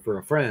video for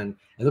a friend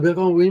and they'll be like,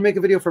 oh, will you make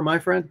a video for my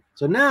friend?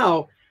 So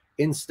now,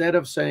 instead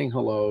of saying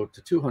hello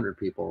to 200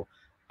 people,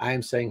 I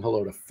am saying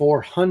hello to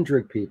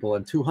 400 people,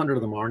 and 200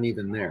 of them aren't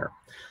even there.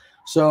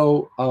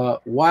 So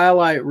while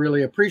I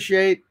really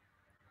appreciate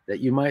that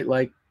you might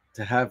like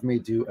to have me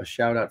do a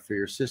shout out for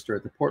your sister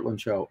at the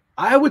Portland show,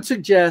 I would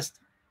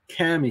suggest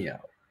Cameo.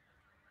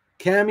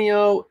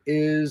 Cameo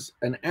is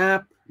an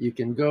app. You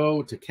can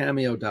go to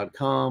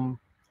cameo.com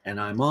and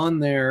I'm on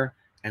there,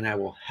 and I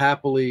will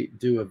happily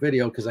do a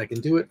video because I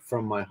can do it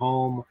from my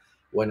home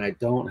when I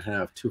don't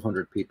have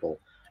 200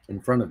 people in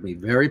front of me,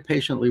 very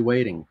patiently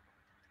waiting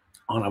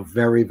on a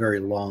very, very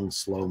long,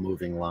 slow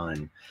moving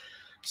line.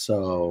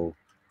 So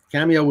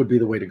Cameo would be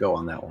the way to go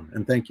on that one.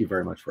 And thank you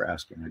very much for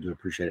asking. I do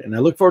appreciate it. And I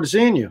look forward to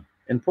seeing you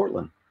in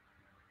Portland.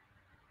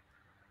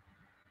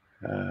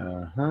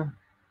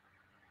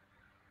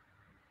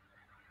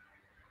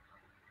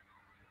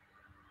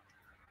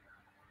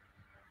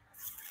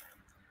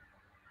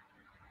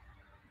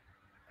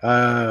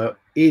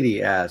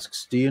 Edie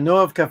asks, do you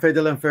know if Café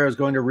de l'Enfer is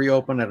going to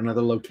reopen at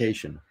another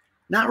location?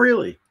 Not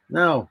really.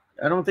 No,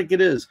 I don't think it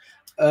is.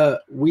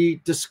 We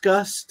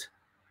discussed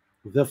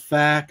the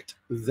fact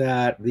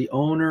that the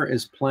owner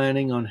is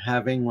planning on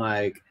having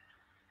like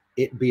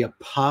it be a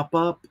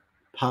pop-up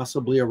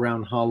possibly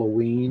around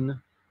Halloween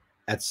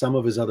at some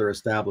of his other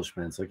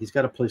establishments. Like he's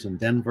got a place in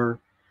Denver,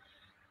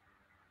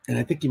 and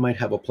I think he might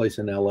have a place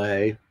in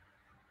LA.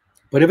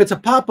 But if it's a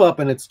pop-up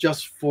and it's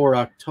just for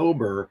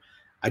October,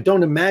 I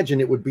don't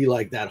imagine it would be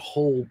like that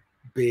whole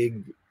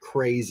big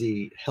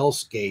crazy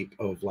hellscape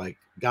of like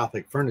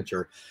Gothic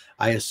furniture.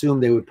 I assume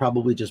they would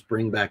probably just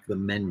bring back the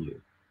menu.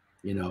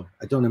 You know,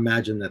 I don't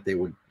imagine that they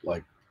would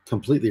like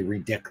completely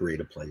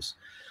redecorate a place.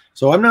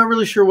 So I'm not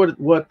really sure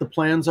what the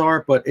plans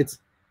are, but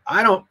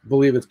I don't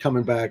believe it's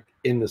coming back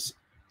on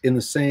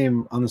the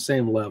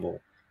same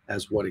level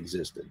as what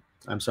existed.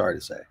 I'm sorry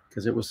to say,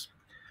 because it was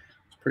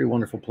a pretty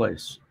wonderful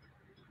place.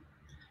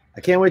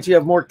 I can't wait till you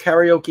have more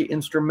karaoke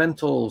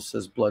instrumentals,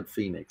 says Blood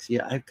Phoenix.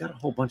 Yeah, I've got a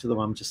whole bunch of them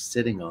I'm just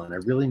sitting on. I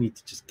really need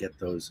to just get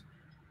those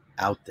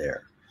out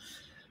there.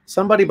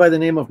 Somebody by the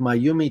name of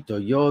Mayumi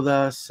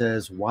Toyoda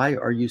says, why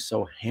are you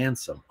so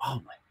handsome?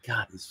 Oh my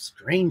God, this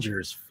stranger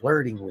is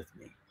flirting with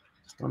me.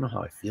 Just don't know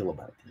how I feel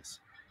about this.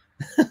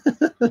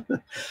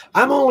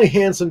 I'm only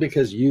handsome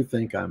because you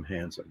think I'm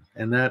handsome.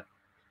 And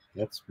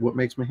that's what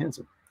makes me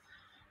handsome.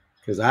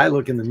 Because I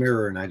look in the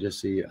mirror and I just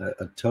see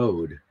a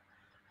toad.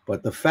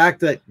 But the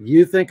fact that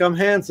you think I'm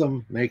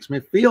handsome makes me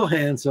feel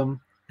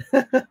handsome.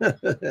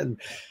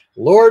 And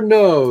Lord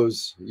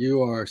knows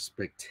you are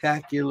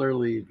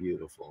spectacularly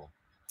beautiful.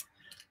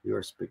 You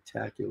are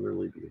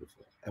spectacularly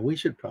beautiful. And we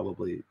should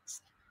probably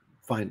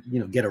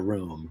get a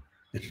room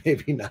and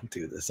maybe not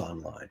do this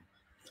online.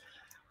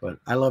 But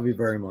I love you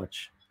very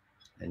much.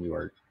 And you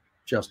are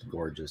just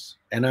gorgeous.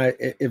 And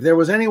if there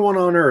was anyone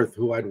on earth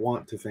who I'd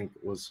want to think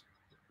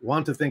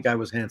I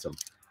was handsome,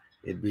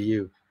 it'd be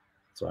you.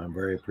 So I'm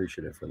very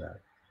appreciative for that.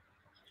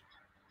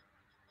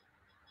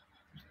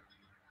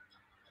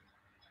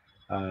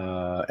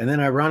 And then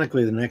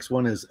ironically, the next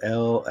one is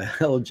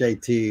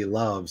LJT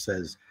Love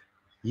says,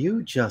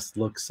 you just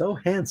look so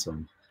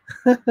handsome.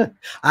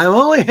 I'm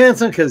only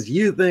handsome because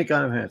you think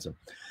I'm handsome.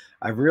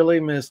 I've really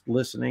missed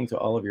listening to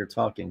all of your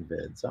talking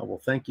vids. Oh,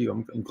 well, thank you.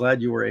 I'm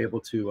glad you were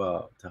able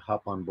to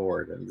hop on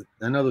board. And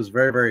I know there's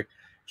very, very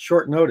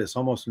short notice,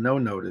 almost no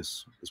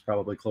notice is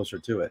probably closer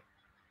to it.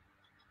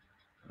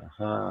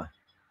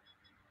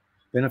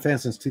 Been a fan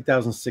since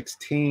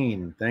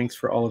 2016. Thanks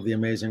for all of the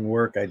amazing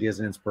work, ideas,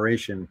 and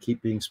inspiration.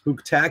 Keep being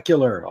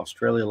spooktacular.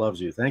 Australia loves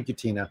you. Thank you,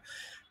 Tina.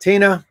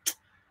 Tina,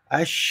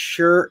 I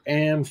sure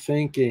am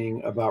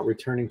thinking about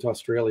returning to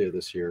Australia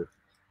this year.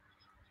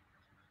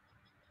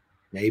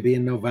 Maybe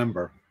in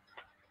November.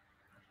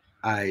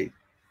 I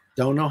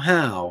don't know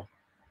how,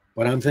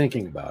 but I'm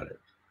thinking about it.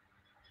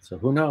 So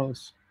who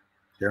knows?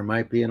 There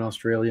might be an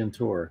Australian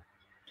tour.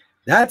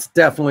 That's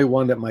definitely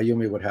one that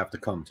Mayumi would have to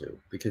come to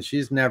because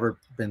she's never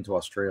been to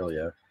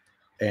Australia.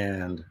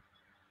 And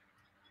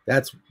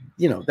That's,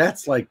 you know,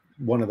 that's like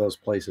one of those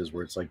places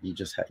where it's like you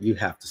just you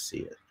have to see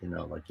it, you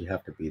know, like you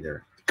have to be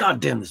there. God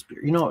damn this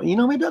beer. You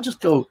know, maybe I'll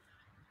just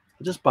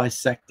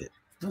bisect it.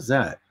 What's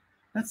that?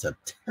 That's a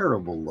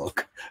terrible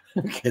look.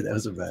 Okay, that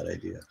was a bad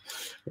idea.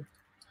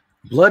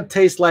 Blood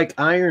tastes like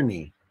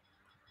irony.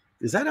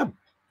 Is that a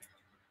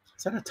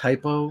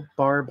typo,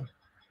 Barb?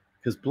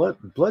 Because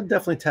blood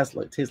definitely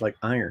tastes like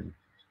iron.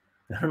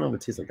 I don't know if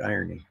it tastes like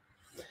irony.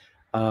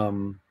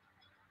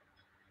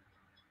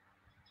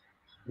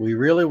 We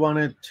really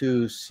wanted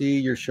to see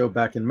your show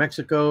back in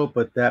Mexico,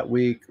 but that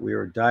week we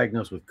were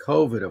diagnosed with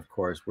COVID, of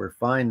course. We're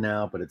fine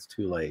now, but it's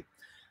too late.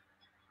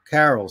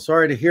 Carol,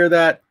 sorry to hear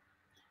that.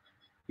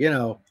 You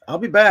know, I'll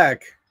be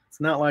back.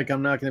 It's not like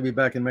I'm not going to be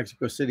back in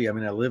Mexico City. I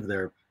mean, I live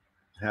there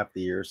half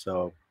the year,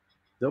 so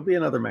there'll be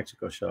another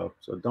Mexico show.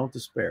 So don't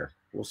despair.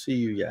 We'll see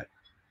you yet.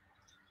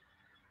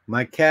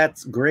 My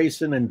cats,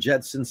 Grayson and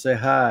Jetson, say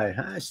hi.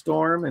 Hi,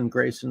 Storm and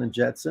Grayson and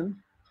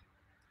Jetson.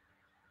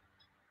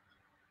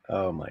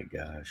 Oh, my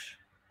gosh.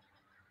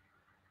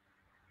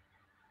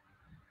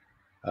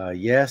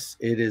 Yes,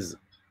 it is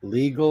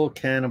legal.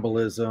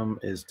 Cannibalism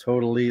is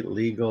totally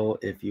legal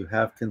if you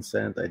have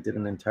consent. I did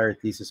an entire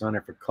thesis on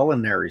it for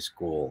culinary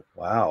school.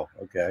 Wow.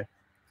 Okay.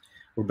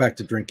 We're back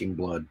to drinking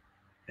blood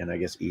and I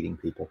guess eating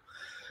people.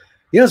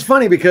 You know, it's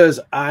funny because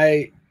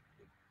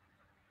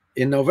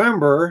in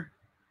November,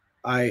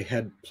 I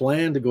had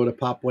planned to go to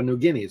Papua New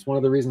Guinea. It's one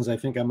of the reasons I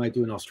think I might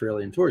do an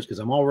Australian tour, because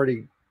I'm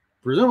already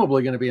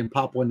presumably going to be in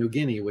Papua New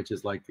Guinea, which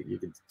is like you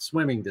could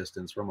swimming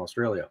distance from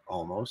Australia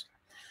almost.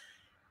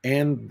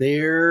 And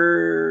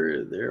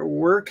there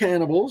were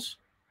cannibals,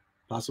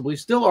 possibly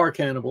still are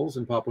cannibals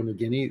in Papua New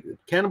Guinea.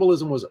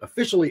 Cannibalism was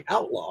officially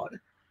outlawed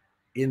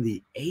in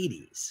the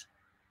 80s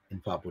in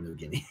Papua New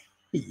Guinea.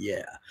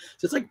 Yeah.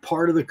 So it's like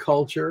part of the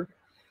culture,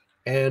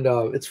 and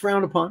it's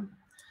frowned upon.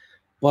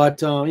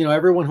 But, you know,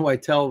 everyone who I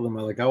tell them,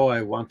 I'm like, oh,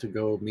 I want to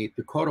go meet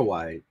the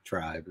Korowai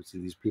tribe. It's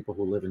these people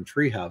who live in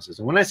tree houses.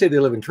 And when I say they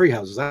live in tree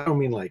houses, I don't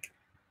mean like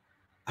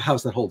a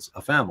house that holds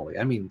a family.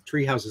 I mean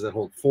tree houses that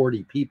hold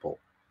 40 people,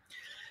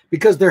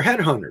 because they're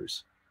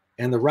headhunters,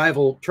 and the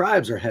rival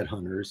tribes are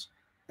headhunters,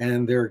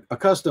 and they're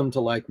accustomed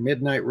to like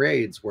midnight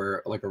raids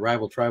where like a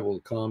rival tribe will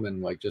come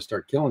and like just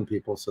start killing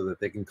people so that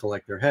they can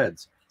collect their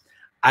heads.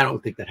 I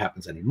don't think that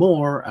happens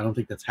anymore. I don't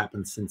think that's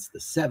happened since the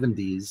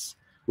 70s.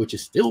 Which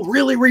is still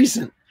really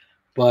recent,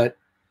 but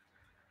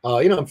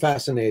you know, I'm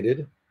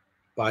fascinated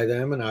by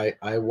them, and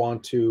I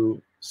want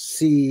to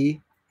see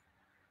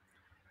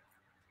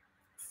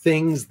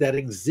things that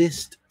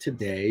exist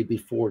today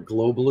before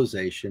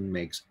globalization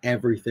makes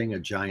everything a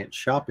giant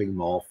shopping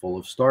mall full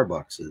of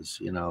Starbuckses,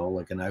 you know,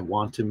 like, and I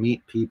want to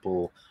meet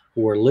people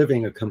who are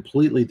living a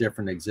completely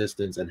different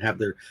existence and have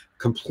their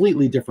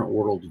completely different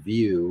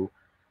worldview,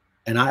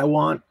 and I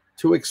want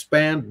to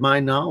expand my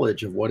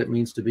knowledge of what it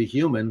means to be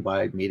human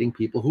by meeting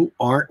people who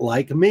aren't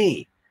like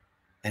me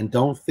and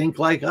don't think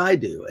like I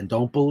do and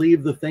don't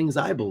believe the things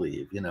I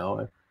believe. You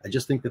know, I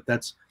just think that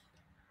that's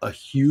a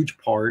huge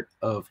part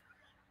of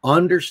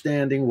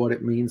understanding what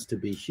it means to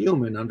be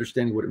human,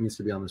 understanding what it means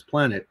to be on this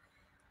planet,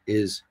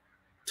 is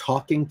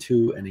talking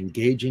to and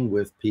engaging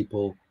with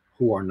people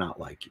who are not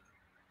like you.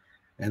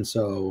 And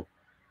so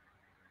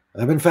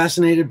I've been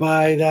fascinated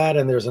by that,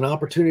 and there's an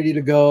opportunity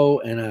to go.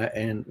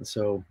 And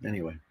so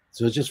anyway,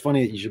 so it's just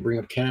funny that you should bring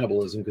up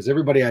cannibalism, because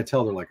everybody I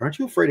tell, they're like, aren't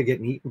you afraid of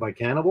getting eaten by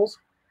cannibals?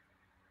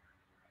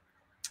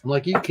 I'm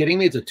like, are you kidding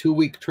me? It's a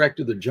 2-week trek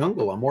to the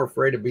jungle. I'm more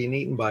afraid of being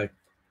eaten by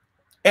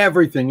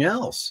everything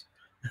else.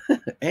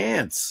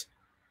 Ants.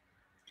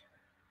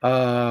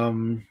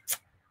 I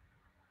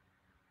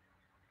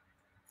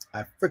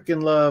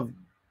freaking love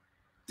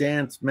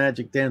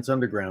Magic Dance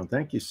Underground.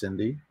 Thank you,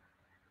 Cindy.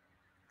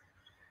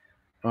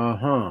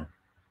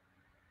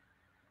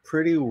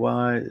 Pretty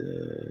wide.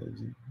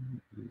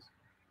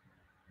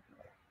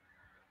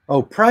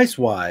 Oh,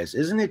 price-wise,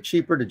 isn't it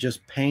cheaper to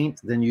just paint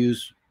than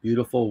use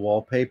beautiful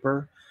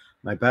wallpaper?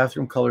 My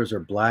bathroom colors are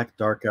black,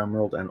 dark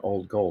emerald, and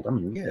old gold. I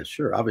mean, yeah,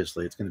 sure.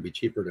 Obviously, it's going to be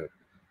cheaper to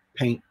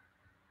paint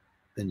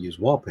than use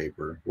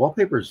wallpaper.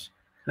 Wallpaper's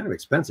kind of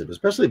expensive,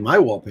 especially my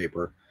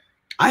wallpaper.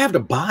 I have to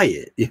buy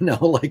it, you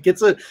know, like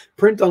it's a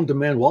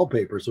print-on-demand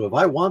wallpaper. So if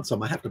I want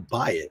some, I have to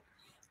buy it,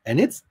 and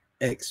it's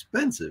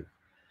expensive.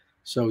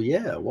 So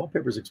yeah,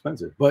 wallpaper's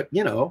expensive. But,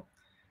 you know,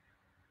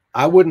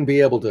 I wouldn't be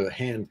able to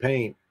hand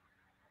paint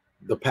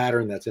the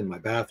pattern that's in my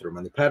bathroom,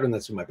 and the pattern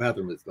that's in my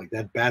bathroom is like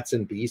that Bats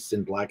and Beasts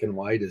in black and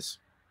white is,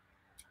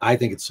 I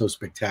think it's so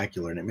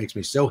spectacular, and it makes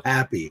me so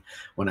happy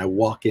when I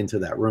walk into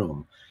that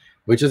room,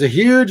 which is a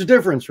huge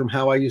difference from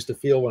how I used to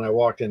feel when I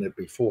walked in it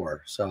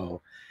before. So,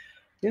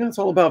 you know, it's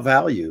all about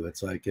value.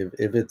 It's like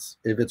if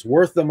it's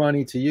worth the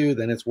money to you,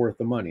 then it's worth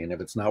the money, and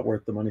if it's not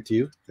worth the money to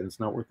you, then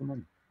it's not worth the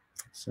money.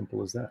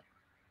 Simple as that.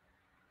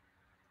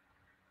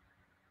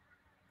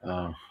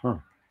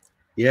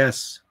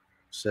 Yes.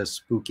 Says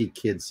Spooky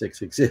Kid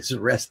 666.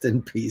 Rest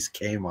in peace,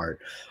 Kmart.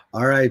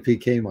 R.I.P.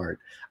 Kmart.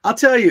 I'll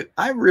tell you,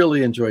 I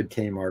really enjoyed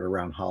Kmart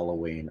around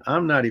Halloween.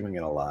 I'm not even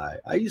going to lie.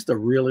 I used to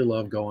really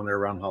love going there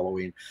around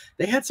Halloween.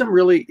 They had some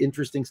really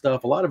interesting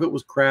stuff. A lot of it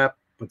was crap,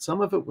 but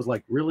some of it was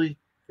like really,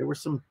 there were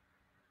some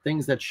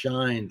things that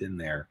shined in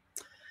there.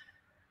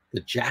 The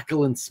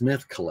Jacqueline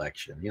Smith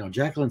collection. You know,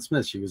 Jacqueline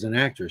Smith, she was an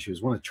actress. She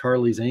was one of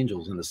Charlie's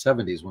Angels in the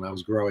 70s when I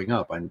was growing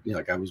up. I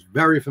was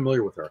very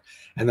familiar with her.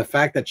 And the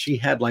fact that she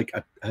had like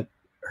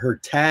her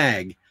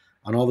tag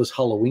on all this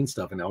Halloween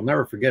stuff, and I'll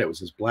never forget, it was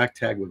this black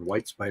tag with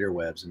white spider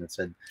webs, and it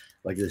said,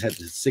 like, it had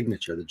his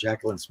signature, the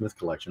Jacqueline Smith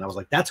collection. I was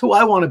like, that's who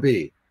I want to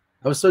be.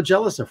 I was so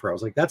jealous of her. I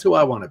was like, that's who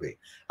I want to be.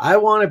 I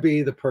want to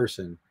be the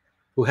person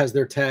who has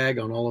their tag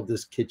on all of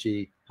this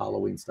kitschy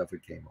Halloween stuff at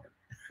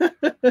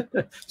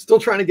Kmart. Still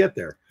trying to get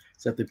there.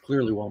 Except it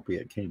clearly won't be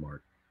at Kmart.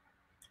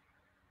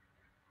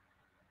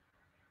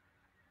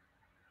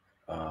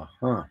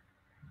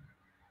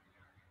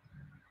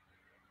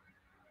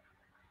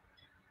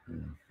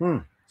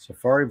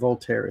 Safari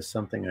Voltaire is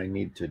something I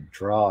need to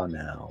draw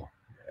now.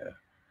 Yeah.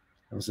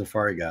 I'm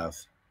Safari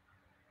Goth.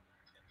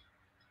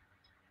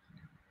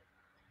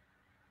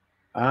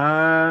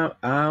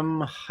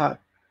 I'm hot.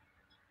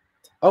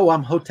 Oh,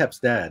 I'm Hotep's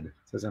dad.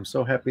 Says, I'm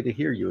so happy to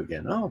hear you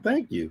again. Oh,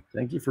 thank you.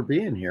 Thank you for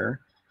being here.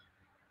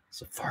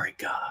 Safari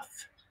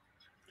Goth.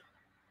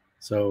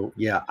 So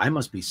yeah, I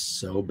must be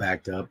so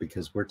backed up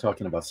because we're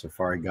talking about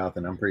Safari Goth,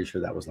 and I'm pretty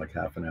sure that was like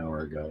half an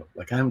hour ago.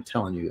 Like, I'm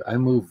telling you, I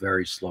move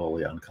very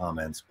slowly on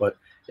comments, but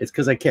it's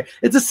because I care.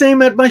 It's the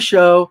same at my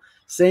show.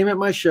 Same at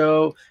my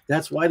show.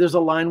 That's why there's a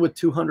line with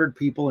 200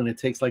 people and it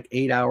takes like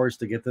 8 hours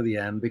to get to the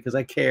end, because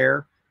I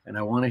care and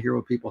I want to hear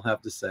what people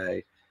have to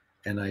say,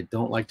 and I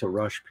don't like to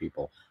rush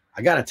people.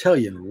 I got to tell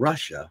you, in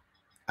Russia,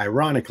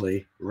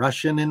 ironically,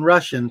 in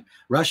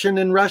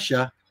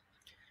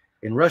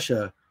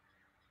Russia,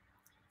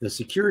 the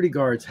security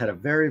guards had a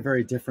very,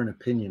 very different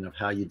opinion of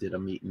how you did a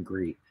meet and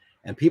greet.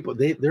 And people,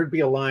 there'd be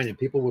a line and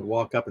people would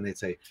walk up and they'd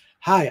say,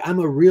 hi, I'm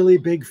a really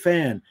big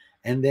fan.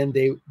 And then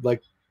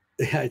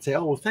I'd say,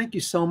 oh, well, thank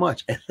you so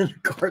much. And then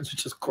the guards would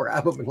just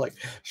grab them and like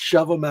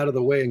shove them out of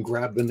the way and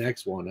grab the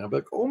next one. And I'm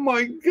like, oh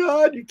my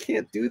God, you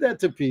can't do that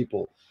to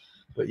people.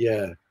 But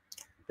yeah,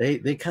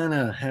 they kind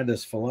of had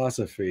this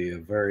philosophy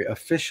of very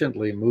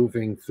efficiently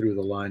moving through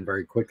the line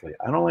very quickly.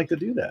 I don't like to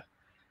do that.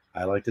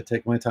 I like to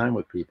take my time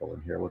with people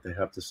and hear what they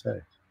have to say.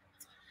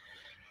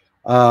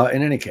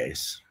 In any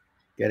case,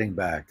 getting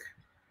back.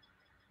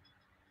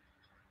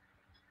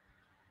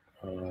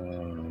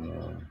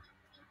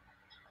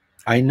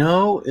 I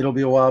know it'll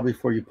be a while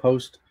before you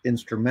post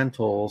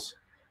instrumentals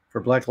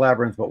for Black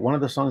Labyrinth, but one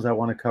of the songs I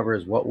want to cover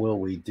is What Will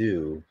We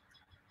Do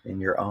in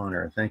your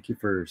honor. Thank you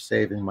for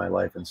saving my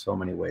life in so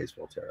many ways,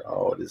 Voltaire.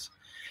 Oh, it is.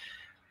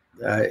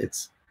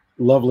 It's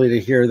lovely to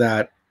hear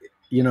that.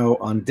 You know,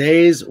 on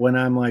days when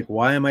I'm like,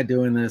 why am I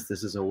doing this?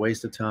 This is a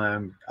waste of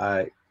time.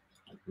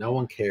 No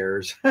one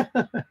cares.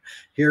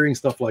 Hearing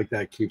stuff like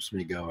that keeps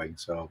me going.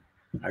 So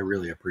I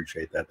really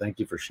appreciate that. Thank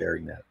you for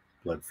sharing that,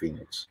 Blood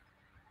Phoenix.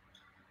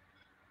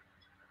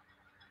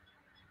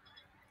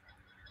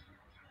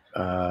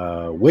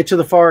 Witch of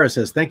the Forest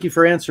says, thank you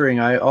for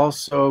answering. I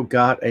also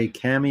got a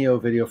Cameo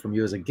video from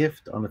you as a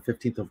gift on the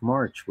 15th of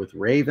March with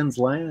Raven's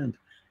Land.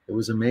 It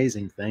was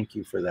amazing. Thank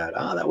you for that.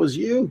 Ah, that was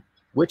you,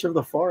 Witch of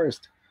the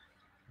Forest.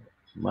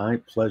 My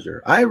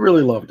pleasure. I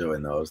really love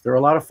doing those. They're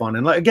a lot of fun.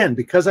 And again,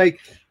 because I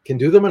can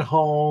do them at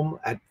home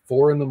at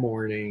 4 in the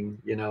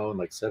morning, you know, and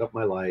like set up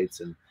my lights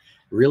and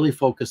really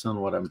focus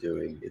on what I'm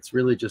doing. It's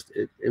really just,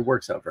 it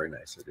works out very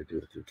nicely to do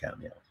it through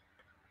Cameo.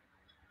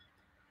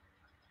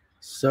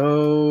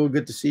 So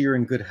good to see you're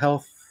in good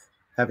health.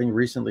 Having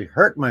recently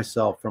hurt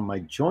myself from my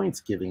joints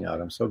giving out.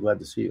 I'm so glad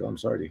to see you. I'm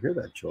sorry to hear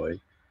that, Joy.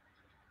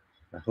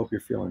 I hope you're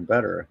feeling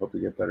better. I hope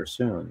you get better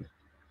soon.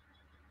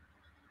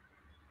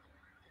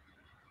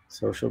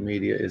 Social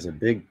media is a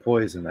big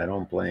poison. I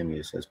don't blame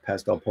you, says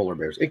Pastel Polar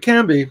Bears. It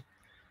can be.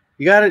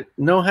 You got to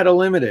know how to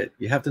limit it.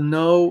 You have to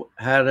know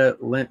how to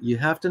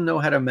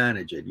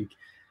manage it. You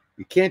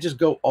can't just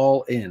go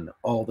all in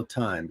all the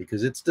time,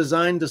 because it's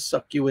designed to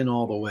suck you in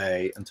all the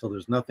way until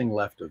there's nothing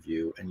left of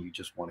you and you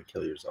just want to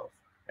kill yourself.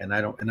 And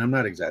I'm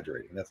not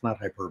exaggerating. That's not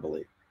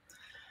hyperbole.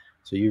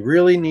 So you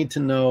really need to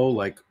know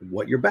like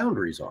what your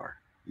boundaries are.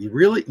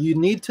 You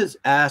need to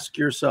ask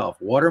yourself,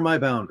 what are my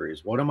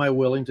boundaries? What am I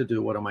willing to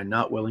do? What am I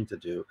not willing to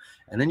do?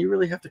 And then you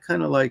really have to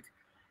kind of like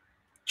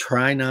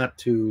try not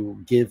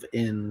to give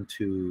in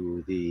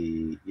to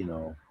the, you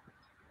know,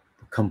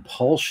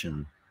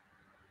 compulsion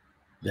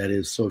that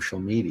is social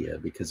media,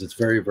 because it's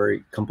very,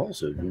 very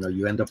compulsive. You know,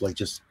 you end up like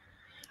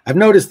I've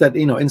noticed that,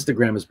 you know,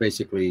 Instagram is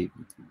basically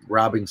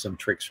robbing some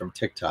tricks from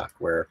TikTok,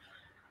 where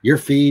your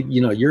feed,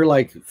 you know, you're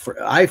like,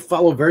 I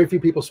follow very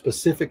few people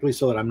specifically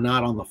so that I'm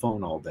not on the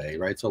phone all day,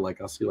 right? So like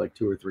I'll see like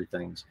 2 or 3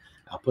 things,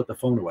 I'll put the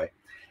phone away.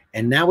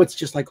 And now it's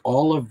just like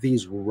all of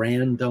these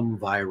random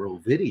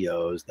viral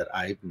videos that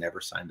I've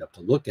never signed up to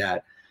look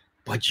at,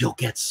 but you'll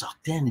get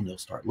sucked in and you'll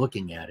start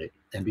looking at it.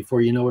 And before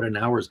you know it, an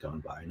hour's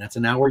gone by. And that's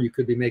an hour you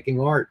could be making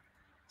art.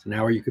 It's an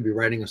hour you could be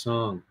writing a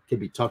song. You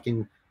could be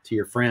talking to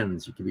your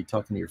friends. You could be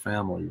talking to your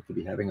family. You could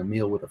be having a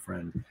meal with a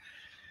friend.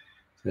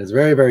 It's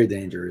very, very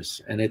dangerous,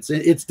 and it's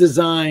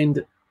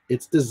designed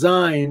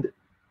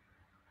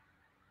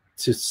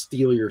to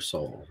steal your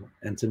soul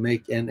and to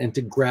make and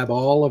to grab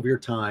all of your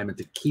time and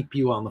to keep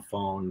you on the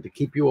phone, to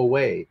keep you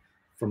away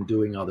from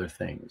doing other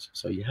things.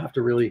 So you have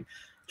to really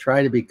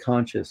try to be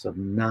conscious of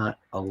not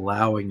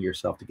allowing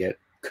yourself to get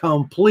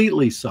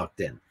completely sucked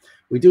in.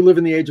 We do live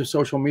in the age of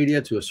social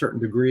media to a certain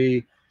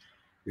degree.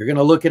 You're going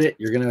to look at it,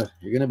 you're going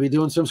to be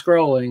doing some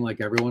scrolling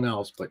like everyone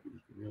else, but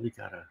you really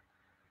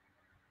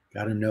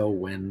gotta know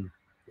when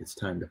it's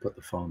time to put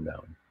the phone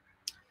down.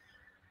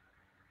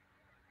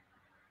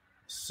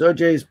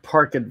 Sojoy's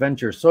Park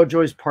Adventure.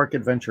 Sojoy's Park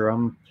Adventure.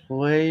 I'm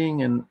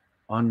playing and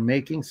on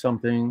making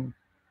something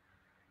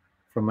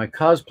from my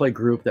cosplay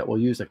group that will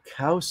use a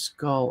cow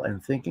skull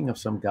and thinking of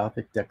some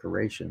Gothic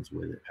decorations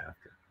with it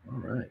after. All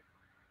right.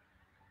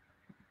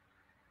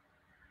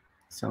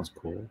 Sounds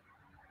cool.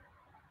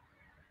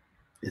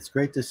 It's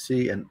great to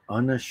see an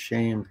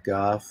unashamed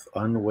goth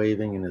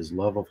unwavering in his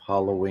love of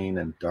Halloween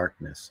and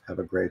darkness. Have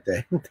a great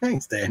day.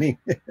 Thanks, Danny.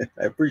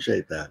 I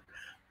appreciate that.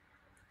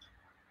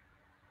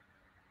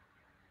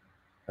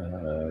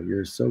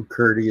 You're so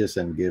courteous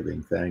and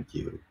giving. Thank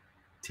you.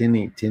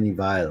 Tinny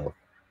Vile.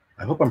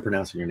 I hope I'm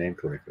pronouncing your name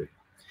correctly.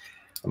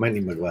 I might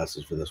need my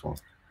glasses for this one.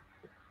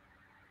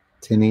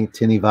 Tinny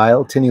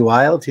Vile.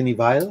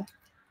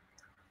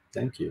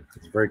 Thank you.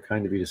 It's very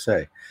kind of you to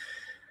say.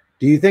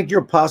 Do you think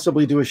you'll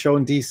possibly do a show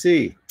in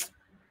DC?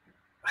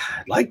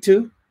 I'd like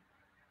to.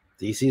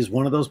 DC is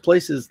one of those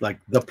places, like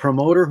the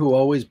promoter who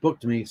always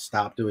booked me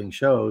stopped doing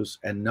shows,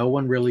 and no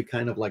one really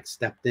kind of like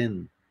stepped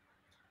in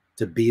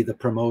to be the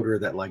promoter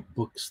that like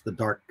books the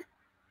dark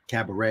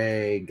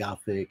cabaret,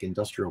 Gothic,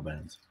 industrial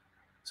bands.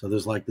 So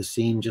there's like the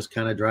scene just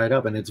kind of dried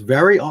up, and it's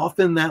very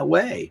often that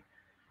way.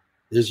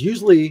 There's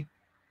usually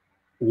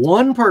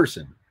one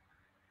person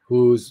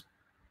who's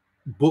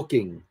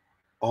booking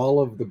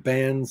all of the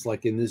bands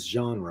like in this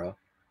genre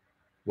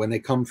when they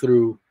come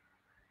through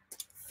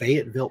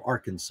Fayetteville,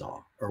 Arkansas,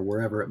 or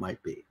wherever it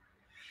might be.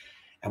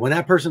 And when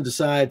that person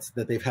decides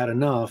that they've had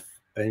enough,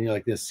 and you're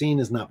like, this scene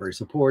is not very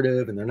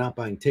supportive, and they're not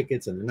buying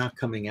tickets, and they're not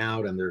coming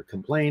out, and they're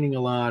complaining a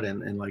lot,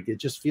 and like it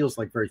just feels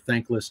like very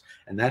thankless,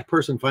 and that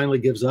person finally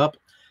gives up,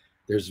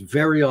 there's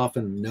very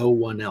often no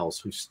one else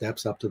who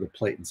steps up to the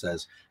plate and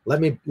says,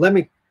 let me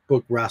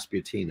book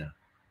Rasputina,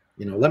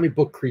 let me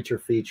book Creature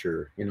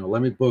Feature,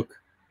 let me book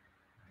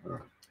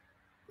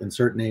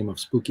insert name of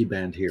spooky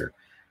band here.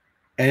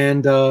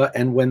 And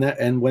when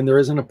there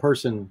isn't a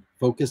person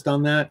focused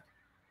on that,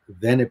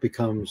 then it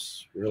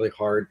becomes really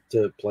hard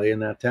to play in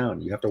that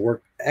town. You have to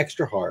work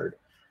extra hard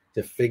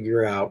to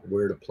figure out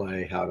where to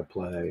play, how to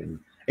play. And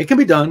it can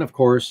be done, of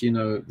course,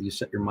 you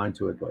set your mind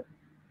to it, but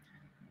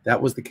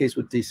that was the case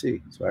with DC.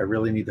 So I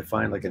really need to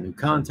find like a new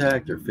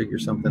contact or figure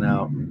something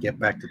out and get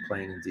back to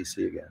playing in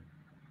DC again.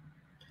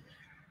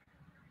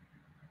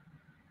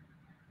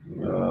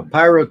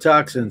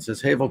 Pyrotoxin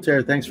says, hey,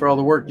 Voltaire, thanks for all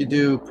the work you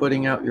do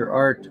putting out your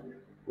art.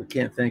 We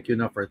can't thank you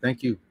enough for it.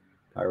 Thank you,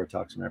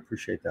 Pyrotoxin. I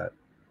appreciate that.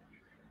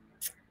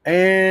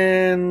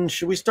 And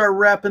should we start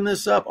wrapping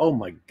this up? Oh,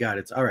 my God.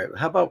 It's all right.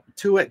 How about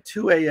 2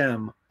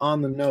 a.m.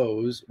 on the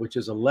nose, which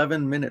is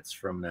 11 minutes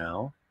from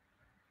now.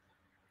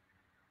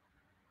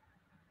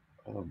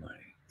 Oh, my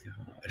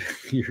God.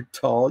 You're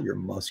tall. You're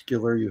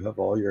muscular. You have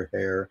all your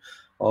hair.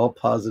 All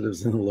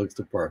positives in the looks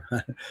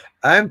department.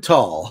 I'm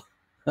tall.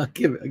 I'll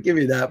give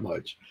you that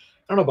much. I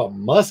don't know about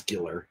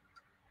muscular.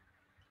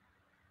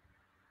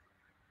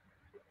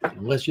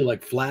 Unless you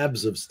like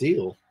flabs of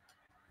steel.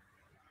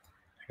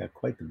 I got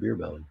quite the beer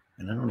belly,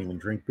 and I don't even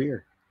drink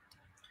beer.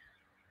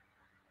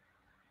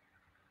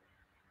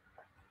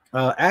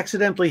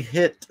 Accidentally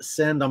hit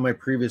send on my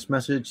previous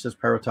message, says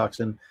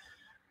Pyrotoxin.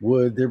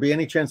 Would there be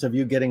any chance of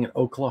you getting an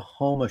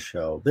Oklahoma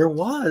show? There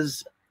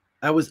was.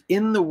 I was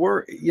in the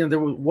work. There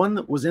was one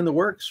that was in the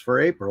works for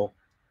April,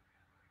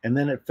 and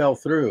then it fell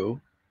through.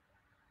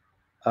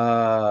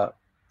 And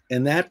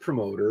that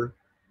promoter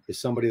is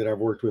somebody that I've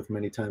worked with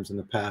many times in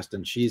the past,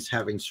 and she's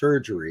having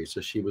surgery.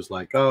 So she was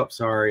like, oh,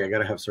 sorry, I got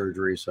to have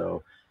surgery.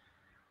 So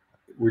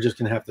we're just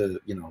going to have to,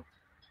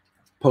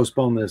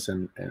 postpone this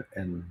and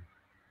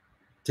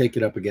take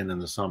it up again in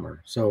the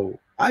summer. So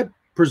I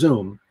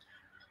presume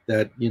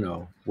that,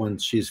 when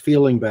she's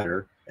feeling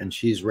better and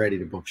she's ready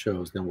to book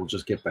shows, then we'll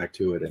just get back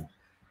to it. And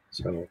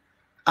so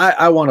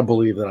I want to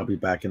believe that I'll be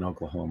back in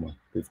Oklahoma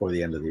before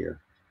the end of the year.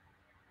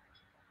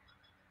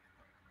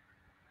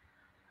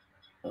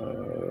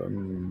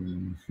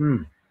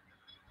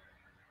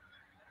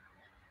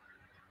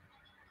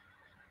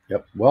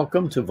 Yep.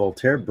 Welcome to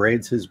Voltaire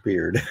Braids His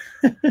Beard.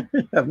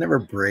 I've never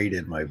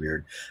braided my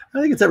beard. I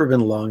don't think it's ever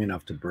been long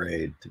enough to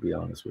braid, to be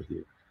honest with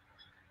you.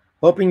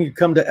 Hoping you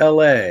come to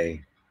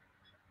LA.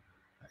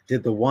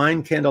 Did the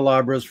wine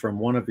candelabras from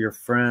one of your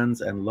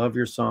friends and love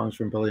your songs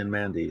from Billy and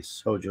Mandy.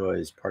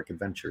 Sojoy's Park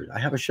Adventures. I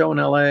have a show in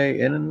LA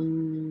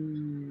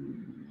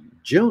in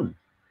June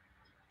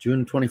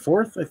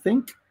 24th, I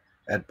think,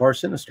 at Bar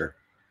Sinister.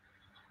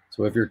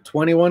 So if you're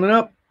 21 and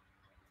up,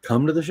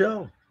 come to the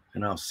show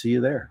and I'll see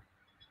you there.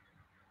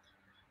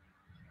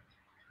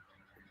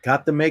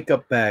 Got the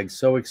makeup bag.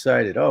 So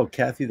excited. Oh,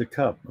 Kathy the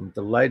Cup. I'm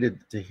delighted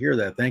to hear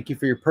that. Thank you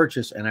for your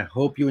purchase, and I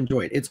hope you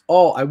enjoy it. It's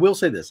all, I will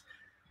say this,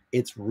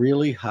 it's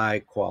really high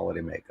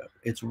quality makeup.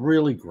 It's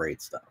really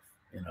great stuff.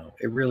 You know,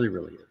 it really,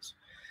 really is.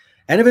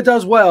 And if it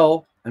does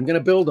well, I'm going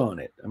to build on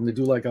it. I'm going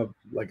to do like a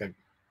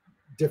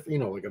different, you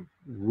know, like a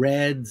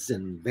reds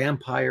and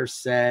vampire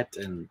set,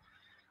 and,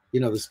 you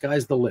know, the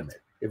sky's the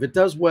limit. If it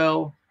does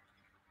well,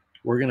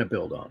 we're going to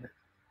build on it.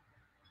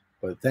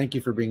 But thank you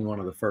for being one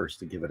of the first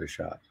to give it a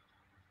shot.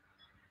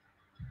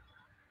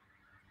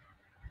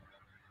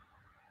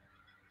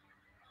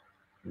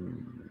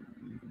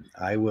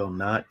 I will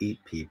not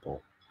eat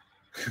people,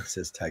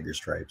 says Tiger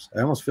Stripes.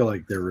 I almost feel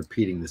like they're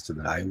repeating this to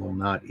them. I will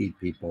not eat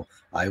people.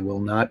 I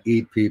will not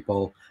eat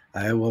people.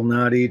 I will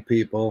not eat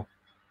people.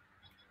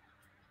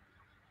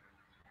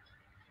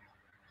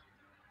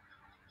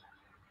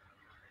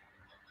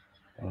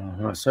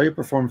 I saw you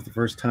perform for the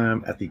first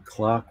time at the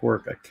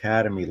Clockwork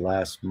Academy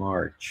last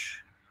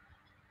March.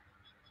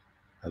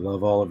 I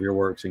love all of your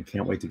works and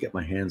can't wait to get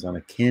my hands on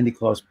a Candy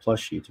Claus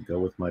plushie to go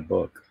with my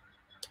book.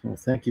 Well,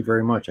 thank you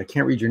very much. I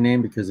can't read your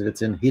name because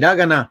it's in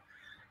hiragana,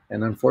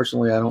 and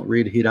unfortunately, I don't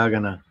read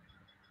hiragana.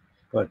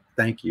 But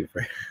thank you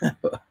for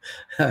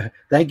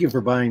thank you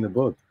for buying the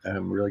book.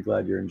 I'm really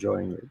glad you're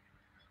enjoying it.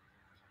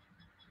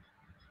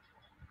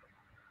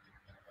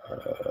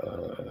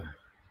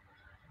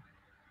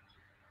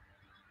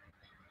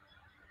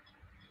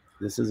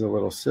 This is a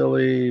little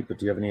silly, but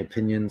do you have any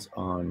opinions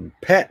on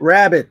pet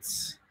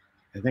rabbits?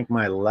 I think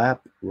my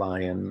lap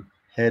lion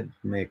head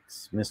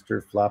mix,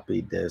 Mr.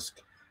 Floppy Disk,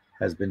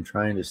 has been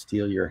trying to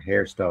steal your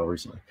hairstyle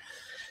recently.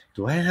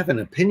 Do I have an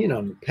opinion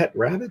on pet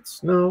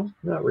rabbits? No,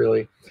 not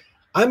really.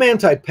 I'm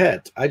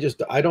anti-pet. I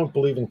don't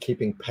believe in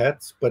keeping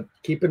pets, but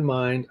keep in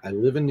mind, I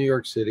live in New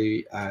York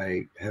City.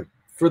 I have,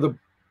 for the,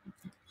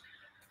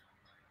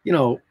 you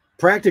know,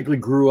 practically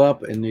grew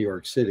up in New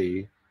York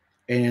City.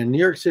 And New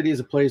York City is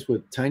a place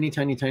with tiny,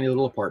 tiny, tiny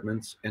little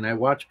apartments. And I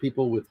watch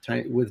people with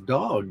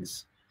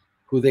dogs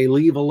who they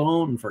leave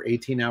alone for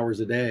 18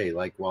 hours a day,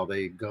 like while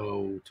they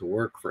go to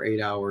work for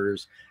 8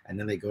 hours, and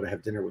then they go to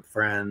have dinner with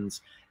friends.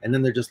 And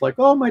then they're just like,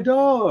 oh, my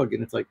dog.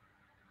 And it's like,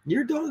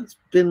 your dog's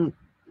been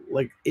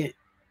like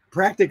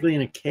practically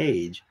in a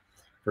cage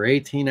for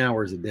 18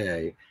 hours a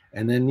day.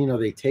 And then, you know,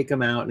 they take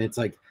them out and it's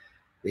like,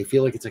 they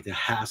feel like it's like a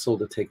hassle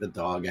to take the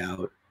dog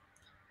out.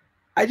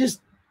 I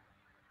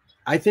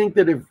think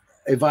that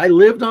if I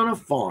lived on a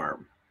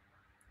farm,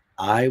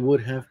 I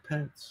would have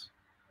pets.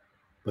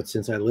 But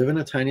since I live in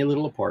a tiny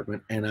little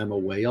apartment and I'm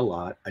away a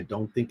lot, I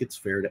don't think it's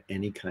fair to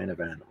any kind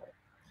of animal.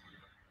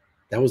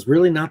 That was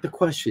really not the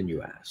question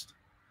you asked.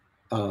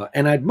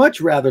 And I'd much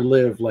rather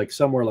live like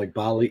somewhere like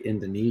Bali,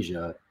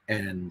 Indonesia,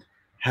 and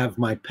have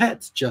my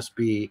pets just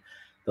be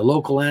the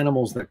local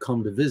animals that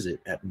come to visit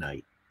at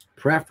night,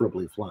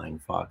 preferably flying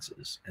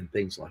foxes and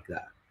things like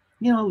that.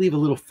 You know, leave a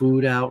little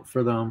food out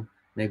for them.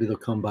 Maybe they'll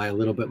come by a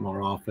little bit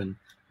more often.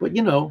 But,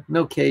 you know,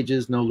 no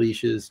cages, no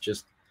leashes,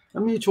 just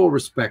a mutual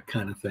respect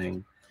kind of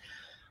thing.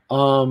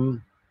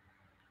 You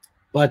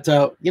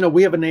know,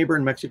 we have a neighbor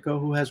in Mexico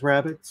who has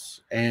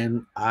rabbits,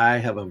 and I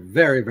have a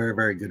very, very,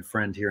 very good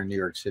friend here in New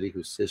York City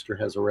whose sister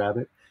has a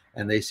rabbit,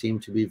 and they seem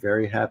to be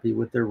very happy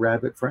with their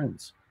rabbit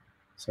friends.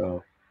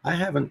 So I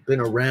haven't been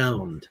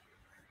around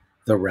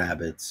the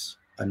rabbits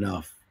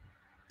enough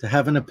to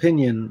have an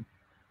opinion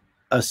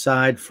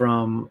aside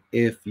from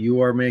if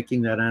you are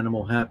making that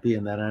animal happy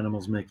and that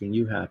animal's making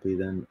you happy,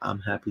 then I'm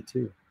happy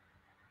too.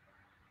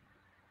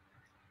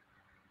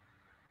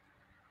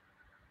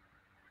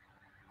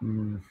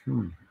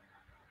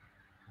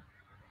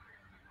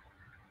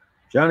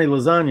 Johnny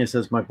Lasagna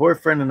says, my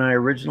boyfriend and I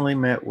originally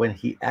met when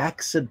he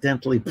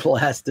accidentally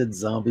blasted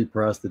Zombie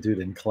Prostitute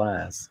in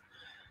class.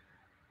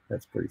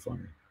 That's pretty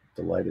funny.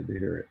 Delighted to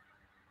hear it.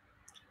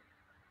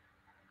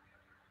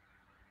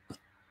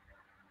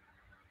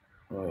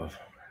 Oh,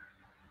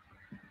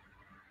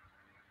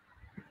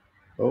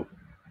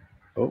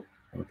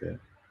 okay.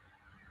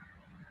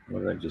 What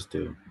did I just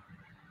do?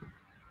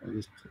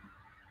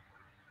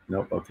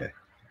 Nope, okay.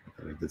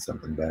 I did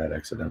something bad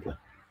accidentally.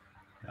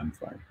 I'm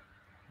fine.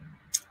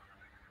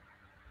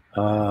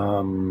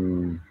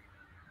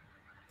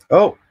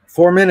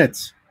 4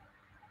 minutes.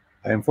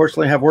 I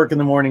unfortunately have work in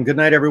the morning. Good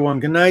night, everyone.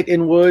 Good night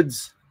in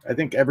Woods. I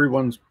think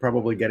everyone's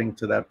probably getting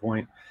to that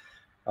point.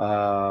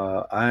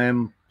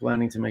 I'm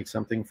planning to make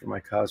something for my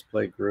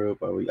cosplay group.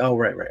 Oh,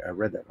 right. I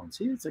read that one.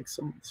 See, it's like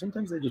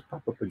sometimes they just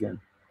pop up again.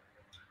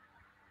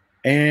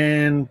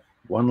 And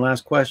one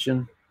last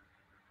question.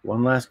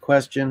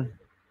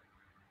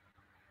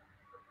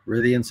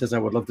 Rithian says, I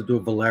would love to do a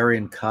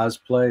Valerian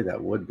cosplay.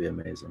 That would be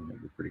amazing.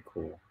 That'd be pretty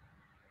cool.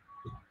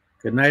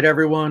 Good night,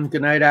 everyone.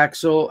 Good night,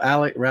 Axel.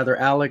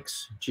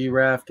 Alex,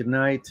 Giraffe. Good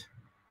night.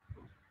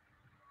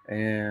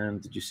 And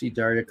did you see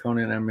Daria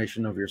Conan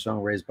animation of your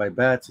song Raised by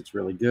Bats? It's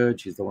really good.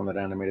 She's the one that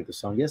animated the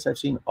song. Yes, I've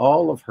seen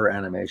all of her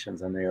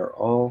animations, and they are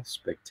all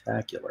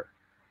spectacular.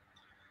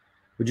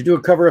 Would you do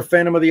a cover of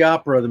Phantom of the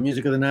Opera, The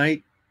Music of the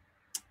Night?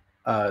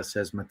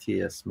 Says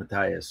Matthias.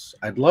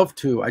 I'd love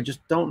to. I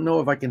just don't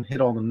know if I can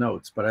hit all the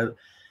notes, but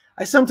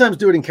I sometimes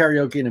do it in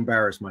karaoke and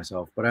embarrass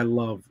myself, but I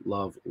love,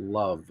 love,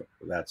 love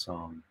that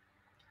song.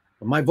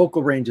 But my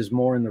vocal range is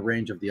more in the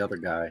range of the other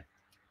guy.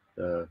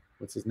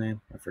 What's his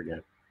name? I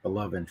forget. The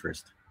love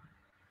interest.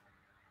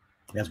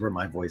 That's where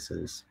my voice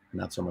is,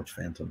 not so much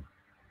Phantom.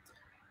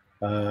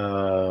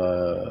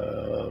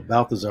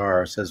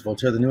 Balthazar says,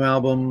 Voltaire, the new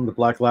album, The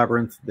Black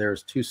Labyrinth,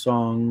 there's 2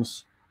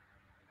 songs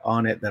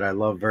on it that I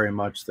love very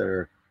much that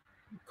are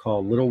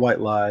called Little White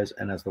Lies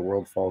and As the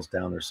World Falls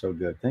Down. They're so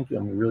good. Thank you.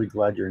 I'm really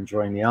glad you're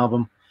enjoying the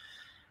album.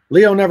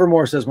 Leo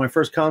Nevermore says, my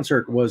first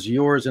concert was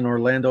yours in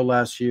Orlando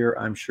last year.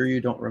 I'm sure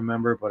you don't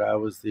remember, but I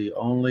was the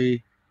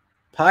only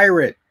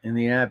pirate in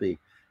the Abbey.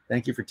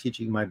 Thank you for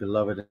teaching my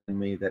beloved and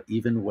me that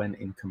even when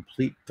in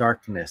complete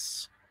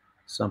darkness,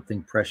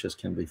 something precious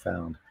can be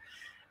found.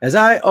 As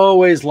I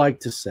always like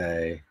to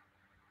say,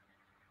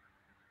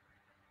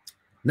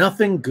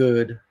 nothing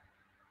good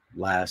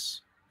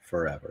lasts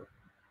forever.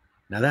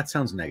 Now that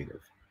sounds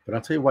negative, but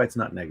I'll tell you why it's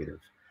not negative.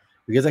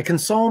 Because I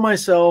console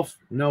myself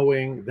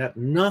knowing that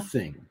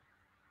nothing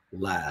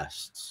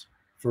lasts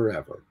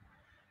forever.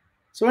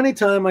 So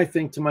anytime I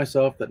think to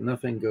myself that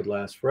nothing good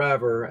lasts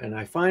forever and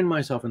I find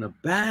myself in a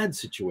bad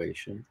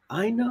situation,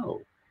 I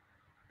know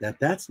that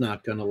that's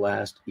not going to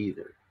last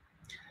either.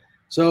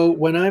 So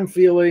when I'm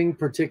feeling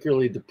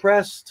particularly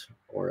depressed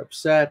or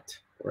upset,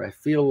 or I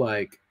feel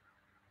like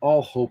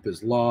all hope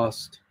is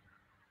lost,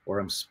 or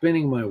I'm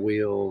spinning my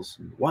wheels,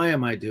 why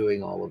am I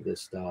doing all of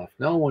this stuff?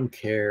 No one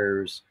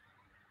cares.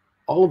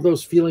 All of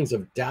those feelings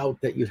of doubt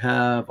that you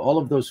have, all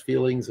of those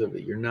feelings of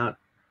that you're not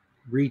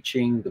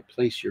reaching the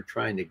place you're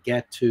trying to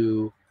get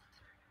to,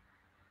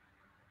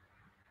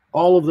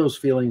 all of those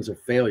feelings of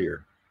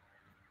failure,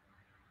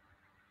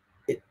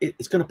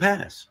 it's going to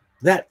pass.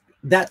 That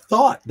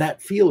thought,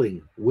 that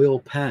feeling will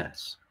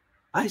pass.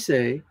 I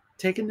say,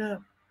 take a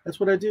nap. That's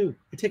what I do.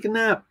 I take a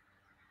nap.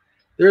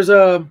 There's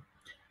a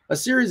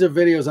series of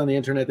videos on the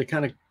internet that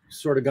kind of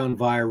sort of gone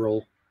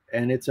viral,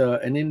 and it's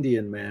an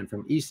Indian man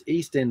from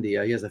East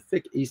India. He has a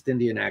thick East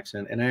Indian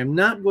accent, and I am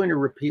not going to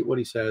repeat what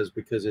he says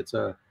because it's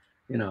a,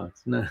 you know,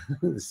 it's not,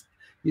 it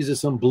uses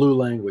some blue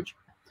language.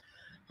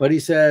 But he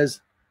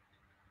says,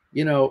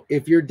 you know,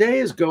 if your day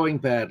is going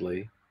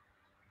badly,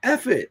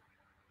 F it.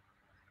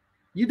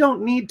 You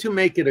don't need to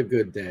make it a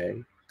good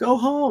day. Go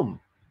home.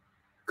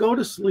 Go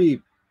to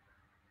sleep.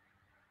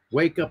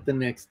 Wake up the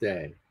next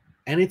day.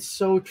 And it's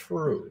so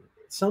true.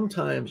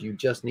 Sometimes you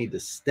just need to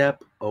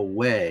step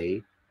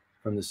away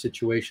from the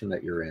situation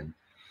that you're in.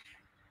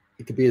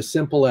 It could be as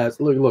simple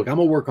as, look, I'm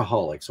a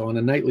workaholic. So on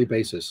a nightly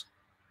basis,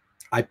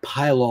 I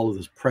pile all of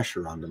this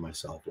pressure onto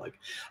myself. Like,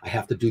 I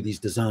have to do these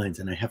designs,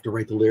 and I have to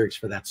write the lyrics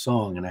for that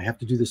song, and I have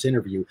to do this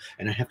interview,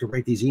 and I have to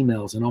write these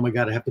emails, and oh my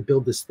God, I have to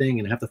build this thing,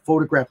 and I have to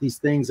photograph these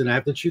things, and I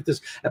have to shoot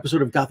this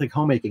episode of Gothic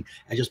homemaking.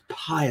 I just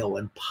pile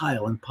and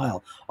pile and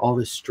pile all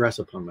this stress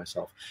upon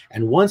myself.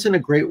 And once in a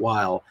great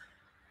while,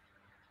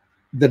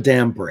 the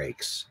dam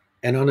breaks.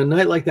 And on a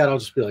night like that, I'll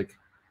just be like,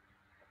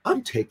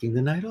 I'm taking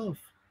the night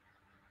off.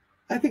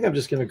 I think I'm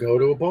just going to go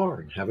to a bar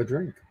and have a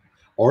drink.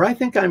 Or I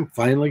think I'm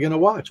finally going to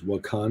watch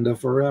Wakanda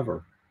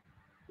Forever.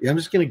 I'm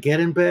just going to get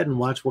in bed and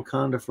watch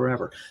Wakanda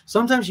Forever.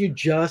 Sometimes you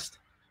just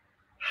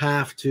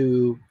have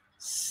to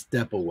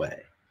step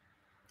away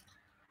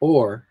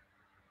or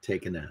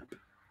take a nap.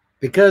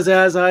 Because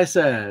as I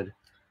said,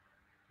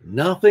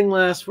 nothing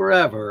lasts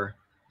forever,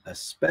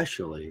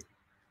 especially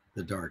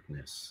the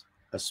darkness,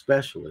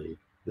 especially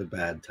the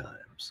bad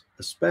times,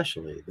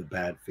 especially the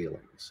bad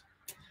feelings.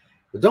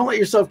 But don't let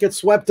yourself get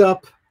swept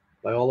up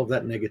by all of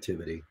that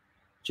negativity.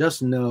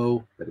 Just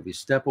know that if you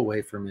step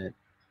away from it,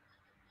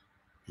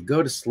 you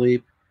go to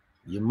sleep,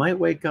 you might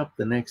wake up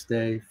the next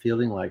day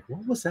feeling like,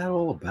 what was that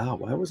all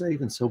about? Why was I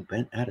even so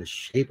bent out of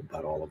shape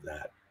about all of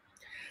that?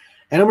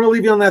 And I'm going to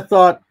leave you on that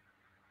thought.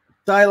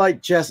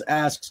 Thylight Jess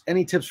asks,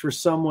 any tips for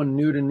someone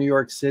new to New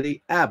York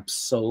City?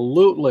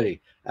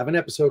 Absolutely. I have an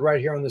episode right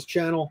here on this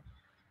channel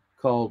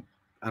called,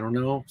 I don't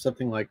know,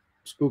 something like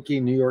Spooky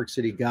New York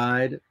City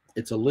Guide.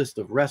 It's a list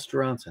of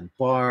restaurants and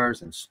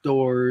bars and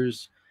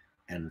stores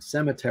and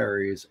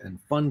cemeteries and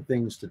fun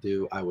things to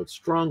do. I would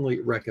strongly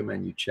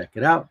recommend you check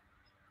it out.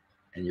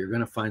 And you're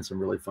going to find some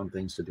really fun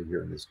things to do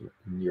here in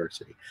New York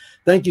City.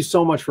 Thank you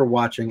so much for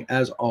watching.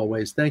 As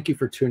always, thank you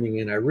for tuning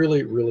in. I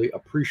really, really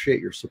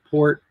appreciate your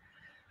support.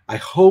 I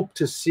hope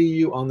to see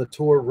you on the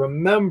tour.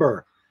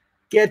 Remember,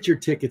 get your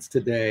tickets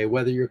today,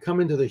 whether you're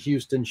coming to the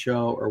Houston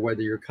show or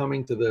whether you're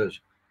coming to the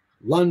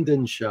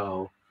London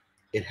show.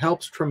 It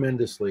helps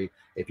tremendously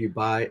if you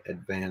buy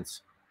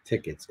advance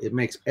tickets. It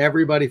makes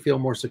everybody feel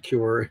more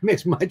secure. It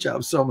makes my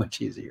job so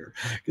much easier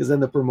because then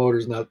the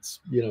promoter's not,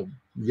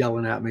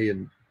 yelling at me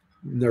and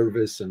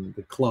nervous, and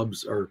the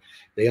clubs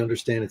they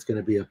understand it's going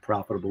to be a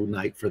profitable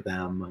night for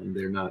them, and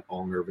they're not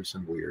all nervous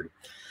and weird.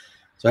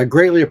 So I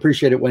greatly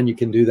appreciate it when you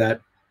can do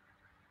that.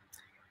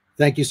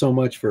 Thank you so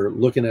much for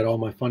looking at all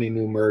my funny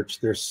new merch.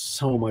 There's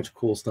so much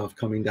cool stuff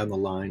coming down the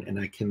line, and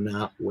I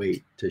cannot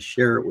wait to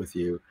share it with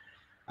you.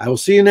 I will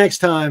see you next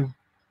time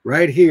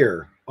right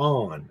here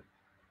on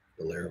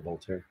the Lair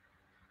Voltaire.